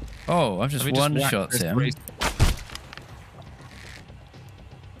creeps. Oh, I've just one-shot him. We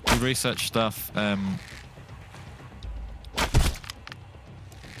research stuff.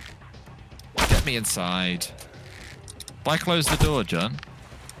 Get me inside. If I close the door, John.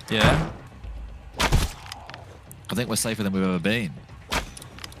 Yeah. I think we're safer than we've ever been.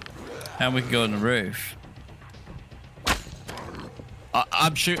 And we can go on the roof.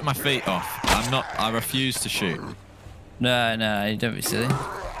 I'm shooting my feet off. I'm not. I refuse to shoot. No, you don't be silly.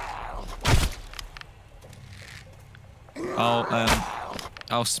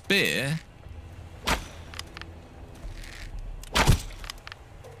 I'll spear.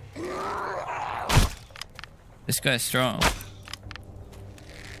 This guy's strong.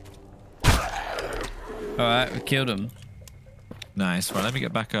 Alright, we killed him. Nice. Right, let me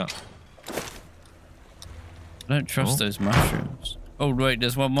get back up. I don't trust those mushrooms. Oh, wait,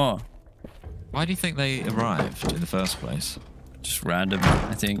 there's one more. Why do you think they arrived in the first place? Just random,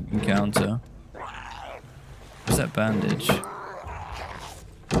 I think, encounter. Where's that bandage?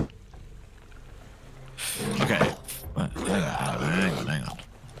 Okay. Hang on.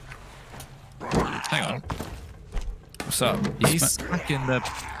 Hang on. What's up? He's smacking the...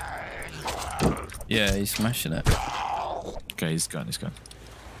 Yeah, he's smashing it. Okay, he's gone.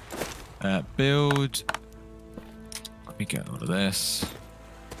 Build. Let me get all of this.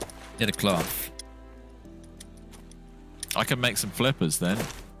 Get a cloth. I can make some flippers then.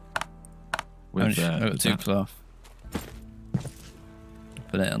 I've got 2 cloth.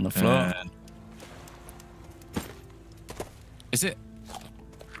 Put it on the floor. Is it?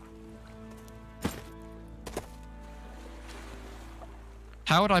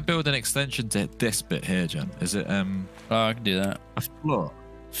 How would I build an extension to this bit here, John? Is it Oh, I can do that. a floor?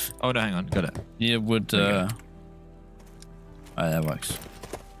 Oh no, hang on, got it. Yeah, wood. Oh, that works.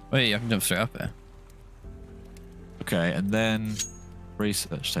 Wait, I can jump straight up here. Okay, and then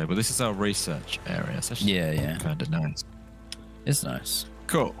research table. This is our research area. So Yeah. kind of nice. It's nice.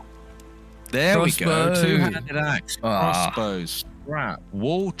 Cool. There Crossbow. we go. 2-handed axe, Ah. crossbows, strap,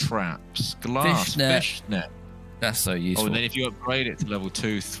 wall traps, glass, fish net. That's so useful. Oh, and then if you upgrade it to level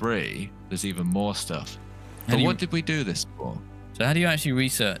 2, 3, there's even more stuff. How But do you- what did we do this for? So how do you actually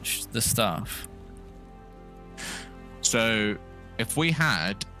research the stuff? So if we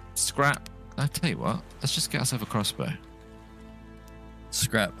had scrap, I'll tell you what, let's just get ourselves a crossbow.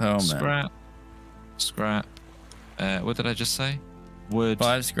 Scrap helmet. Scrap. What did I just say? Wood.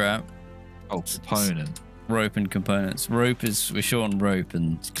 5 scrap. Oh, component. Rope and components. We're short on rope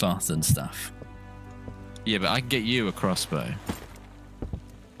and cloth and stuff. Yeah, but I can get you a crossbow.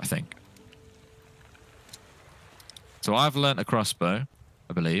 I think. So I've learnt a crossbow,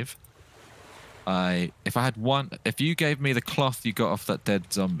 I believe. If you gave me the cloth you got off that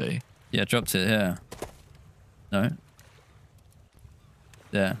dead zombie. Yeah, dropped it here. No.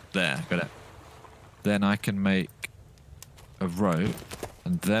 There. There, got it. Then I can make a rope,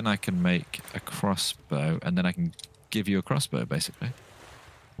 and then I can make a crossbow, and then I can give you a crossbow, basically.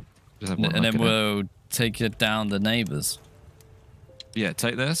 Just have one And then like we'll take it down the neighbors. Yeah,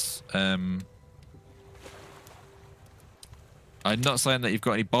 take this. I'm not saying that you've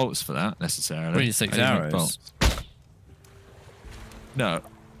got any bolts for that necessarily. Really 6 I just make arrows. bolts. No.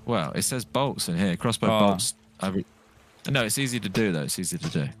 Well, it says bolts in here. Crossbow Oh. bolts. No, it's easy to do though. It's easy to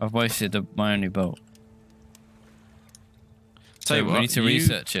do. I've wasted my only bolt. Tell you we what, need to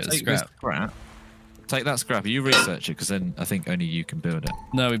research it. Take this scrap. Take that scrap. You research it because then I think only you can build it.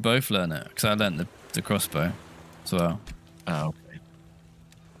 No, we both learn it because I learned the crossbow as well. Oh,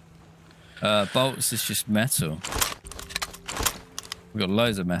 okay. Bolts is just metal. We've got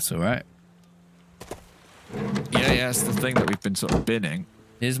loads of metal, right? Yeah, it's the thing that we've been sort of binning.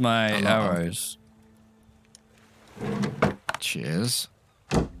 Here's my arrows. Cheers.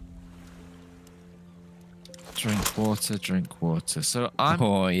 Drink water. So I'm...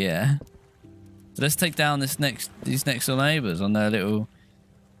 Oh yeah. So let's take down these next door neighbours on their little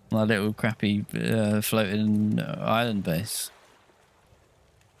crappy floating island base.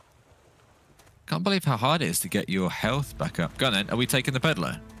 Can't believe how hard it is to get your health back up. Go on then. Are we taking the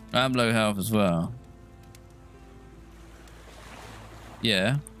peddler? I'm low health as well.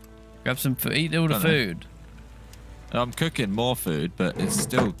 Yeah. Grab some food. Eat all the food. I'm cooking more food, but it's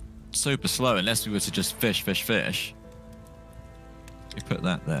still super slow unless we were to just fish. We put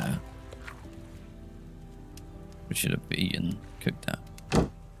that there. We should have cooked that.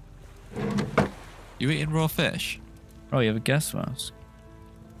 You eating raw fish? Oh, you have a gas mask.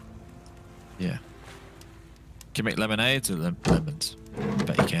 Yeah. Can you make lemonades or lemons?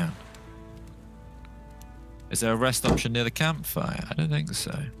 Bet you can. Is there a rest option near the campfire? I don't think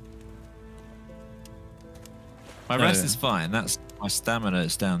so. My rest is fine. That's my stamina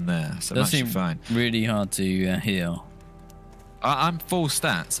is down there, so I'm actually fine. Really hard to heal. I'm full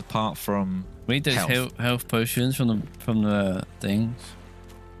stats apart from. We need those health potions from the things.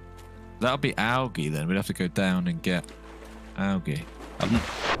 That'll be algae then. We'd have to go down and get algae.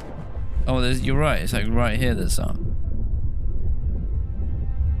 Oh, you're right. It's like right here. There's some.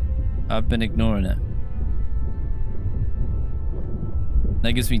 I've been ignoring it.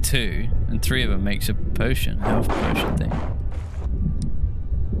 That gives me 2, and 3 of them makes a potion, health potion thing.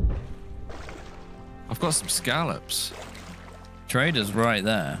 I've got some scallops. Trader's right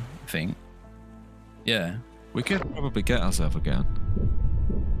there, I think. Yeah. We could probably get ourselves a gun.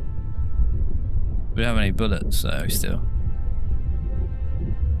 We don't have any bullets, though, still.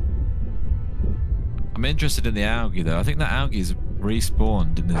 I'm interested in the algae, though. I think that algae is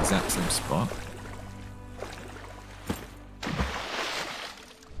respawned in the exact same spot.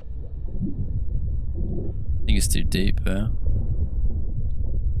 I think it's too deep,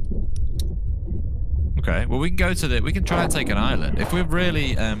 Okay, well, we can go to we can try and take an island. If we're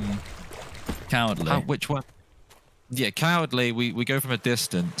really... cowardly. which one? Yeah, cowardly, we go from a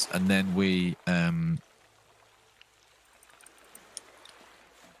distance and then we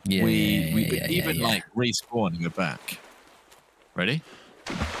Yeah, we even like respawn and go back. Ready?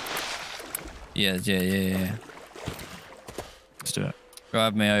 Yeah. Let's do it.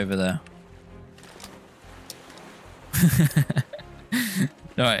 Drive me over there.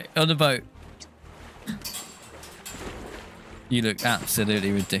 All right, on the boat. You look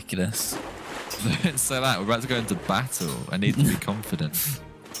absolutely ridiculous. So that we're about to go into battle. I need to be confident.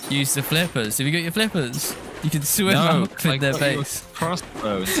 Use the flippers. Have you got your flippers? You can swim up in their base.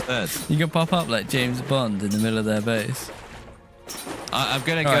 Crossbow instead. You can pop up like James Bond in the middle of their base. I'm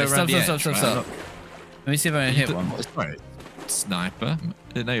gonna go around the edge. Stop. Let me see if I can hit one. Sorry. Sniper.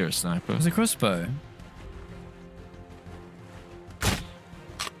 I didn't know you were a sniper. It's a crossbow. I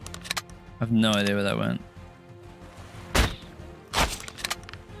have no idea where that went.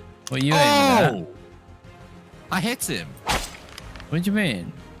 What are you aiming at? I hit him. What do you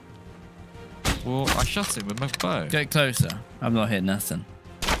mean? Well, I shot him with my bow. Get closer. I'm not hitting nothing.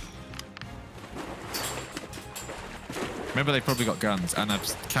 Remember, they probably got guns, and I've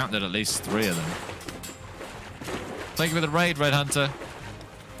counted at least 3 of them. Thank you for the raid, Red Hunter.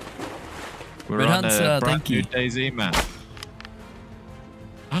 We're Red on Hunter, a brand thank new you. DayZ map.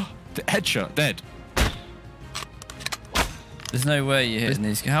 Headshot, dead. There's no way you're hitting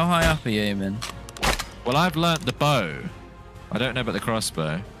these. How high up are you aiming? Well, I've learnt the bow. I don't know about the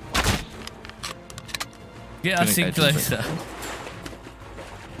crossbow. Get us in closer.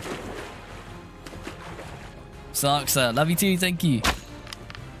 Sarksa, love you too, thank you.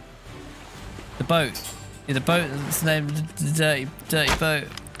 The boat. Yeah, the boat, it's named the dirty boat.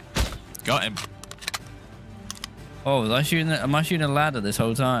 Got him. Oh, was I shooting? Am I shooting a ladder this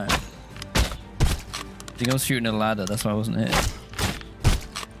whole time? I think I was shooting a ladder, that's why I wasn't hit.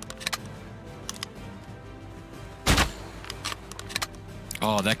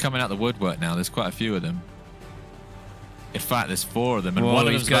 Oh, they're coming out the woodwork now. There's quite a few of them. In fact, there's 4 of them, and Whoa, one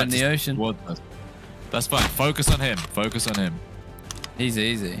of he's them's going in the ocean. That's fine. Focus on him. Focus on him.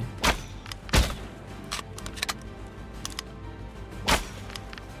 Easy.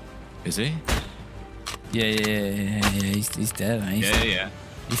 Is he? Yeah. He's dead, man. Yeah.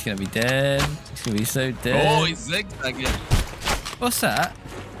 He's gonna be dead. He's gonna be so dead. Oh, he's zigzagging. What's that?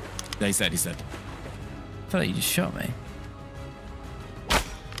 Yeah, he said. I feel like you just shot me.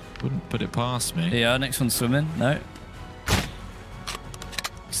 Wouldn't put it past me. Yeah, next one's swimming. No.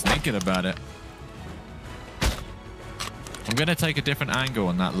 He's thinking about it. I'm going to take a different angle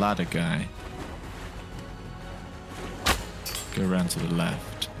on that ladder guy. Go around to the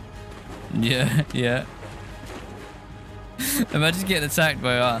left. Yeah. Imagine getting attacked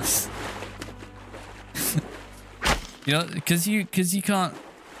by us. You know, because you can't.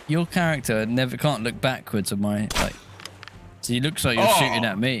 Your character never can't look backwards on my like. So it looks like you're shooting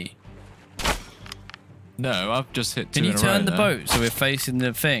at me. No, I've just hit 2 Can you in a row turn the there. boat so we're facing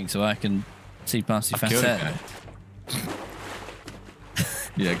the thing so I can see past your fat head?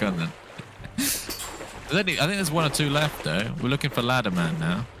 Yeah, go on then. I think there's 1 or 2 left though. We're looking for Ladder Man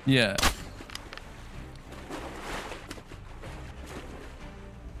now. Yeah.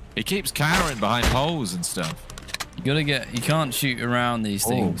 He keeps cowering behind holes and stuff. You can't shoot around these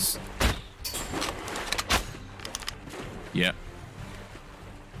things. Yep.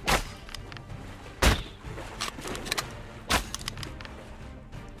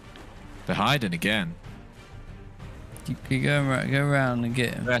 They're hiding again. You go around and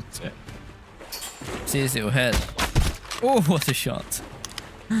get him. That's it. See his little head. Oh, what a shot.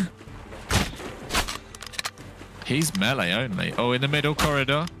 He's melee only. Oh, in the middle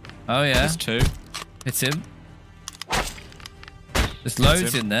corridor. Oh, yeah. There's 2. It's him. There's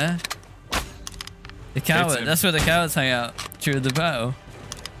loads in there. The coward. That's where the cowards hang out during the battle.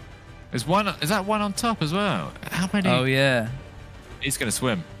 There's 1. Is that 1 on top as well? How many? Oh, yeah. He's going to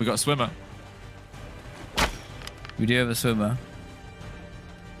swim. We got a swimmer. We do have a swimmer.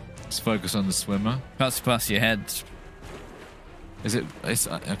 Let's focus on the swimmer. Can't see past your head. Is it? It's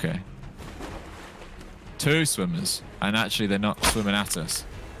okay. 2 swimmers, and actually they're not swimming at us.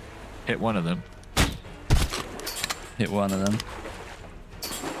 Hit 1 of them. Hit 1 of them.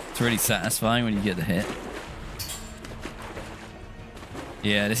 It's really satisfying when you get the hit.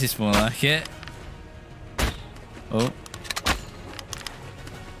 Yeah, this is more like it. Oh.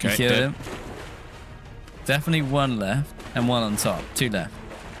 Okay, You killed him. Definitely 1 left and 1 on top. 2 left.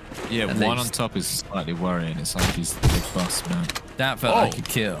 Yeah, At 1 least. on top is slightly worrying. It's like he's the big boss, man. That felt like a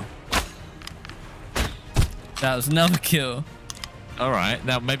kill. That was another kill. All right,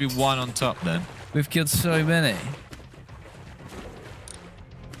 now maybe 1 on top then. We've killed so many.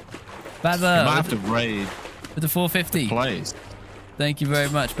 Bazza You might have to raid with the 450. place. Thank you very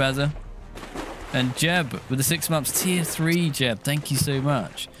much, Bazza. And Jeb with the 6 months, tier 3, Jeb. Thank you so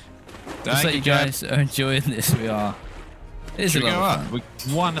much. Just that you guys are enjoying this. We are. It's a Should we lot go of up?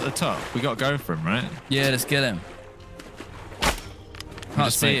 fun. One at the top. We got to go for him, right? Yeah, let's get him.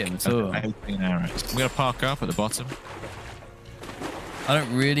 Can't see him at all. 18 arrows. I'm going to park up at the bottom. I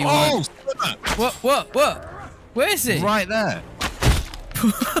don't really want... Oh! What? Where is he? Right there.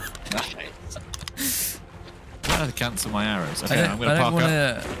 I have to cancel my arrows. Okay, I'm going to park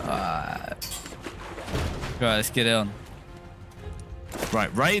up. Right, let's get on.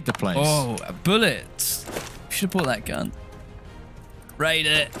 Right, raid the place. Oh, bullets. We should have bought that gun. Raid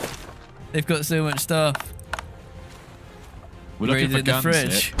it. They've got so much stuff. We're looking for in the guns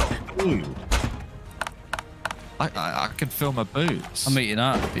fridge. Ooh. I can feel my boots. I'm eating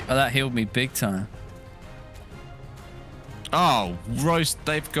up. Oh, that healed me big time. Oh, roast.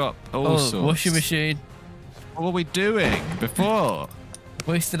 They've got all sorts. Washing machine. What were we doing before?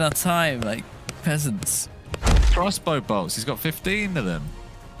 Wasting our time like peasants. Crossbow bolts. He's got 15 of them.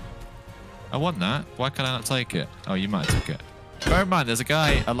 I want that. Why can I not take it? Oh, you might take it. Bear in mind, there's a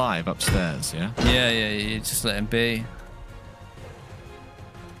guy alive upstairs, yeah? Yeah, just let him be.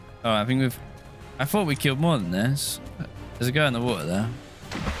 Oh, I think I thought we killed more than this. There's a guy in the water there.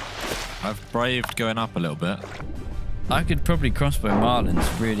 I've braved going up a little bit. I could probably crossbow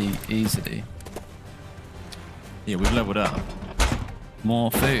marlins really easily. Yeah, we've leveled up. More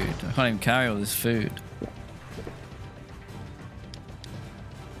food. I can't even carry all this food.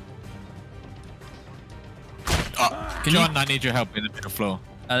 John, I need your help in the middle floor.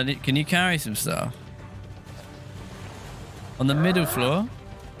 Can you carry some stuff? On the middle floor?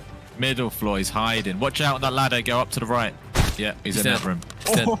 Middle floor, he's hiding. Watch out on that ladder, go up to the right. Yeah, he's in that room.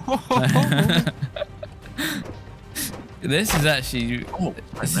 This is actually...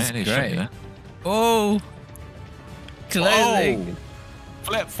 this is great. Oh! Clothing! Oh,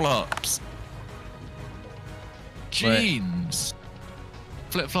 flip-flops. Jeans.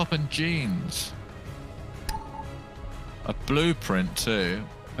 Flip-flop and jeans. A blueprint too.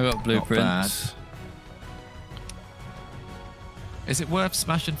 I got blueprints. Is it worth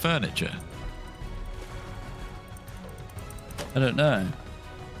smashing furniture? I don't know.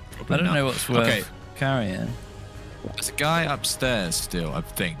 Probably I don't not. know what's worth carrying. There's a guy upstairs still, I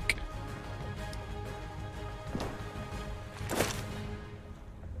think.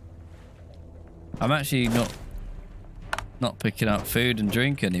 I'm actually not picking up food and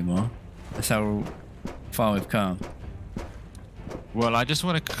drink anymore. That's how far we've come. Well, I just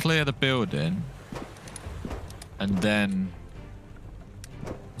want to clear the building, and then...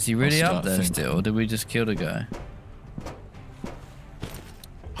 Is he really up there still, or did we just kill the guy?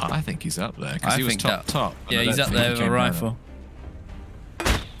 I think he's up there, because he was top. Yeah, he's up there with a rifle.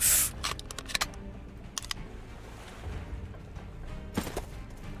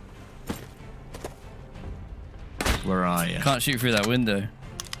 Where are you? Can't shoot through that window.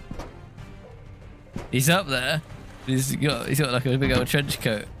 He's up there. He's got like a big old trench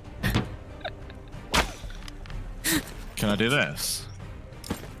coat. Can I do this?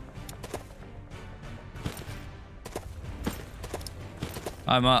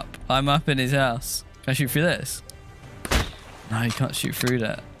 I'm up in his house. Can I shoot through this? No, you can't shoot through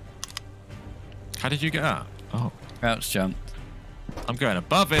that. How did you get up? Oh. Crouch jump. I'm going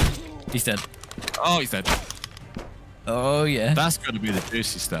above him. He's dead. Oh, he's dead. Oh, yeah. That's got to be the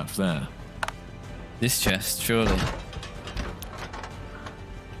juicy stuff there. This chest, surely.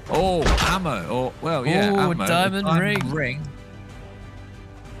 Oh, ammo. Oh, well, yeah, oh, ammo. Diamond ring.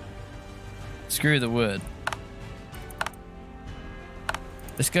 Screw the wood.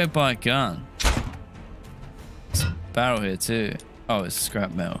 Let's go buy a gun. There's a barrel here too. Oh, it's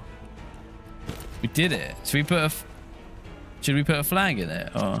scrap metal. We did it. Should we put a flag in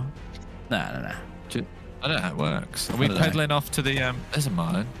it? Or nah. I don't know how it works. Are we pedaling off to the there's a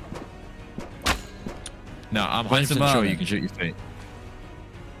mine. No, I'm 100% sure you can shoot your feet.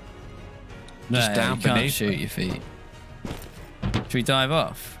 No, just down you can't beneath shoot your feet. Should we dive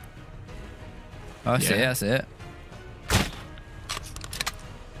off? Oh, that's it.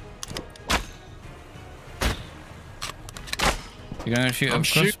 You're going to shoot a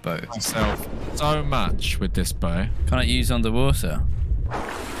crossbow? Myself so much with this bow. Can't use underwater?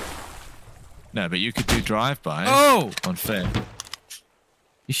 No, but you could do drive-bys on foot.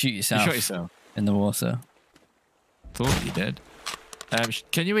 You shoot yourself. You shot yourself in the water. Thought you did.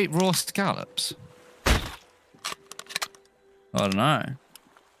 Can you eat raw scallops? I don't know.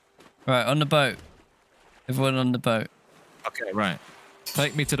 Right, on the boat. Everyone on the boat. Okay, right.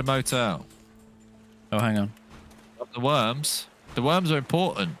 Take me to the motel. Oh, hang on. The worms. The worms are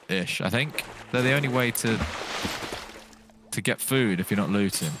important-ish, I think. They're the only way to get food if you're not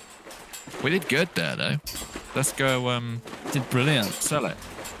looting. We did good there, though. Let's go, did brilliant. Sell it.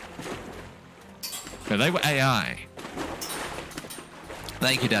 No, they were AI.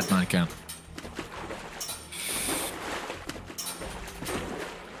 Thank you, Dad Minecam.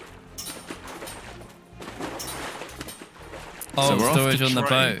 Oh, So we're off storage to on the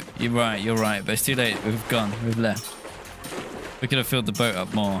train. boat. You're right. But it's too late. We've gone. We've left. We could have filled the boat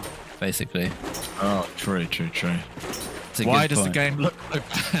up more, basically. Oh, true. It's a Why good does the point. game look so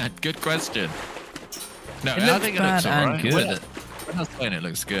bad? Good question. No, It I looks think it bad looks alright. and good. We're not saying it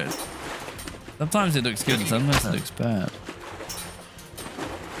looks good. Sometimes it looks good and sometimes it looks bad.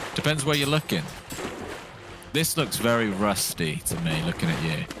 Depends where you're looking. This looks very rusty to me, looking at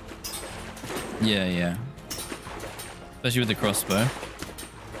you. Yeah. Especially with the crossbow.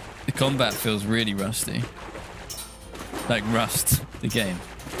 The combat feels really rusty. Like Rust, the game.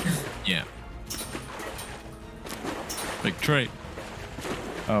 Yeah. Big tree.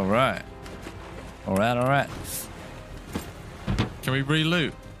 Alright. Alright. Can we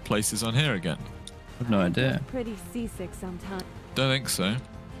re-loot places on here again? I've no idea. Pretty seasick sometimes. Don't think so.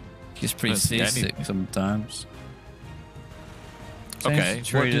 It's pretty Don't see seasick anything. sometimes. Okay,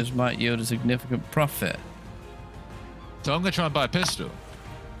 Change what traders did- might yield a significant profit. So I'm gonna try and buy a pistol.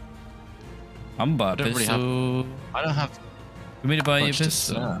 I'm buy a don't really have- pistol. I don't have You mean to buy you a much to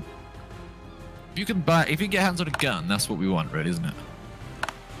pistol? sell. If you can get hands on a gun, that's what we want, really, isn't it?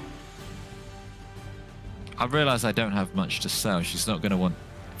 I realise I don't have much to sell. She's not gonna want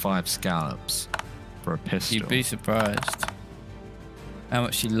 5 scallops for a pistol. You'd be surprised how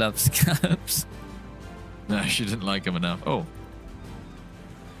much she loves scallops. No, she didn't like them enough. Oh,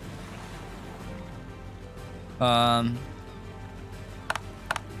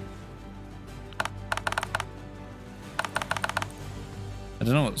 I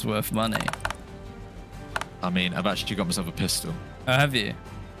don't know what's worth money. I mean, I've actually got myself a pistol. Oh, have you?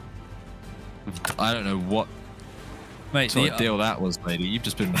 I don't know what Mate, sort of deal that was, lady. You've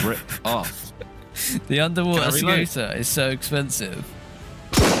just been ripped off. the underwater Can I reload? scooter is so expensive.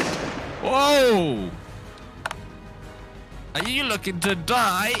 Whoa! Are you looking to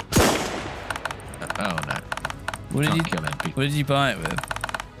die? Oh no! What did Can't you kill him. What did you buy it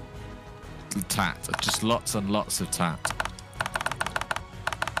with? Tat, just lots and lots of tat.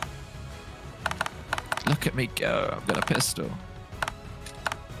 Look at me go! I've got a pistol.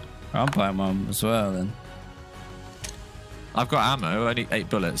 I'll buy one as well then. I've got ammo. I need 8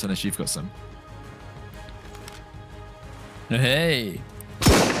 bullets, unless you've got some. Hey,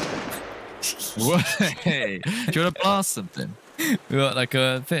 What? Hey, do you want to blast something? we got like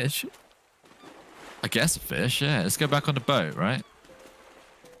a fish. I guess a fish. Yeah. Let's go back on the boat, right?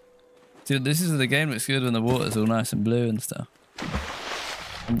 Dude, this is the game looks good when the water's all nice and blue and stuff.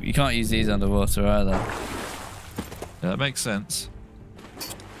 You can't use these underwater either. Yeah, that makes sense.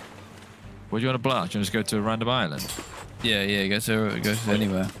 Where do you want to blast? Do you want to just go to a random island? Yeah, go to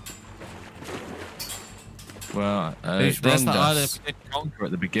anywhere. Well, Who's there's wronged that island us? we did conquer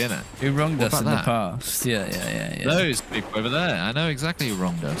at the beginning. Who wronged What us in the about that? past? Yeah. Those people over there. I know exactly who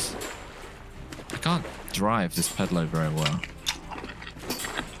wronged us. I can't drive this pedalo very well.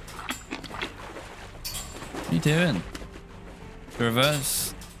 What are you doing?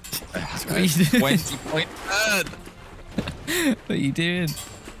 Reverse. What are you doing? 20-point turn. What are you doing?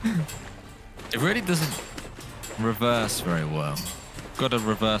 It really doesn't reverse very well. Got to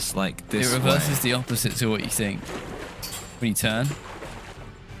reverse like this It reverses way. the opposite to what you think. When you turn.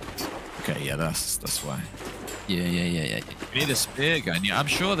 Okay, yeah, that's why. Yeah. You need a spear gun. Yeah, I'm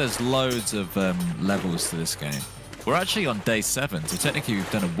sure there's loads of levels to this game. We're actually on day 7, so technically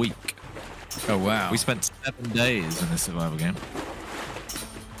we've done a week. Oh wow. We spent 7 days in this survival game.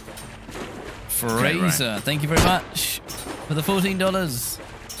 Fraser, thank you very much for the $14.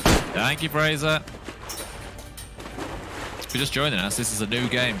 Thank you, Fraser. If you're just joining us, this is a new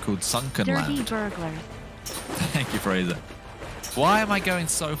game called Dirty Sunkenland. burglar. Thank you, Fraser. Why am I going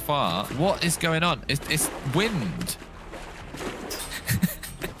so far? What is going on? It's wind.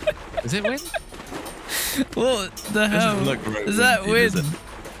 Is it wind? What the hell? Doesn't look very Is that windy, does wind?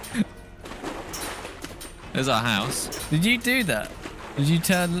 it? There's our house. Did you do that? Did you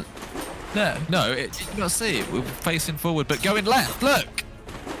turn? No. No, you can't see it. We're facing forward, but going left. Look.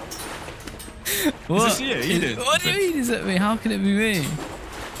 What? this you? You did. What do you mean? Is it me? How can it be me?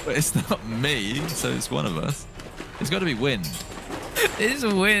 But it's not me, so it's one of us. It's got to be wind. It's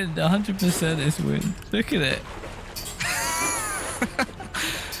wind. 100% it's wind. Look at it.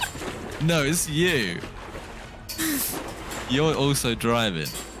 No, it's you. You're also driving.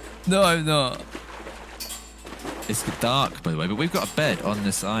 No, I'm not. It's dark, by the way, but we've got a bed on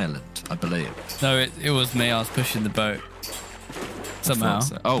this island, I believe. No, it was me. I was pushing the boat. Somehow.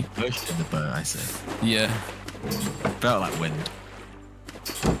 So. Oh, pushed in the boat, I see. Yeah. Felt like wind.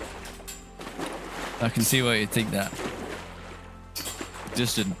 I can see why you'd think that. It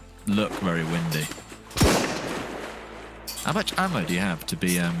just didn't look very windy. How much ammo do you have to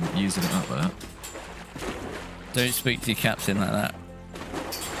be using it up like that? Don't speak to your captain like that.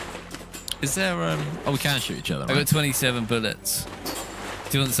 Is there oh, we can shoot each other, I got 27 bullets.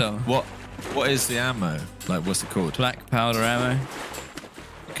 Do you want some? What is the ammo? Like, what's it called? Black powder ammo.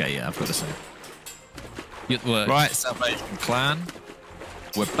 Okay, yeah, I've got the same. Good work. Right, Salvation Clan.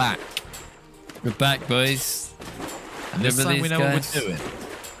 We're back. We're back, boys. And this time we know what we're doing.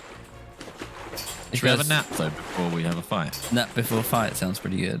 Should we have a nap, though, before we have a fight? Nap before fight sounds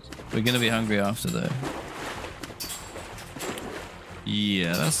pretty good. We're going to be hungry after, though.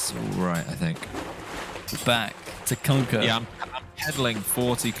 Yeah, that's right, I think. We're back to conquer. Yeah, I'm pedaling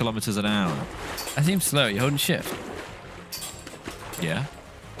 40 kilometers an hour. That seems slow. You're holding shift. Yeah.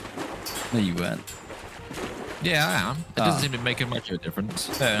 No, you weren't. Yeah, I am. It doesn't seem to be making much of a difference.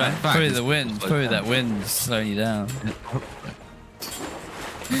 Fair enough. Probably the wind. Probably that wind slowing you down.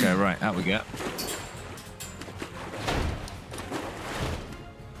 Okay, right. Out we go.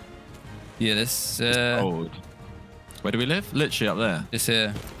 Yeah, this... Cold. Where do we live? Literally up there. It's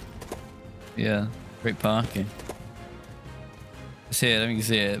here. Yeah, great parking. It's here, I don't think you can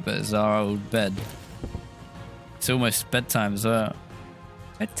see it, but it's our old bed. It's almost bedtime as well.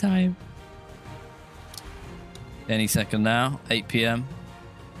 Bedtime. Any second now, 8 PM.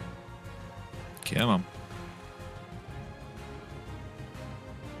 Come on.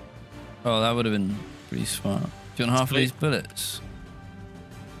 Oh, that would have been pretty smart. Do you want half of these bullets?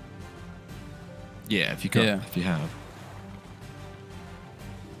 Yeah, if you got, if you have.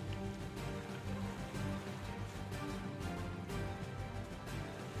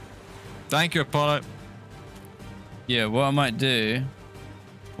 Thank you, Apollo. Yeah, what I might do...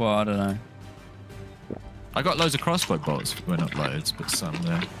 Well, I don't know. I got loads of crossbow bolts. Well, not loads, but some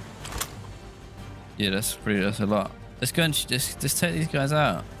there. Yeah, that's a lot. Let's go and just take these guys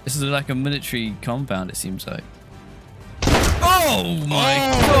out. This is like a military compound, it seems like. Oh my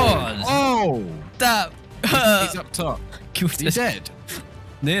god! Oh! That He's up top. He's dead.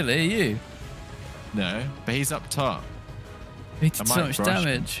 Nearly, you. No, but he's up top. He did so much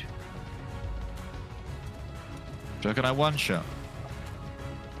damage. Do you reckon I one shot?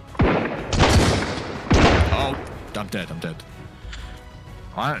 Oh, I'm dead. I'm dead.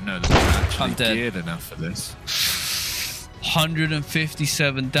 I don't know that I'm actually geared enough for this.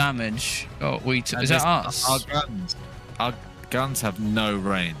 157 damage. Oh, is that us? Our guns have no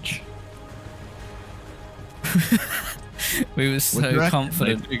range. We were so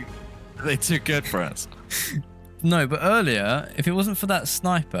confident. They're too good for us. No, but earlier, if it wasn't for that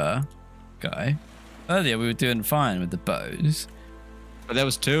sniper guy, earlier we were doing fine with the bows. But there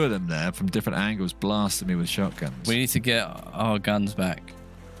was two of them there from different angles blasting me with shotguns. We need to get our guns back.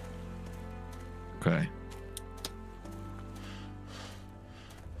 Okay.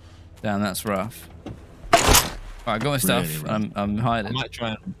 Damn, that's rough. Alright, I got my stuff. Really I'm hiding.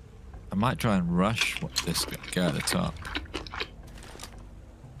 I might try and rush this guy at the top.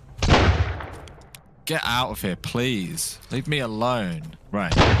 Get out of here, please. Leave me alone.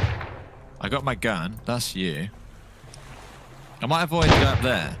 Right. I got my gun. That's you. I might avoid going up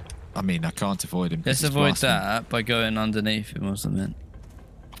there. I mean, I can't avoid him. Let's avoid that by going underneath him or something.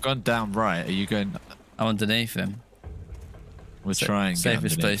 I've gone down right. Are you going? I'm underneath him. We're trying.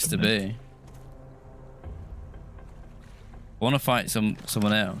 Safest place to be. I want to fight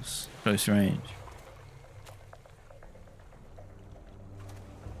someone else. Close range.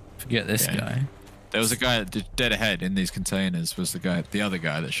 Forget this guy. There was a guy dead ahead in these containers. Was the other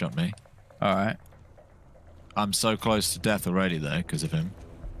guy that shot me? All right. I'm so close to death already though because of him.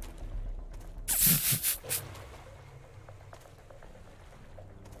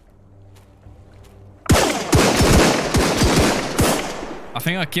 I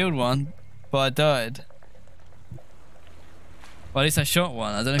think I killed one, but I died. Well, at least I shot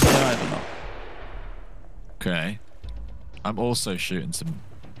one. I don't know if he died or not. Okay. I'm also shooting some.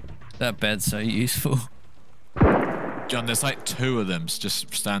 That bed's so useful. John, there's like two of them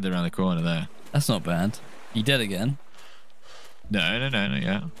just standing around the corner there. That's not bad. You dead again? No,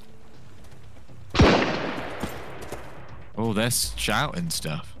 yeah. Oh, they're shouting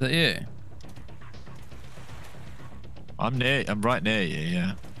stuff. Is that you? I'm right near you,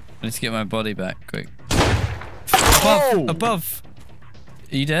 yeah. I need to get my body back quick. Oh! Above!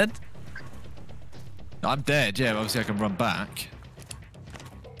 Are you dead? I'm dead, yeah, obviously I can run back.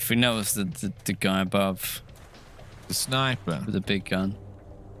 If we know it's the guy above. The sniper. With a big gun.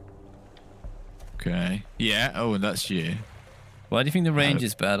 Okay. Yeah, oh, and that's you. Why do you think the range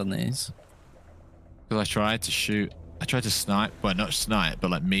is bad on these? Because I tried to shoot I tried to snipe, well, not snipe, but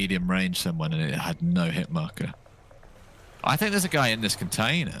like medium range someone, and it had no hit marker. I think there's a guy in this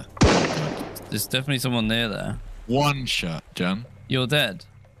container. There's definitely someone near there. One shot, John. You're dead.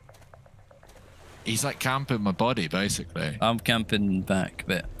 He's like camping my body, basically. I'm camping back a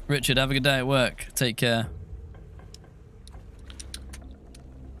bit. Richard, have a good day at work. Take care.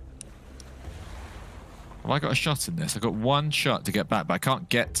 Have I got a shot in this? I've got one shot to get back, but I can't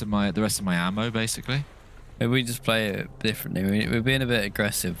get to the rest of my ammo, basically. Maybe we just play it differently. We're being a bit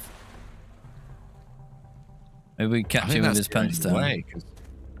aggressive. Maybe we catch him with his pants down.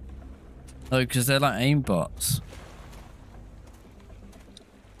 Oh, because they're like aimbots.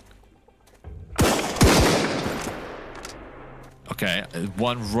 Okay,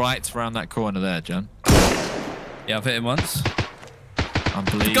 one right around that corner there, John. Yeah, I've hit him once. I'm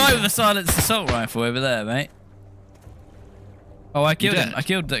bleeding. The guy with the silenced assault rifle over there, mate. Oh, I killed him. I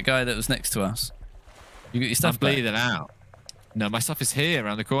killed that guy that was next to us. You got your stuff back? Bleeding out. No, my stuff is here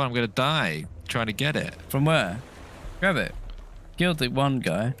around the corner. I'm going to die trying to get it. From where? Grab it. Killed the one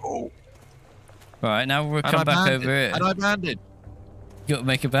guy. Oh. Right, now we'll come back over here. How do I bandage? You got to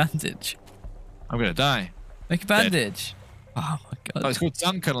make a bandage. I'm going to die. Make a bandage. Oh my god. Oh, it's called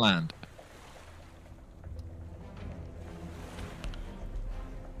Sunkenland.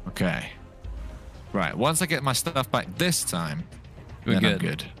 Okay. Right, once I get my stuff back this time, we're then good. I'm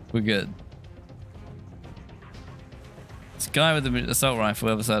good. We're good. This guy with the assault rifle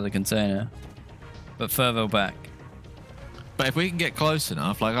the other side of the container, but further back. But if we can get close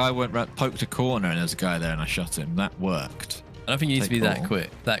enough, like I went poked a corner and there's a guy there and I shot him, that worked. I don't think you need to be that quick,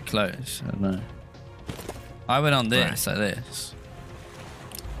 that close. I don't know. I went on this, like this.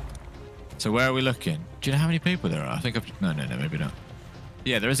 So where are we looking? Do you know how many people there are? I think I've... No, maybe not.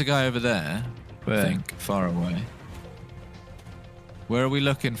 Yeah, there is a guy over there. Where? I think, far away. Where are we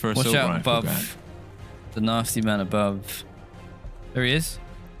looking for a assault rifle? Watch out above. The nasty man above. There he is.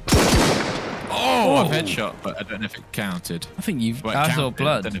 Oh, I've headshot, but I don't know if it counted. I think you've... I saw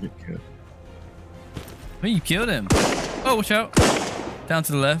blood. I don't know if it could. I think you killed him. Oh, watch out. Down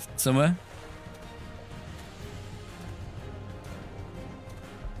to the left, somewhere.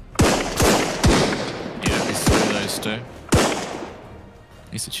 Yeah, he's through those two.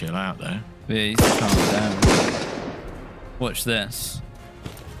 Needs to chill out, though. Yeah, he's calm down. Watch this.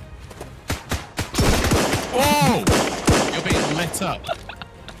 Whoa! You're being lit up.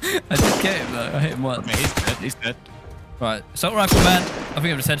 I did get him, though. I hit him once. Okay, he's dead. He's dead. Right, assault rifle man. I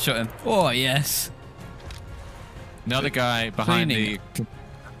think I've just headshot him. Oh, yes. Another guy behind Cleaning. the...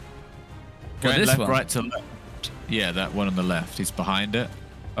 Well, this left, one? right to left. Yeah, that one on the left. He's behind it.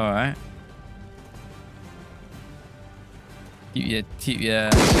 All right. Keep your...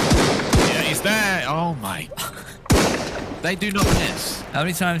 Yeah, he's there. Oh, my. They do not miss. How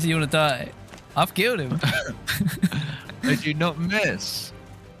many times do you want to die? I've killed him. They do not miss.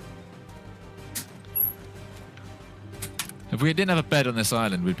 If we didn't have a bed on this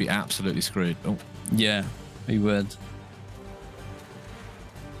island, we'd be absolutely screwed. Oh. Yeah, we would.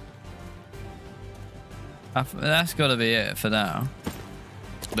 That's got to be it for now.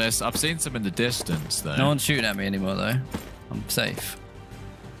 I've seen some in the distance, though. No one's shooting at me anymore, though. I'm safe.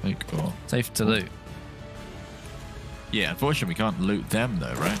 Very cool. Safe to loot. Yeah, unfortunately, we can't loot them,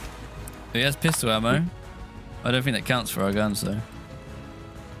 though, right? He has pistol ammo. I don't think that counts for our guns, though.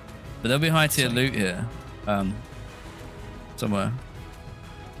 But there'll be high tier loot here. Somewhere.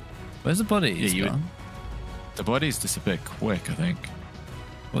 Where's the body? Yeah, the bodies disappear quick, I think.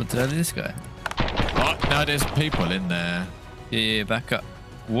 What did I do this guy? Oh, no, there's people in there. Yeah, back up.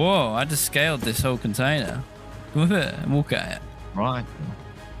 Whoa, I just scaled this whole container. Come with it and walk at it. Right.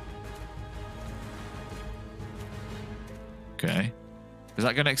 Okay. Is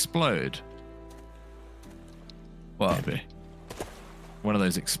that going to explode? What? Maybe. One of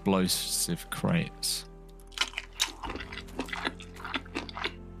those explosive crates.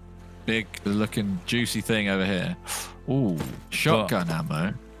 Big looking juicy thing over here. Ooh, shotgun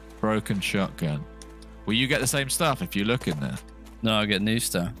ammo. Broken shotgun. Will you get the same stuff if you look in there? No, I'll get new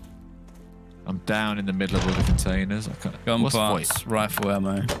stuff. I'm down in the middle of all the containers. I can't... Gun parts, rifle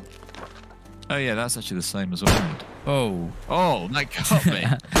ammo. Oh yeah, that's actually the same as well. Oh. Oh, that got me.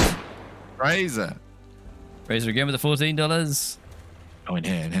 Razor. Razor again with the $14. Oh, in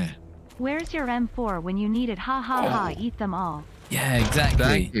here. Where's your M4 when you need it? Ha ha ha, eat them all. Yeah, exactly.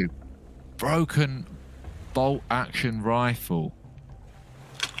 Thank you. Broken bolt action rifle.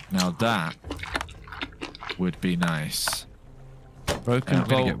 Now that would be nice. Broken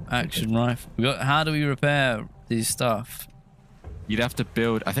bolt action rifle. How do we repair these stuff? You'd have to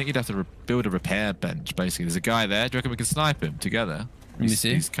build... I think you'd have to build a repair bench, basically. There's a guy there. Do you reckon we can snipe him together? Let me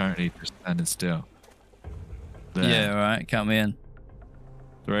see. He's currently just standing still. There. Yeah, all right. Count me in.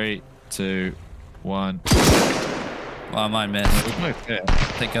 3, 2, 1. Oh, I might miss. We both hit.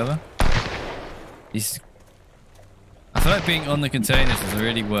 Take cover. I feel like being on the containers has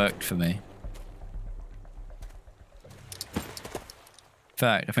really worked for me. In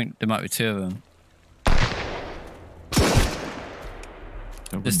fact, I think there might be 2 of them.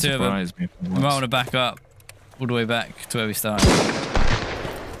 There's 2 of them. We might want to back up all the way back to where we started.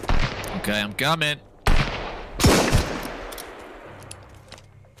 Okay, I'm coming.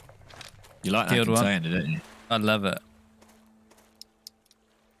 You like that container, didn't you? I love it.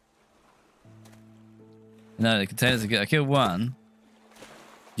 No, the containers are good. I killed 1.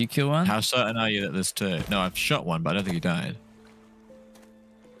 Did you kill 1? How certain are you that there's 2? No, I've shot 1, but I don't think he died.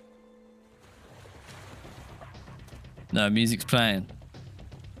 No, music's playing.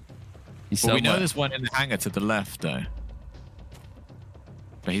 Well, we know there's 1 in the hangar to the left, though.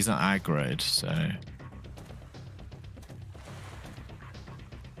 But he's not aggroed, so...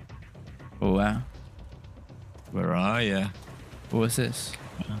 Oh, wow. Where are you? What's this?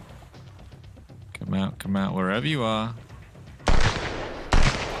 Come out, wherever you are.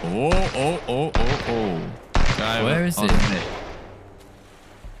 Oh. Where is he?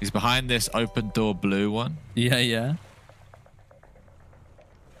 He's behind this open door blue one. Yeah.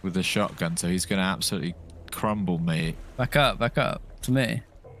 With a shotgun, so he's going to absolutely crumble me. Back up to me.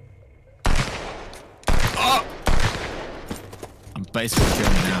 Oh! I'm basically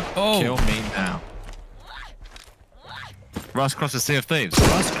killing me now. Oh. Kill me now. Rush cross with Sea of Thieves.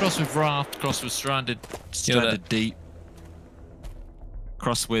 Rush cross with Raft. Cross with Stranded Deep.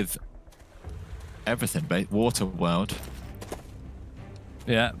 Cross with everything, Waterworld.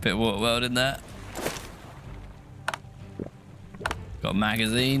 Yeah, bit of Waterworld in there. Got a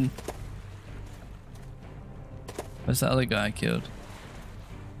magazine. Where's that other guy I killed?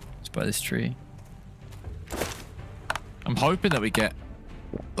 It's by this tree. I'm hoping that we get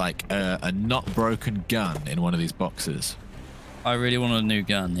like a not broken gun in one of these boxes. I really want a new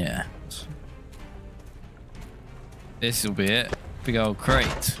gun, yeah. This will be it. Big old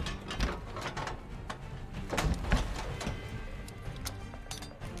crate.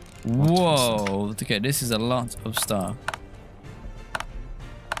 Whoa. Okay, this is a lot of stuff.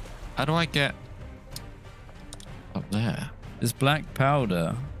 How do I get up there? There's black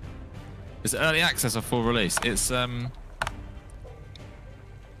powder. Is it early access or full release? It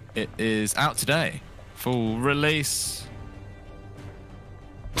is out today. Full release.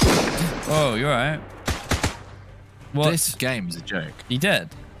 Oh, you're right. What? This game is a joke. You dead?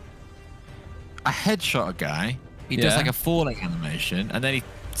 I headshot a guy. He does like a falling animation, and then he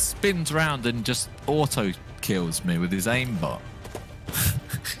spins around and just auto kills me with his aimbot.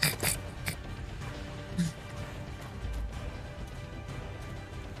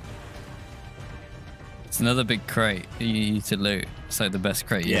 It's another big crate you need to loot. It's like the best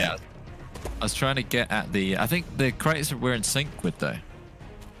crate yet. I was trying to get at the... I think the crates that we're in sync with, though.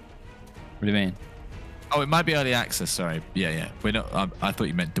 What do you mean? Oh, it might be early access, sorry. Yeah. We're not... I thought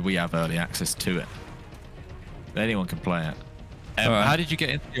you meant, do we have early access to it? Anyone can play it. Right. How did you get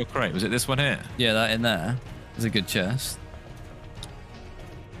into your crate? Was it this one here? Yeah, that in there. There's a good chest.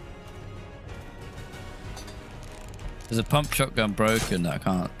 There's a pump shotgun broken that I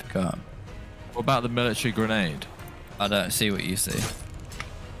can't pick up. What about the military grenade? I don't see what you see.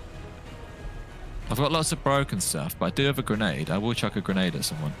 I've got lots of broken stuff, but I do have a grenade. I will chuck a grenade at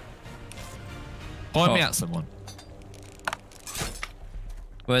someone. Point me at someone.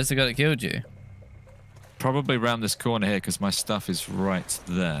 Where's the guy that killed you? Probably around this corner here, because my stuff is right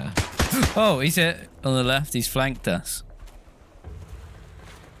there. Oh, he's hit on the left. He's flanked us.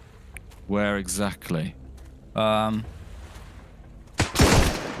 Where exactly? Uh-oh.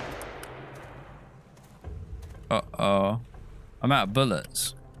 I'm out of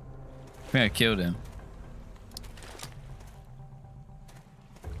bullets. I think I killed him.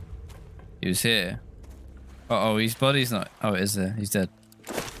 He was here. Uh-oh, his body's not... Oh, it is there. He's dead.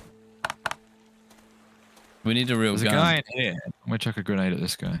 We need a real gun. There's a guy in here. I'm going to chuck a grenade at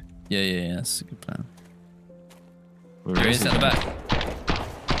this guy. Yeah. That's a good plan. Where Here he is at the back.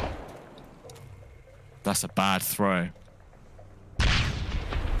 That's a bad throw.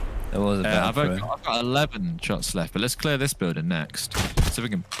 There was a bad I've throw. got 11 shots left, but let's clear this building next. So we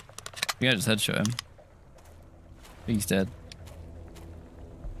can... Yeah, just headshot him. I think he's dead.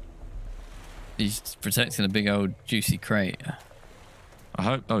 He's protecting a big old juicy crate. I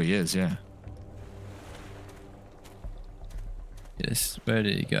hope... Oh, he is, yeah. Yes. Where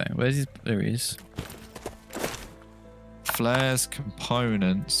did he go? Where's his... There he is. Flares,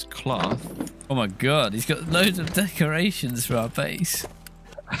 components, cloth. Oh my god, he's got loads of decorations for our base.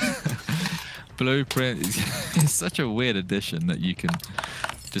 blueprint. It's such a weird addition that you can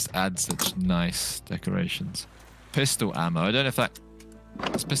just add such nice decorations. Pistol ammo. I don't know if that...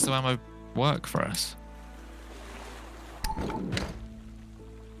 Does pistol ammo work for us?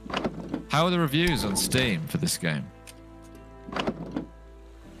 How are the reviews on Steam for this game?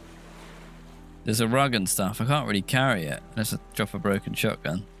 There's a rug and stuff. I can't really carry it. Let's drop a broken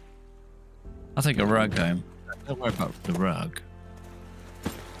shotgun. I'll take a rug home. Don't worry about the rug.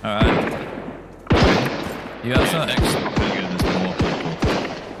 Alright. You outside? There's more people.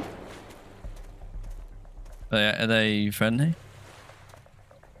 Are they friendly?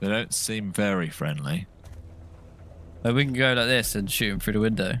 They don't seem very friendly. Well, we can go like this and shoot him through the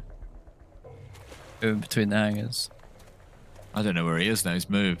window. Go in between the hangars. I don't know where he is now. He's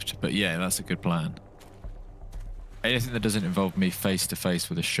moved. But yeah, that's a good plan. Anything that doesn't involve me face to face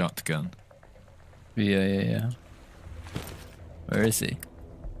with a shotgun. Yeah. Where is he?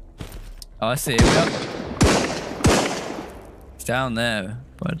 Oh, I see him. Yep. He's down there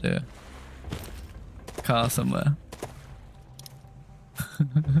by the car somewhere.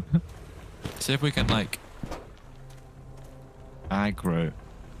 See if we can, like, aggro.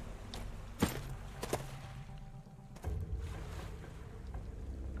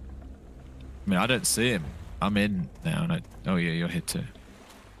 I mean, I don't see him. I'm in now, and oh yeah, you're here too.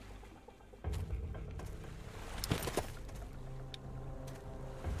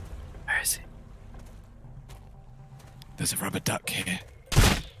 Where is he? There's a rubber duck here.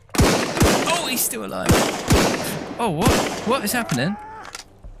 Oh, he's still alive. Oh, what? What is happening?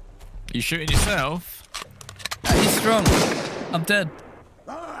 Are you shooting yourself? He's strong. I'm dead.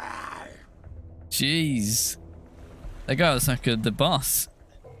 Jeez. That guy was like the boss.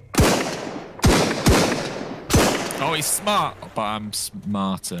 Oh, he's smart, but I'm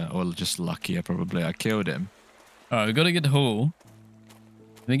smarter, or just luckier probably. I killed him. Alright, we've got to get the haul.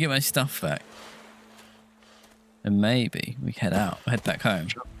 Let me get my stuff back. And maybe we head out. Head back home.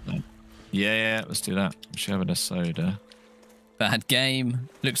 Yeah, let's do that. I'm just having a soda. Bad game.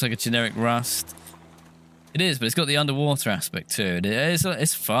 Looks like a generic Rust. It is, but it's got the underwater aspect too.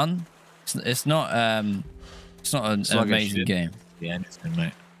 It's fun. It's not an amazing game. Yeah, it's good,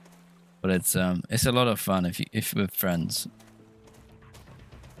 mate. But it's a lot of fun if you're with friends.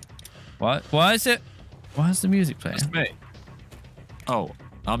 Why is the music playing? It's me. Oh,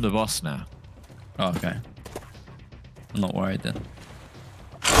 I'm the boss now. Oh, okay. I'm not worried then.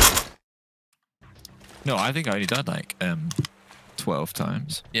 No, I think I only died like 12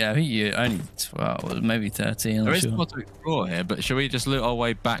 times. Yeah, I think you only 12, maybe 13. There is more to explore here, but should we just loot our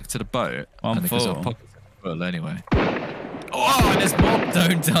way back to the boat? I'm full. Well, anyway. Oh, and there's more.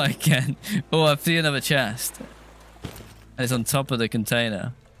 Don't die again. Oh, I see another chest. And it's on top of the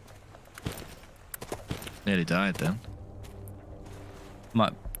container. Nearly died then.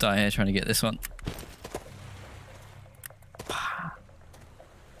 Might die here trying to get this one.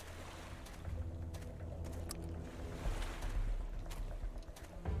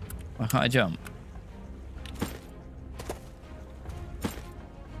 Why can't I jump?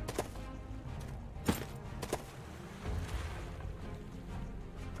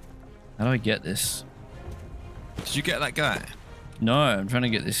 How do I get this? Did you get that guy? No, I'm trying to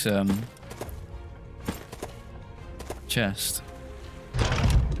get this chest.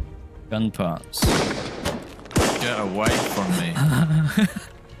 Gun parts. Get away from me.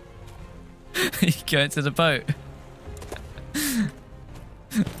 You go into the boat.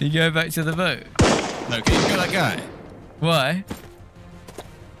 You go back to the boat. No, can you get that guy? Why?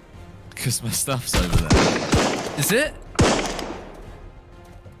 Because my stuff's over there. Is it?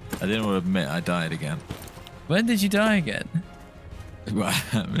 I didn't want to admit I died again. When did you die again? Right,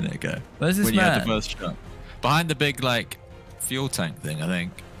 a minute ago. Where's this when man? You had the first shot. Behind the big, like, fuel tank thing, I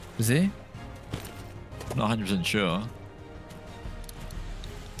think. Was he? I'm not 100% sure.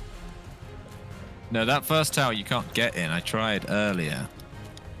 No, that first tower you can't get in. I tried earlier.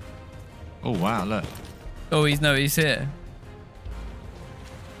 Oh, wow, look. Oh, he's here.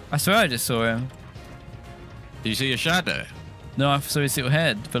 I swear I just saw him. Do you see a shadow? No, I saw his little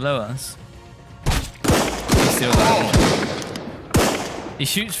head below us. He's still alive. He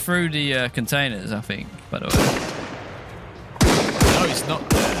shoots through the containers, I think, by the way. No, he's not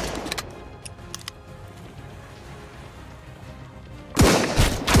there.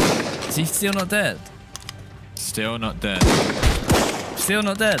 Is he still not dead? Still not dead. Still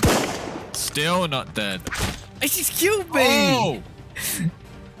not dead? Still not dead. He's just killed me! Oh!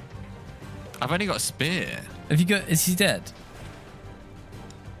 I've only got a spear. Have you got... Is he dead?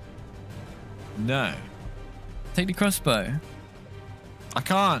 No. Take the crossbow. I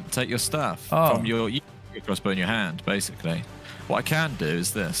can't take your stuff from your crossbow in your hand, basically. What I can do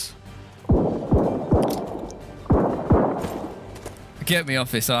is this. Get me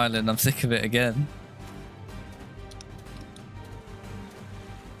off this island. I'm sick of it again.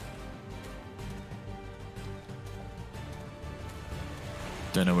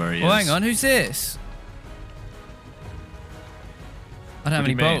 Don't know where he is. Oh, hang on. Who's this? I don't have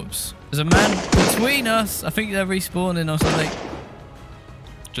any bolts. There's a man between us. I think they're respawning or something.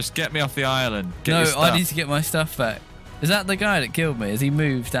 Just get me off the island. Get No, your stuff. I need to get my stuff back. Is that the guy that killed me? Has he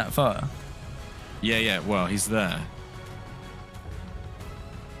moved that far? Yeah. Well, he's there.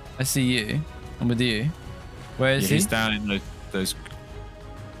 I see you. I'm with you. Where is he? He's down in those.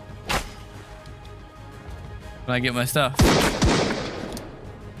 Can I get my stuff?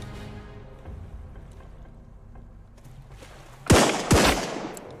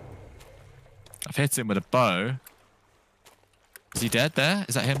 I've hit him with a bow. Is he dead there?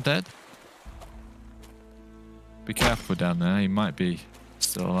 Is that him dead? Be careful down there. He might be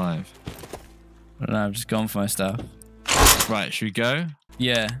still alive. I don't know. I've just gone for my stuff. Right, should we go?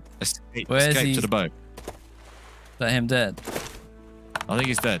 Yeah. Escape Where's he? to the boat. Is that him dead? I think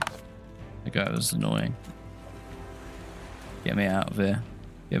he's dead. The guy was annoying. Get me out of here.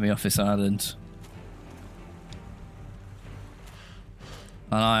 Get me off this island.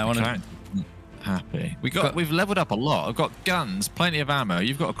 I want to. Happy. We've leveled up a lot. I've got guns, plenty of ammo.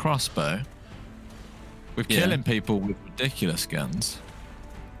 You've got a crossbow. We're killing people with ridiculous guns.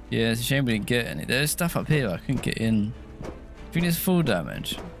 Yeah, it's a shame we didn't get any. There's stuff up here I couldn't get in. I think it's full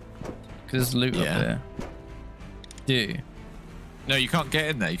damage. Because there's loot up there. Do. No, you can't get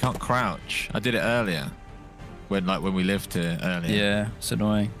in there. You can't crouch. I did it earlier. When we lived here earlier. Yeah, it's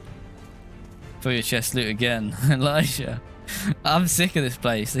annoying. Fill your chest loot again, Elijah. I'm sick of this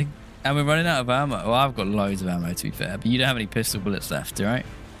place. And we're running out of ammo. Well, I've got loads of ammo to be fair, but you don't have any pistol bullets left, right?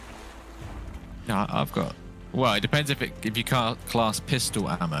 No, I've got. Well, it depends if you can't class pistol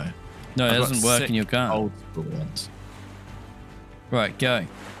ammo. No, it doesn't work in your gun. Old school ones. Right, go.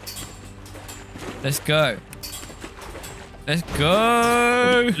 Let's go. Let's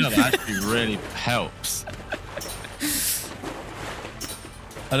go. No, that actually really helps.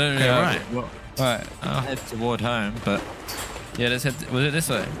 I don't know. Okay, right. Well, right. I'll head toward home, but yeah, let's head. Was it this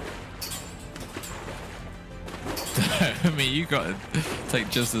way? I mean, you got to take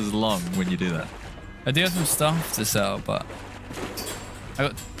just as long when you do that. I do have some stuff to sell, but I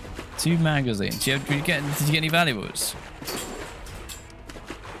got 2 magazines. Did you get any valuables?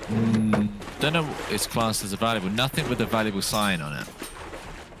 Don't know what it's classed as a valuable. Nothing with a valuable sign on it.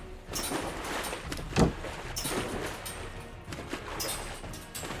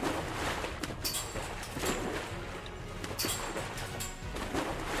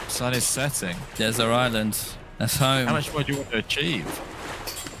 Sun is setting. There's our island. That's home. How much more do you want to achieve?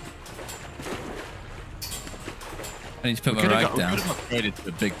 I need to put my rag down. We could have upgraded to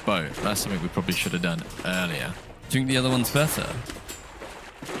a big boat. That's something we probably should have done earlier. Do you think the other one's better?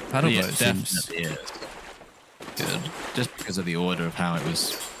 Paddle boat seems definitely is. good. Just because of the order of how it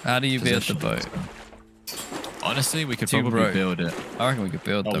was. How do you build the boat? Honestly, we could 2 probably rope. build it. I reckon we could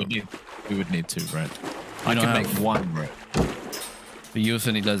build them. We would need 2 rope. I don't can make have- 1 rope. But you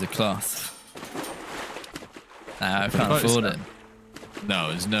also need loads of cloth. Nah, I For the can't boat afford it. stand. No,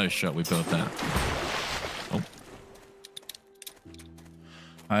 there's no shot we built that. Oh.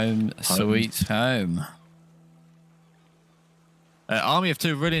 Home, sweet home. Army of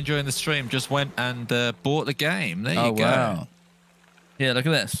 2 really enjoying the stream. Just went and bought the game. There you go. Wow. Yeah, look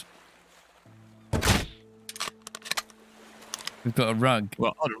at this. We've got a rug.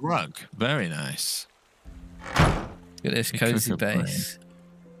 Well, on a rug. Very nice. Look at this cozy cook a base.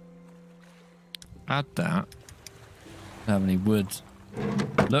 Add that. How many wood?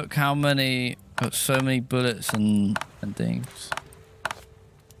 Look how many. Got so many bullets and things.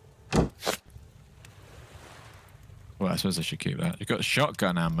 Well, I suppose I should keep that. You've got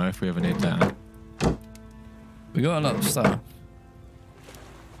shotgun ammo if we ever need that. We got a lot of stuff.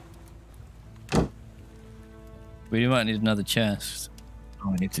 We might need another chest.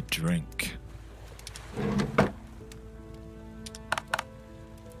 Oh, I need to drink.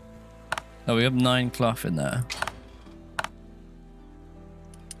 Oh, we have 9 cloth in there.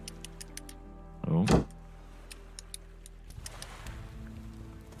 Oh.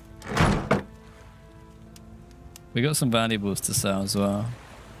 We got some valuables to sell as well.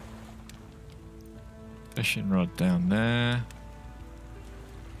 Fishing rod down there.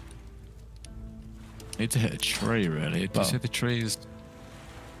 Need to hit a tree, really. Do you see the trees?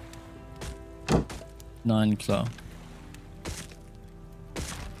 9 cloth.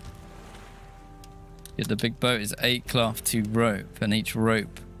 Yeah, the big boat is 8 cloth, 2 rope, and each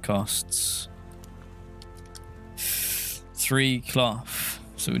rope costs 3 cloth.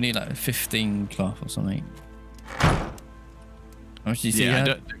 So we need like 15 cloth or something. How much do you see?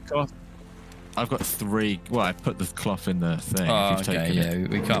 Yeah, I've got 3. Well, I put the cloth in the thing. Oh, if you've okay. taken Yeah, it.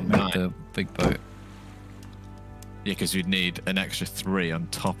 we can't make the big boat. Yeah, because you'd need an extra 3 on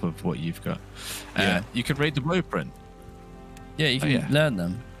top of what you've got. Yeah. You can read the blueprint. Yeah, you can learn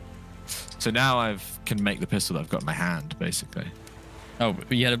them. So now I can make the pistol that I've got in my hand, basically. Oh,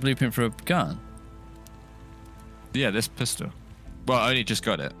 you had a blueprint for a gun? Yeah, this pistol. Well, I only just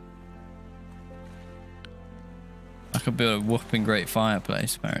got it. I could build a whopping great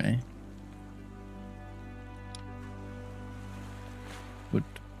fireplace, apparently. Wood,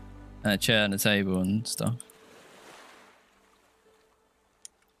 a chair and a table and stuff.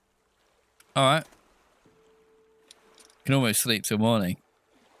 Alright. Can almost sleep till morning.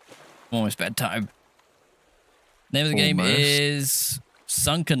 Almost bedtime. Name of the game is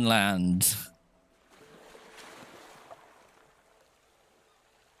Sunkenland.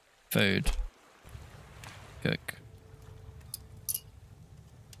 Food. Cook.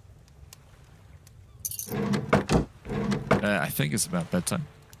 I think it's about bedtime.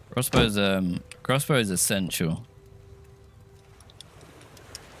 Crossbow is essential.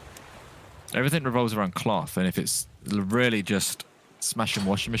 Everything revolves around cloth, and if it's really just smashing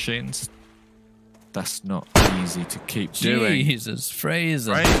washing machines, that's not easy to keep doing. Jesus,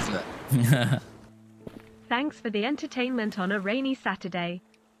 Fraser. Thanks for the entertainment on a rainy Saturday.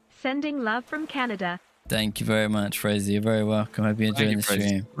 Sending love from Canada. Thank you very much, Fraser. You're very welcome. Hope you're enjoying the stream.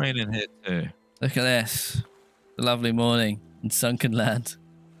 It's raining here too. Look at this. The lovely morning in Sunkenland.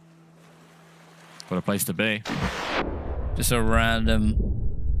 What a place to be. Just a random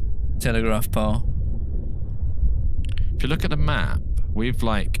telegraph pole. If you look at the map, we've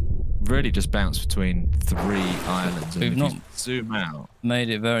like really just bounced between 3 islands. And We've if not you zoom out. Made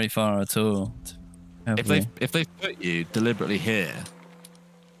it very far at all. If they've put you deliberately here,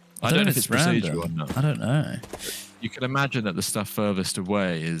 I don't don't know know if it's random. procedural or not. I don't know. You can imagine that the stuff furthest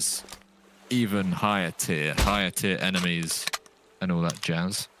away is even higher tier enemies and all that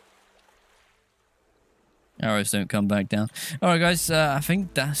jazz. Arrows don't come back down. All right, guys. I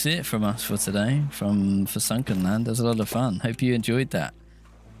think that's it from us for today. For Sunkenland, it was a lot of fun. Hope you enjoyed that.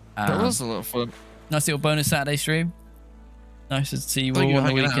 That was a lot of fun. Nice little bonus Saturday stream. Nice to see you Thank all you on the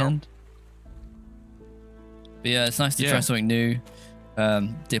for hanging weekend. But yeah, it's nice to try something new.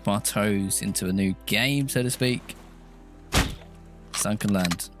 Dip our toes into a new game, so to speak.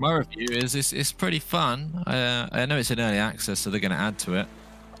 Sunkenland. My review is it's pretty fun. I know it's in early access, so they're going to add to it.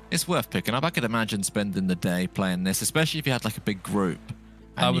 It's worth picking up. I could imagine spending the day playing this, especially if you had like a big group.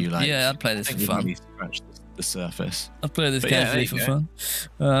 And I'd play this for fun. Scratch the surface. I'd play this casually for fun.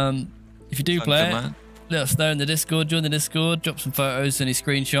 If you do play it, let us know in the Discord. Join the Discord. Drop some photos, any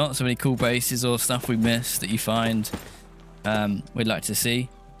screenshots of any cool bases or stuff we missed that you find. We'd like to see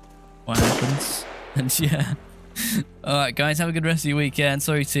what happens. And yeah. All right, guys, have a good rest of your weekend.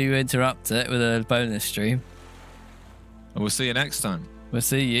 Sorry to interrupt it with a bonus stream. And we'll see you next time. We'll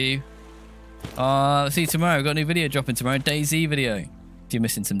see you. See you tomorrow. We've got a new video dropping tomorrow. DayZ video. If you're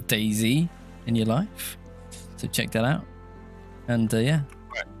missing some DayZ in your life, so check that out. And yeah.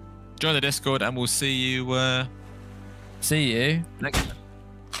 Right. Join the Discord, and we'll see you. See you next time.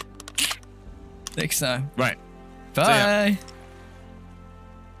 next time. Right. Bye.